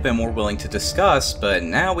might have been more willing to discuss, but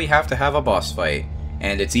now we have to have a boss fight,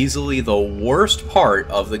 and it's easily the worst part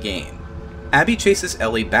of the game. Abby chases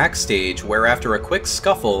Ellie backstage, where after a quick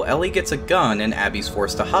scuffle, Ellie gets a gun and Abby's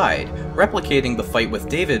forced to hide, replicating the fight with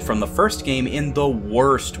David from the first game in the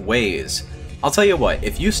worst ways. I'll tell you what,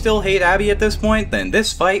 if you still hate Abby at this point, then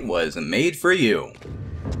this fight was made for you.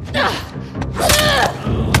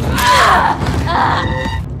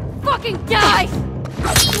 Fucking die!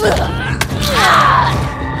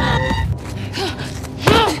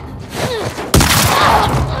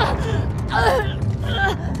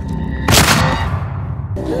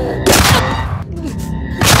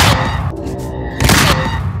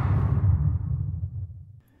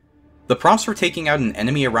 The prompts for taking out an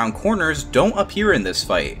enemy around corners don't appear in this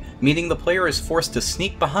fight, meaning the player is forced to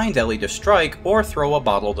sneak behind Ellie to strike or throw a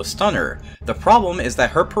bottle to stun her. The problem is that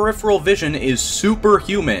her peripheral vision is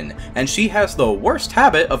superhuman, and she has the worst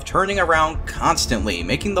habit of turning around constantly,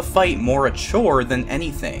 making the fight more a chore than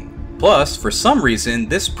anything. Plus, for some reason,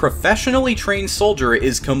 this professionally trained soldier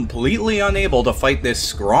is completely unable to fight this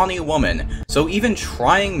scrawny woman, so even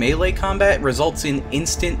trying melee combat results in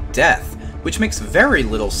instant death, which makes very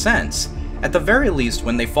little sense. At the very least,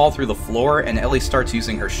 when they fall through the floor and Ellie starts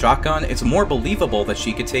using her shotgun, it's more believable that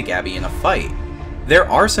she could take Abby in a fight. There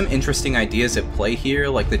are some interesting ideas at play here,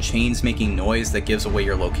 like the chains making noise that gives away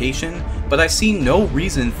your location, but I see no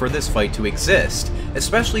reason for this fight to exist,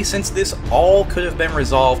 especially since this all could have been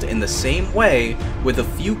resolved in the same way with a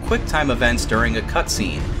few QuickTime events during a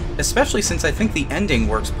cutscene, especially since I think the ending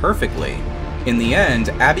works perfectly. In the end,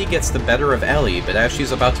 Abby gets the better of Ellie, but as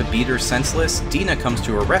she's about to beat her senseless, Dina comes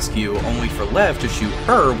to her rescue, only for Lev to shoot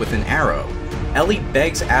her with an arrow. Ellie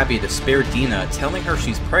begs Abby to spare Dina, telling her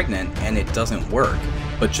she's pregnant, and it doesn't work.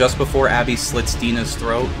 But just before Abby slits Dina's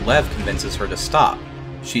throat, Lev convinces her to stop.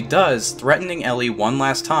 She does, threatening Ellie one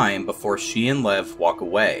last time before she and Lev walk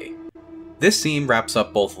away. This scene wraps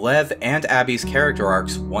up both Lev and Abby's character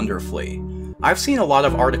arcs wonderfully. I've seen a lot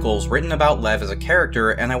of articles written about Lev as a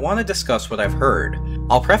character, and I want to discuss what I've heard.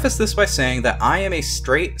 I'll preface this by saying that I am a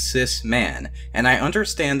straight, cis man, and I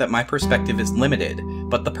understand that my perspective is limited,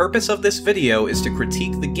 but the purpose of this video is to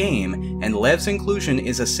critique the game, and Lev's inclusion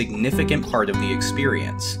is a significant part of the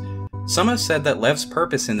experience. Some have said that Lev's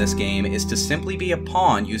purpose in this game is to simply be a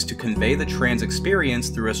pawn used to convey the trans experience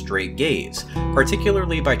through a straight gaze,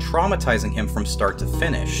 particularly by traumatizing him from start to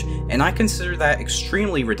finish, and I consider that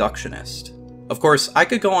extremely reductionist. Of course, I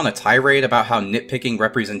could go on a tirade about how nitpicking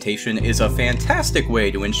representation is a fantastic way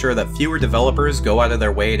to ensure that fewer developers go out of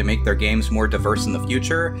their way to make their games more diverse in the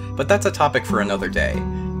future, but that's a topic for another day.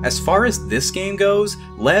 As far as this game goes,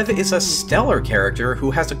 Lev is a stellar character who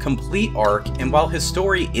has a complete arc, and while his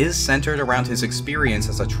story is centered around his experience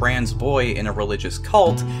as a trans boy in a religious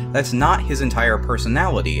cult, that's not his entire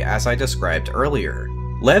personality, as I described earlier.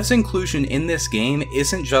 Lev's inclusion in this game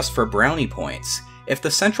isn't just for brownie points. If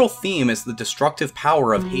the central theme is the destructive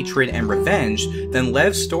power of hatred and revenge, then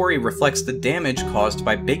Lev's story reflects the damage caused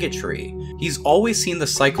by bigotry. He's always seen the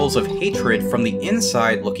cycles of hatred from the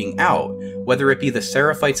inside looking out, whether it be the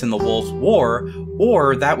Seraphites in the Wolves' War,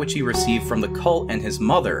 or that which he received from the cult and his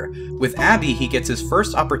mother. With Abby, he gets his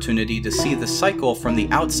first opportunity to see the cycle from the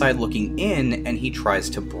outside looking in, and he tries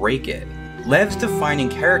to break it. Lev's defining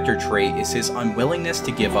character trait is his unwillingness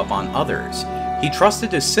to give up on others. He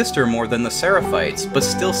trusted his sister more than the Seraphites, but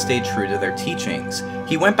still stayed true to their teachings.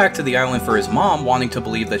 He went back to the island for his mom, wanting to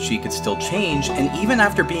believe that she could still change, and even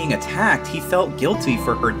after being attacked, he felt guilty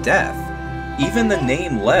for her death. Even the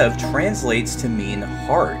name Lev translates to mean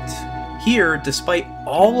heart. Here, despite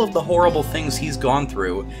all of the horrible things he's gone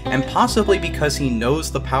through, and possibly because he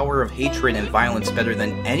knows the power of hatred and violence better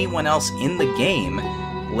than anyone else in the game,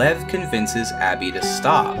 Lev convinces Abby to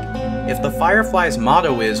stop. If the Firefly's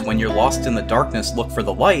motto is, when you're lost in the darkness, look for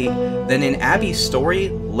the light, then in Abby's story,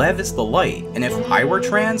 Lev is the light, and if I were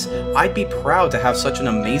trans, I'd be proud to have such an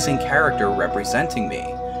amazing character representing me.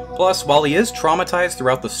 Plus, while he is traumatized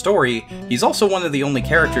throughout the story, he's also one of the only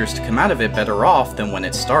characters to come out of it better off than when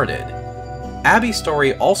it started. Abby's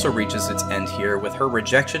story also reaches its end here with her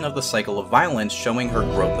rejection of the cycle of violence, showing her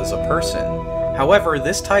growth as a person. However,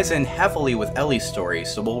 this ties in heavily with Ellie's story,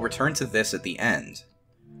 so we'll return to this at the end.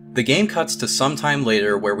 The game cuts to some time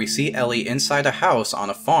later where we see Ellie inside a house on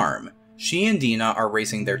a farm. She and Dina are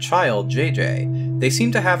raising their child, JJ. They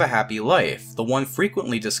seem to have a happy life, the one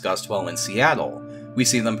frequently discussed while in Seattle. We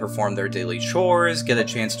see them perform their daily chores, get a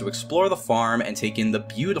chance to explore the farm, and take in the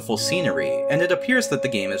beautiful scenery, and it appears that the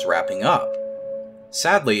game is wrapping up.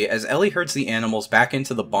 Sadly, as Ellie herds the animals back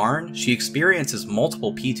into the barn, she experiences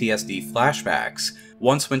multiple PTSD flashbacks,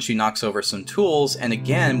 once when she knocks over some tools, and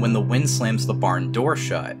again when the wind slams the barn door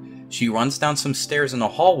shut. She runs down some stairs in a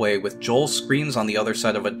hallway with Joel screams on the other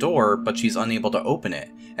side of a door, but she's unable to open it,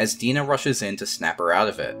 as Dina rushes in to snap her out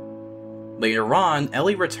of it. Later on,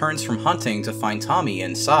 Ellie returns from hunting to find Tommy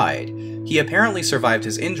inside. He apparently survived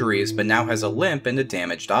his injuries, but now has a limp and a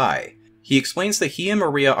damaged eye. He explains that he and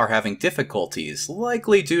Maria are having difficulties,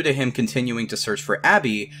 likely due to him continuing to search for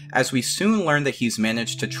Abby, as we soon learn that he's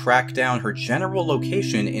managed to track down her general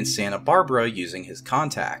location in Santa Barbara using his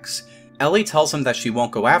contacts. Ellie tells him that she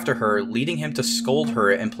won't go after her, leading him to scold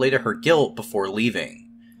her and play to her guilt before leaving.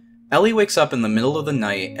 Ellie wakes up in the middle of the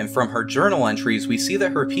night, and from her journal entries we see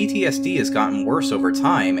that her PTSD has gotten worse over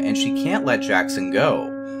time, and she can't let Jackson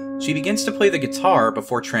go. She begins to play the guitar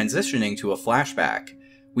before transitioning to a flashback.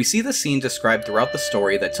 We see the scene described throughout the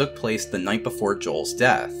story that took place the night before Joel's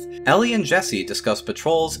death. Ellie and Jesse discuss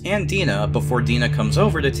patrols and Dina before Dina comes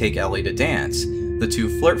over to take Ellie to dance. The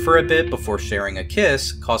two flirt for a bit before sharing a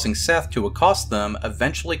kiss, causing Seth to accost them,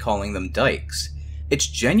 eventually calling them dykes. It's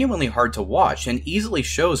genuinely hard to watch and easily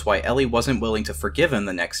shows why Ellie wasn't willing to forgive him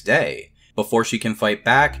the next day. Before she can fight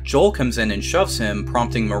back, Joel comes in and shoves him,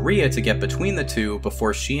 prompting Maria to get between the two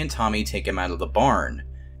before she and Tommy take him out of the barn.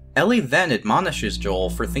 Ellie then admonishes Joel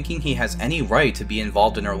for thinking he has any right to be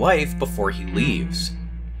involved in her life before he leaves.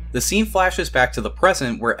 The scene flashes back to the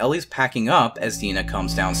present where Ellie's packing up as Dina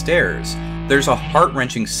comes downstairs. There's a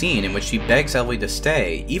heart-wrenching scene in which she begs Ellie to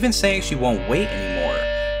stay, even saying she won't wait anymore,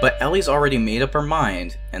 but Ellie's already made up her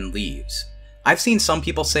mind and leaves. I've seen some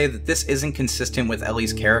people say that this isn't consistent with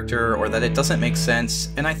Ellie's character or that it doesn't make sense,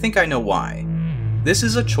 and I think I know why. This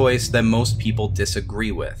is a choice that most people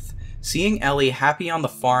disagree with. Seeing Ellie happy on the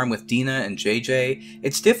farm with Dina and JJ,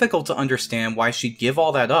 it's difficult to understand why she'd give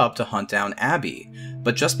all that up to hunt down Abby.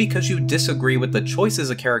 But just because you disagree with the choices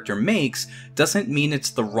a character makes, doesn't mean it's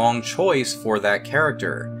the wrong choice for that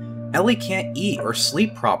character. Ellie can't eat or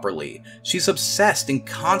sleep properly. She's obsessed and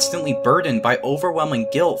constantly burdened by overwhelming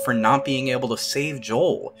guilt for not being able to save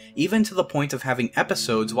Joel, even to the point of having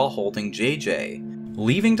episodes while holding JJ.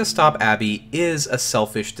 Leaving to stop Abby is a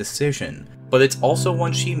selfish decision, but it's also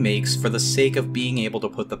one she makes for the sake of being able to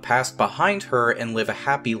put the past behind her and live a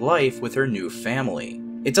happy life with her new family.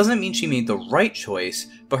 It doesn't mean she made the right choice,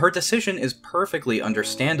 but her decision is perfectly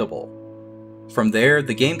understandable. From there,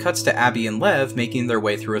 the game cuts to Abby and Lev making their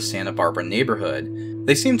way through a Santa Barbara neighborhood.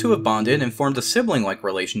 They seem to have bonded and formed a sibling-like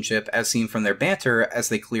relationship as seen from their banter as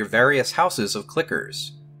they clear various houses of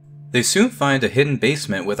clickers. They soon find a hidden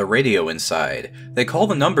basement with a radio inside. They call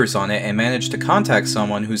the numbers on it and manage to contact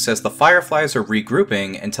someone who says the Fireflies are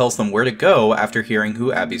regrouping and tells them where to go after hearing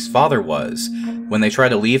who Abby's father was. When they try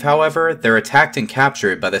to leave, however, they're attacked and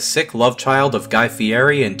captured by the sick love child of Guy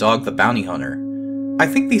Fieri and Dog the Bounty Hunter. I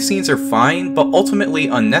think these scenes are fine, but ultimately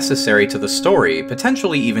unnecessary to the story,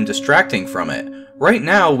 potentially even distracting from it. Right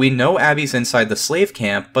now, we know Abby's inside the slave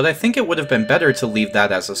camp, but I think it would have been better to leave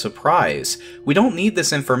that as a surprise. We don't need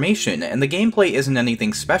this information, and the gameplay isn't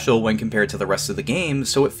anything special when compared to the rest of the game,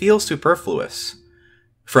 so it feels superfluous.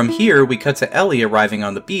 From here, we cut to Ellie arriving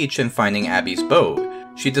on the beach and finding Abby's boat.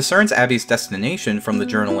 She discerns Abby's destination from the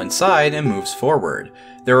journal inside and moves forward.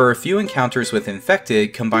 There are a few encounters with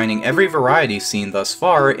infected, combining every variety seen thus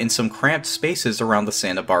far in some cramped spaces around the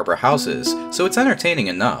Santa Barbara houses, so it's entertaining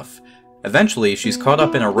enough. Eventually, she's caught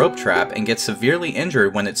up in a rope trap and gets severely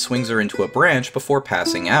injured when it swings her into a branch before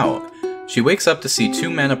passing out. She wakes up to see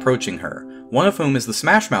two men approaching her, one of whom is the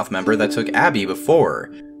Smash Mouth member that took Abby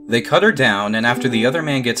before. They cut her down, and after the other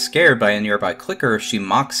man gets scared by a nearby clicker, she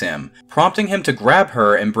mocks him, prompting him to grab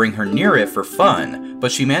her and bring her near it for fun,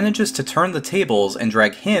 but she manages to turn the tables and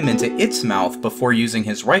drag him into its mouth before using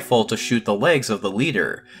his rifle to shoot the legs of the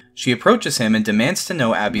leader. She approaches him and demands to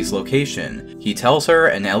know Abby's location. He tells her,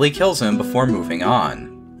 and Ellie kills him before moving on.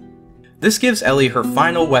 This gives Ellie her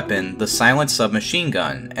final weapon, the silent submachine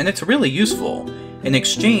gun, and it's really useful. In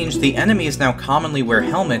exchange, the enemies now commonly wear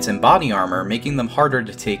helmets and body armor, making them harder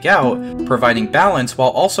to take out, providing balance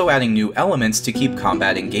while also adding new elements to keep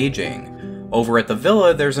combat engaging. Over at the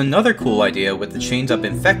villa, there's another cool idea with the chained up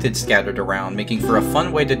infected scattered around, making for a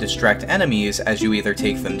fun way to distract enemies as you either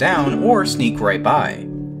take them down or sneak right by.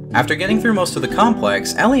 After getting through most of the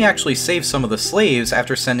complex, Ellie actually saves some of the slaves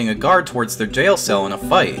after sending a guard towards their jail cell in a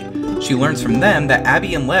fight. She learns from them that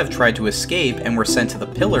Abby and Lev tried to escape and were sent to the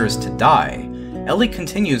pillars to die. Ellie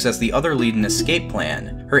continues as the other lead an escape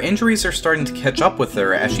plan. Her injuries are starting to catch up with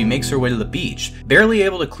her as she makes her way to the beach, barely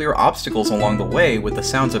able to clear obstacles along the way with the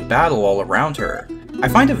sounds of battle all around her. I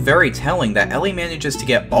find it very telling that Ellie manages to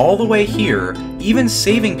get all the way here, even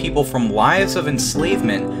saving people from lives of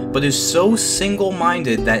enslavement, but is so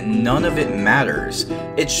single-minded that none of it matters.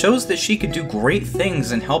 It shows that she could do great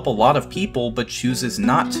things and help a lot of people, but chooses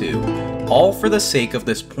not to, all for the sake of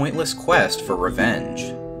this pointless quest for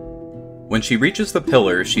revenge. When she reaches the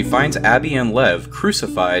pillars, she finds Abby and Lev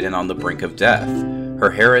crucified and on the brink of death. Her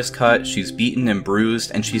hair is cut, she's beaten and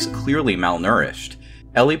bruised, and she's clearly malnourished.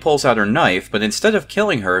 Ellie pulls out her knife, but instead of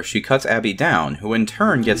killing her, she cuts Abby down, who in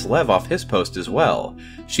turn gets Lev off his post as well.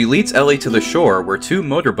 She leads Ellie to the shore where two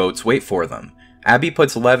motorboats wait for them. Abby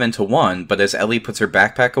puts Lev into one, but as Ellie puts her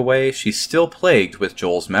backpack away, she's still plagued with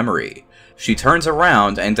Joel's memory. She turns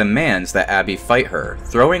around and demands that Abby fight her,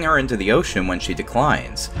 throwing her into the ocean when she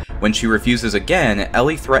declines. When she refuses again,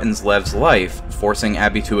 Ellie threatens Lev's life, forcing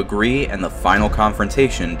Abby to agree, and the final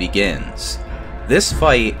confrontation begins. This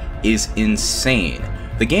fight is insane.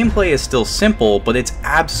 The gameplay is still simple, but it's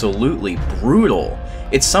absolutely brutal.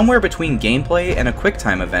 It's somewhere between gameplay and a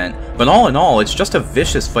QuickTime event, but all in all, it's just a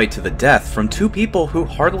vicious fight to the death from two people who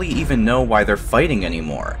hardly even know why they're fighting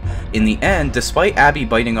anymore. In the end, despite Abby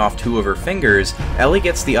biting off 2 of her fingers, Ellie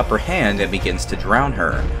gets the upper hand and begins to drown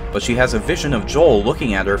her, but she has a vision of Joel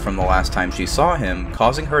looking at her from the last time she saw him,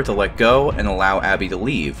 causing her to let go and allow Abby to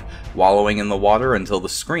leave, wallowing in the water until the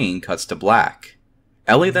screen cuts to black.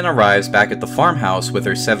 Ellie then arrives back at the farmhouse with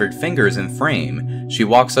her severed fingers in frame. She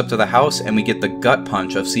walks up to the house and we get the gut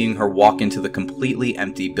punch of seeing her walk into the completely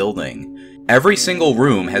empty building. Every single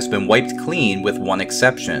room has been wiped clean with one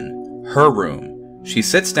exception: her room. She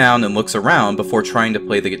sits down and looks around before trying to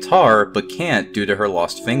play the guitar, but can't due to her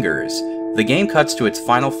lost fingers. The game cuts to its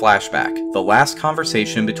final flashback, the last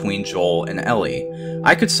conversation between Joel and Ellie.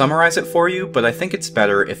 I could summarize it for you, but I think it's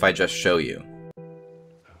better if I just show you.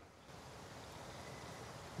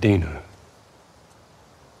 Dina.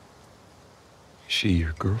 Is she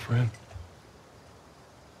your girlfriend?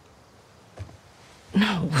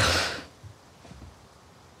 No.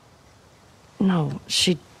 No,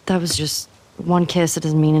 that was just one kiss. It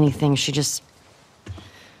doesn't mean anything. I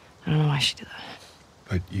don't know why she did that.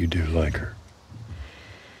 But you do like her.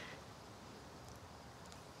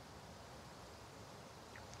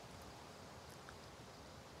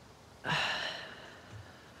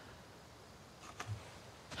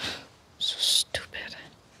 So stupid.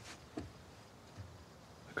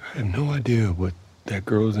 Look, I have no idea what that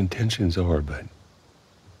girl's intentions are, but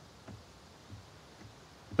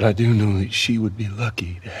I do know that she would be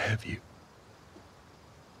lucky to have you.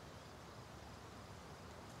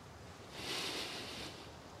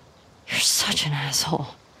 You're such an asshole.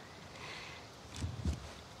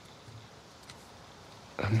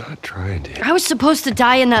 I'm not trying to. I was supposed to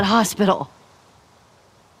die in that hospital.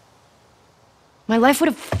 My life would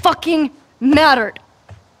have fucking mattered.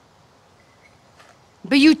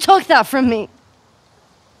 But you took that from me.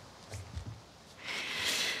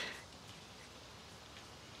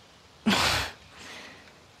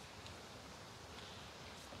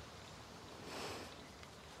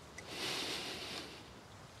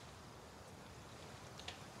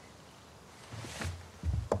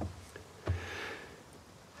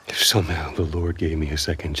 If somehow the Lord gave me a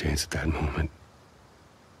second chance at that moment,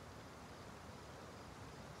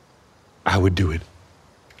 I would do it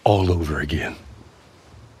all over again.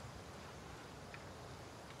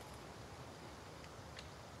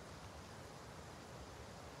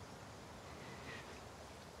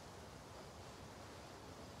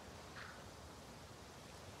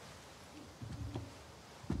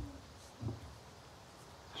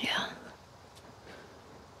 Yeah.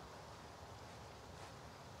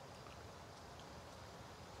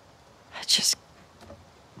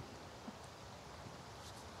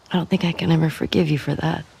 I don't think I can ever forgive you for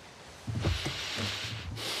that.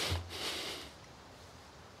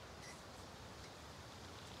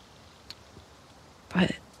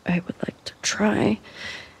 But I would like to try.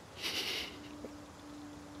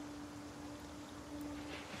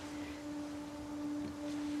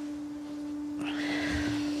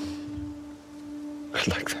 I'd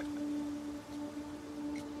like that.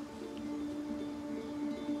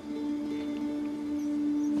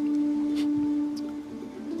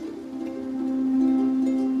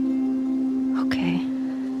 Okay.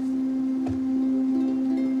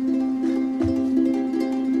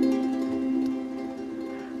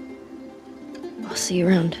 I'll see you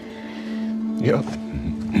around. Yep.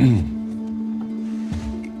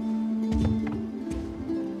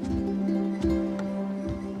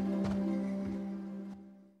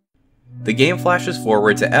 The game flashes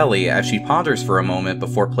forward to Ellie as she ponders for a moment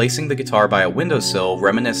before placing the guitar by a windowsill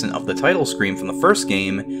reminiscent of the title screen from the first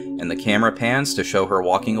game, and the camera pans to show her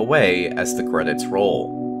walking away as the credits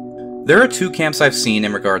roll. There are two camps I've seen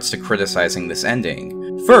in regards to criticizing this ending.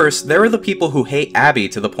 First, there are the people who hate Abby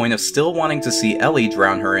to the point of still wanting to see Ellie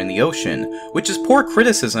drown her in the ocean, which is poor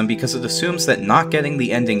criticism because it assumes that not getting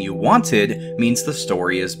the ending you wanted means the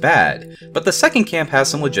story is bad. But the second camp has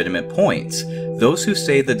some legitimate points. Those who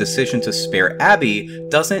say the decision to spare Abby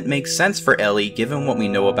doesn't make sense for Ellie given what we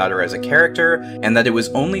know about her as a character, and that it was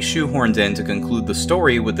only shoehorned in to conclude the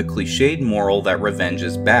story with the cliched moral that revenge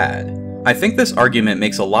is bad. I think this argument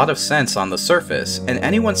makes a lot of sense on the surface, and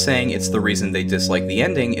anyone saying it's the reason they dislike the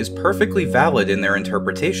ending is perfectly valid in their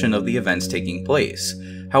interpretation of the events taking place.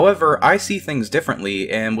 However, I see things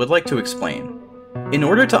differently and would like to explain. In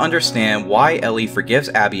order to understand why Ellie forgives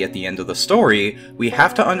Abby at the end of the story, we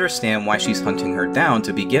have to understand why she's hunting her down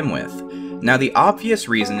to begin with. Now, the obvious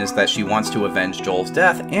reason is that she wants to avenge Joel's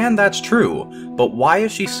death, and that's true, but why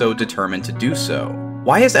is she so determined to do so?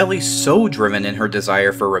 Why is Ellie so driven in her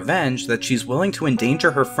desire for revenge that she's willing to endanger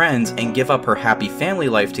her friends and give up her happy family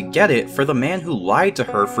life to get it for the man who lied to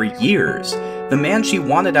her for years? The man she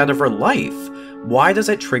wanted out of her life? Why does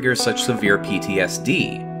it trigger such severe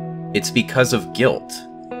PTSD? It's because of guilt.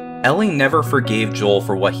 Ellie never forgave Joel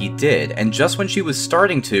for what he did, and just when she was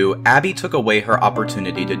starting to, Abby took away her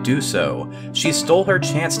opportunity to do so. She stole her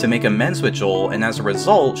chance to make amends with Joel, and as a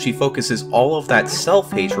result, she focuses all of that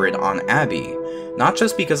self-hatred on Abby. Not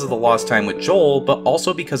just because of the lost time with Joel, but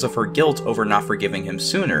also because of her guilt over not forgiving him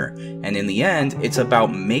sooner, and in the end, it's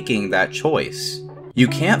about making that choice. You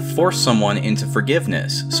can't force someone into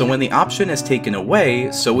forgiveness, so when the option is taken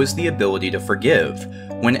away, so is the ability to forgive.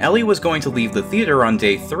 When Ellie was going to leave the theater on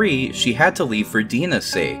day 3, she had to leave for Dina's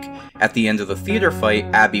sake. At the end of the theater fight,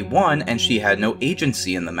 Abby won and she had no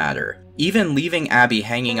agency in the matter. Even leaving Abby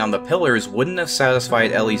hanging on the pillars wouldn't have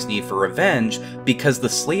satisfied Ellie's need for revenge because the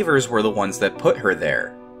slavers were the ones that put her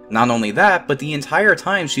there. Not only that, but the entire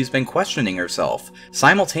time she's been questioning herself,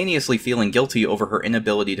 simultaneously feeling guilty over her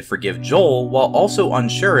inability to forgive Joel, while also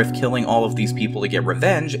unsure if killing all of these people to get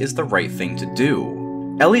revenge is the right thing to do.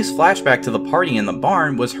 Ellie's flashback to the party in the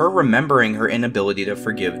barn was her remembering her inability to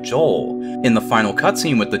forgive Joel. In the final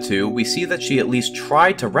cutscene with the two, we see that she at least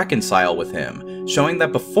tried to reconcile with him, showing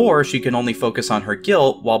that before she could only focus on her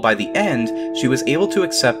guilt, while by the end, she was able to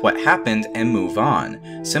accept what happened and move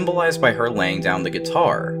on, symbolized by her laying down the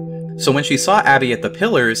guitar. So when she saw Abby at the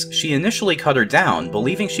pillars, she initially cut her down,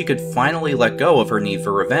 believing she could finally let go of her need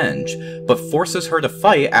for revenge, but forces her to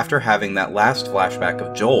fight after having that last flashback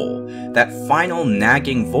of Joel, that final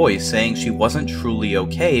nagging voice saying she wasn't truly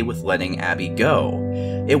okay with letting Abby go.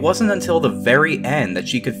 It wasn't until the very end that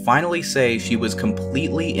she could finally say she was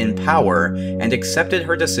completely in power and accepted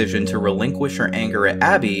her decision to relinquish her anger at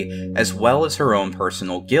Abby as well as her own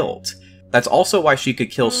personal guilt. That's also why she could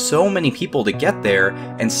kill so many people to get there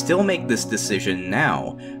and still make this decision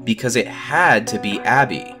now, because it had to be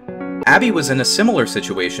Abby. Abby was in a similar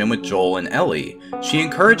situation with Joel and Ellie. She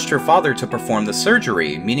encouraged her father to perform the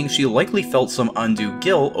surgery, meaning she likely felt some undue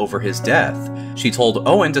guilt over his death. She told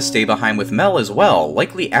Owen to stay behind with Mel as well,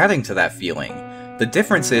 likely adding to that feeling. The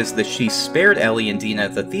difference is that she spared Ellie and Dina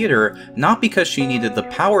at the theater not because she needed the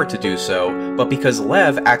power to do so, but because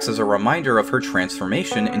Lev acts as a reminder of her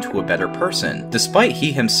transformation into a better person, despite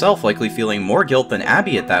he himself likely feeling more guilt than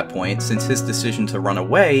Abby at that point, since his decision to run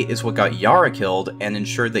away is what got Yara killed and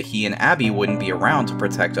ensured that he and Abby wouldn't be around to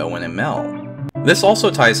protect Owen and Mel. This also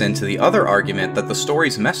ties into the other argument that the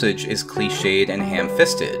story's message is cliched and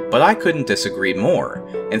ham-fisted, but I couldn't disagree more.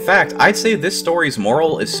 In fact, I'd say this story's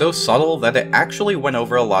moral is so subtle that it actually went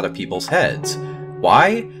over a lot of people's heads.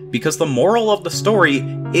 Why? Because the moral of the story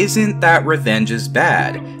isn't that revenge is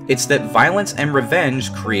bad, it's that violence and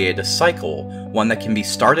revenge create a cycle, one that can be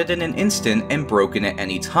started in an instant and broken at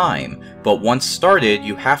any time, but once started,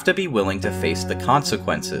 you have to be willing to face the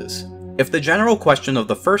consequences. If the general question of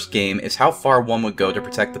the first game is how far one would go to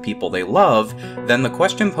protect the people they love, then the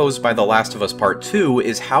question posed by The Last of Us Part 2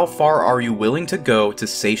 is how far are you willing to go to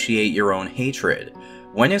satiate your own hatred?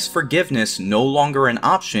 When is forgiveness no longer an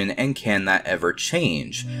option, and can that ever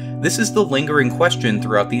change? This is the lingering question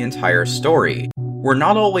throughout the entire story. We're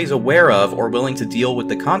not always aware of or willing to deal with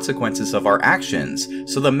the consequences of our actions,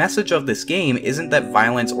 so the message of this game isn't that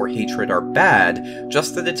violence or hatred are bad,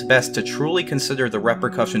 just that it's best to truly consider the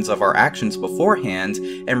repercussions of our actions beforehand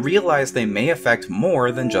and realize they may affect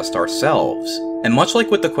more than just ourselves. And much like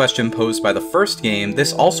with the question posed by the first game,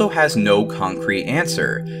 this also has no concrete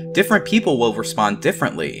answer. Different people will respond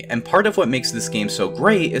differently, and part of what makes this game so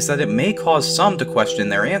great is that it may cause some to question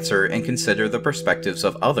their answer and consider the perspectives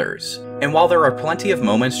of others. And while there are plenty of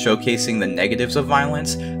moments showcasing the negatives of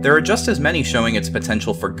violence, there are just as many showing its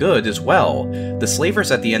potential for good as well. The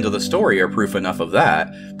slavers at the end of the story are proof enough of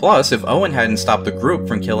that. Plus, if Owen hadn't stopped the group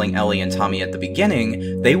from killing Ellie and Tommy at the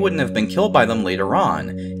beginning, they wouldn't have been killed by them later on.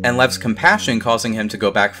 And Lev's compassion causing him to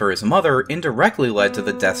go back for his mother indirectly led to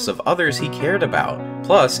the deaths of others he cared about.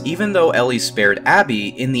 Plus, even though Ellie spared Abby,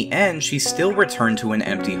 in the end she still returned to an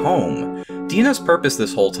empty home. Dina's purpose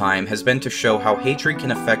this whole time has been to show how hatred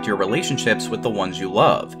can affect your relationships with the ones you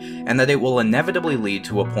love, and that it will inevitably lead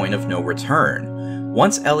to a point of no return.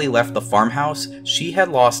 Once Ellie left the farmhouse, she had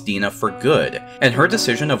lost Dina for good, and her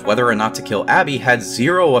decision of whether or not to kill Abby had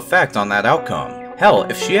zero effect on that outcome. Hell,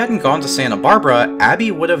 if she hadn't gone to Santa Barbara,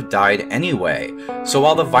 Abby would have died anyway. So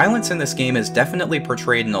while the violence in this game is definitely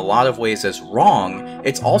portrayed in a lot of ways as wrong,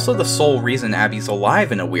 it's also the sole reason Abby's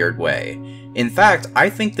alive in a weird way. In fact,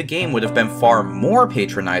 I think the game would have been far more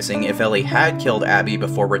patronizing if Ellie had killed Abby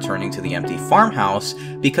before returning to the empty farmhouse,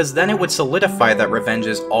 because then it would solidify that revenge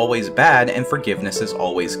is always bad and forgiveness is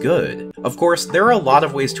always good. Of course, there are a lot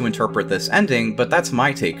of ways to interpret this ending, but that's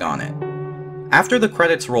my take on it. After the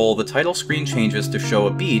credits roll, the title screen changes to show a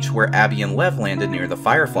beach where Abby and Lev landed near the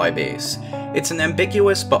Firefly base. It's an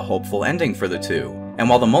ambiguous but hopeful ending for the two. And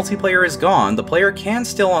while the multiplayer is gone, the player can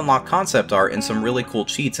still unlock concept art and some really cool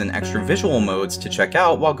cheats and extra visual modes to check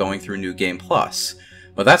out while going through New Game Plus.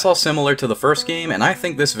 But that's all similar to the first game, and I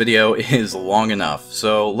think this video is long enough,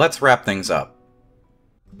 so let's wrap things up.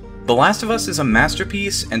 The Last of Us is a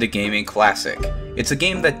masterpiece and a gaming classic. It's a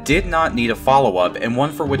game that did not need a follow-up, and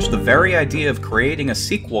one for which the very idea of creating a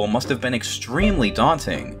sequel must have been extremely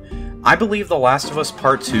daunting. I believe The Last of Us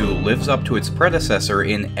Part 2 lives up to its predecessor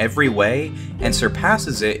in every way, and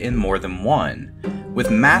surpasses it in more than one. With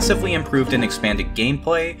massively improved and expanded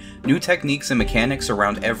gameplay, new techniques and mechanics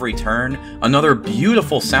around every turn, another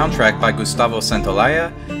beautiful soundtrack by Gustavo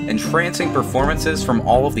Santaolalla, entrancing performances from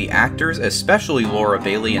all of the actors, especially Laura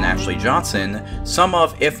Bailey and Ashley Johnson, some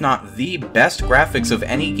of, if not the best graphics of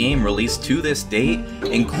any game released to this date,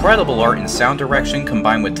 incredible art and sound direction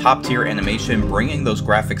combined with top-tier animation bringing those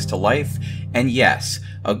graphics to life, and yes,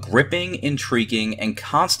 a gripping, intriguing, and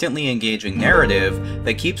constantly engaging narrative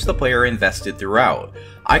that keeps the player invested throughout.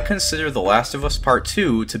 I consider The Last of Us Part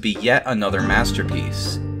 2 to be yet another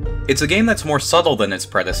masterpiece. It's a game that's more subtle than its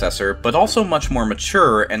predecessor, but also much more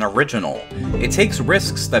mature and original. It takes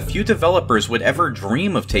risks that few developers would ever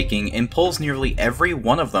dream of taking and pulls nearly every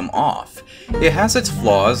one of them off. It has its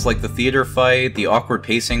flaws, like the theater fight, the awkward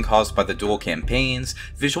pacing caused by the dual campaigns,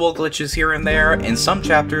 visual glitches here and there, and some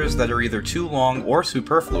chapters that are either too long or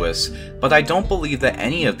superfluous, but I don't believe that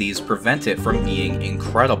any of these prevent it from being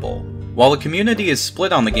incredible. While the community is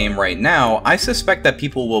split on the game right now, I suspect that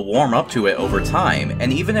people will warm up to it over time,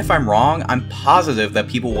 and even if I'm wrong, I'm positive that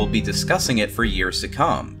people will be discussing it for years to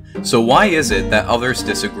come. So why is it that others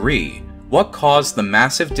disagree? What caused the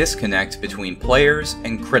massive disconnect between players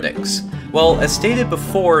and critics? Well, as stated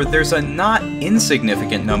before, there's a not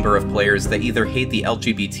insignificant number of players that either hate the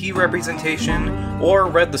LGBT representation, or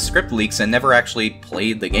read the script leaks and never actually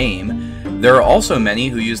played the game. There are also many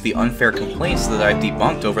who use the unfair complaints that I've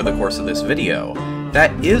debunked over the course of this video.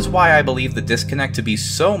 That is why I believe the disconnect to be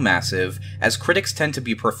so massive, as critics tend to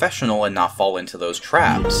be professional and not fall into those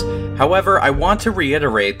traps. However, I want to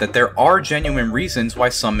reiterate that there are genuine reasons why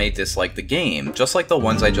some may dislike the game, just like the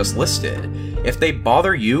ones I just listed. If they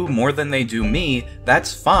bother you more than they do me,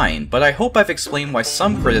 that's fine, but I hope I've explained why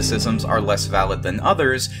some criticisms are less valid than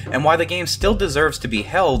others, and why the game still deserves to be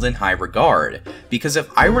held in high regard. Because if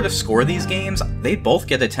I were to score these games, they'd both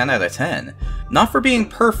get a 10 out of 10. Not for being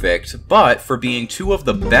perfect, but for being two of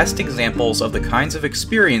the best examples of the kinds of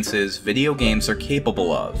experiences video games are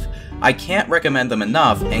capable of. I can't recommend them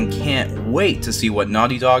enough, and can't wait to see what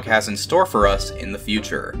Naughty Dog has in store for us in the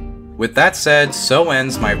future. With that said, so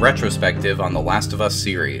ends my retrospective on The Last of Us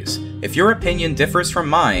series. If your opinion differs from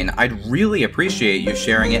mine, I'd really appreciate you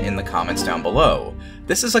sharing it in the comments down below.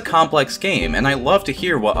 This is a complex game, and I love to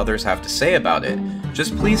hear what others have to say about it.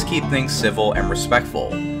 Just please keep things civil and respectful.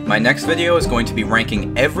 My next video is going to be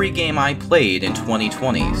ranking every game I played in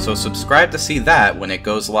 2020, so subscribe to see that when it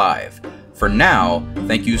goes live. For now,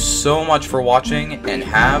 thank you so much for watching, and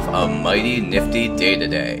have a mighty nifty day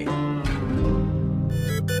today.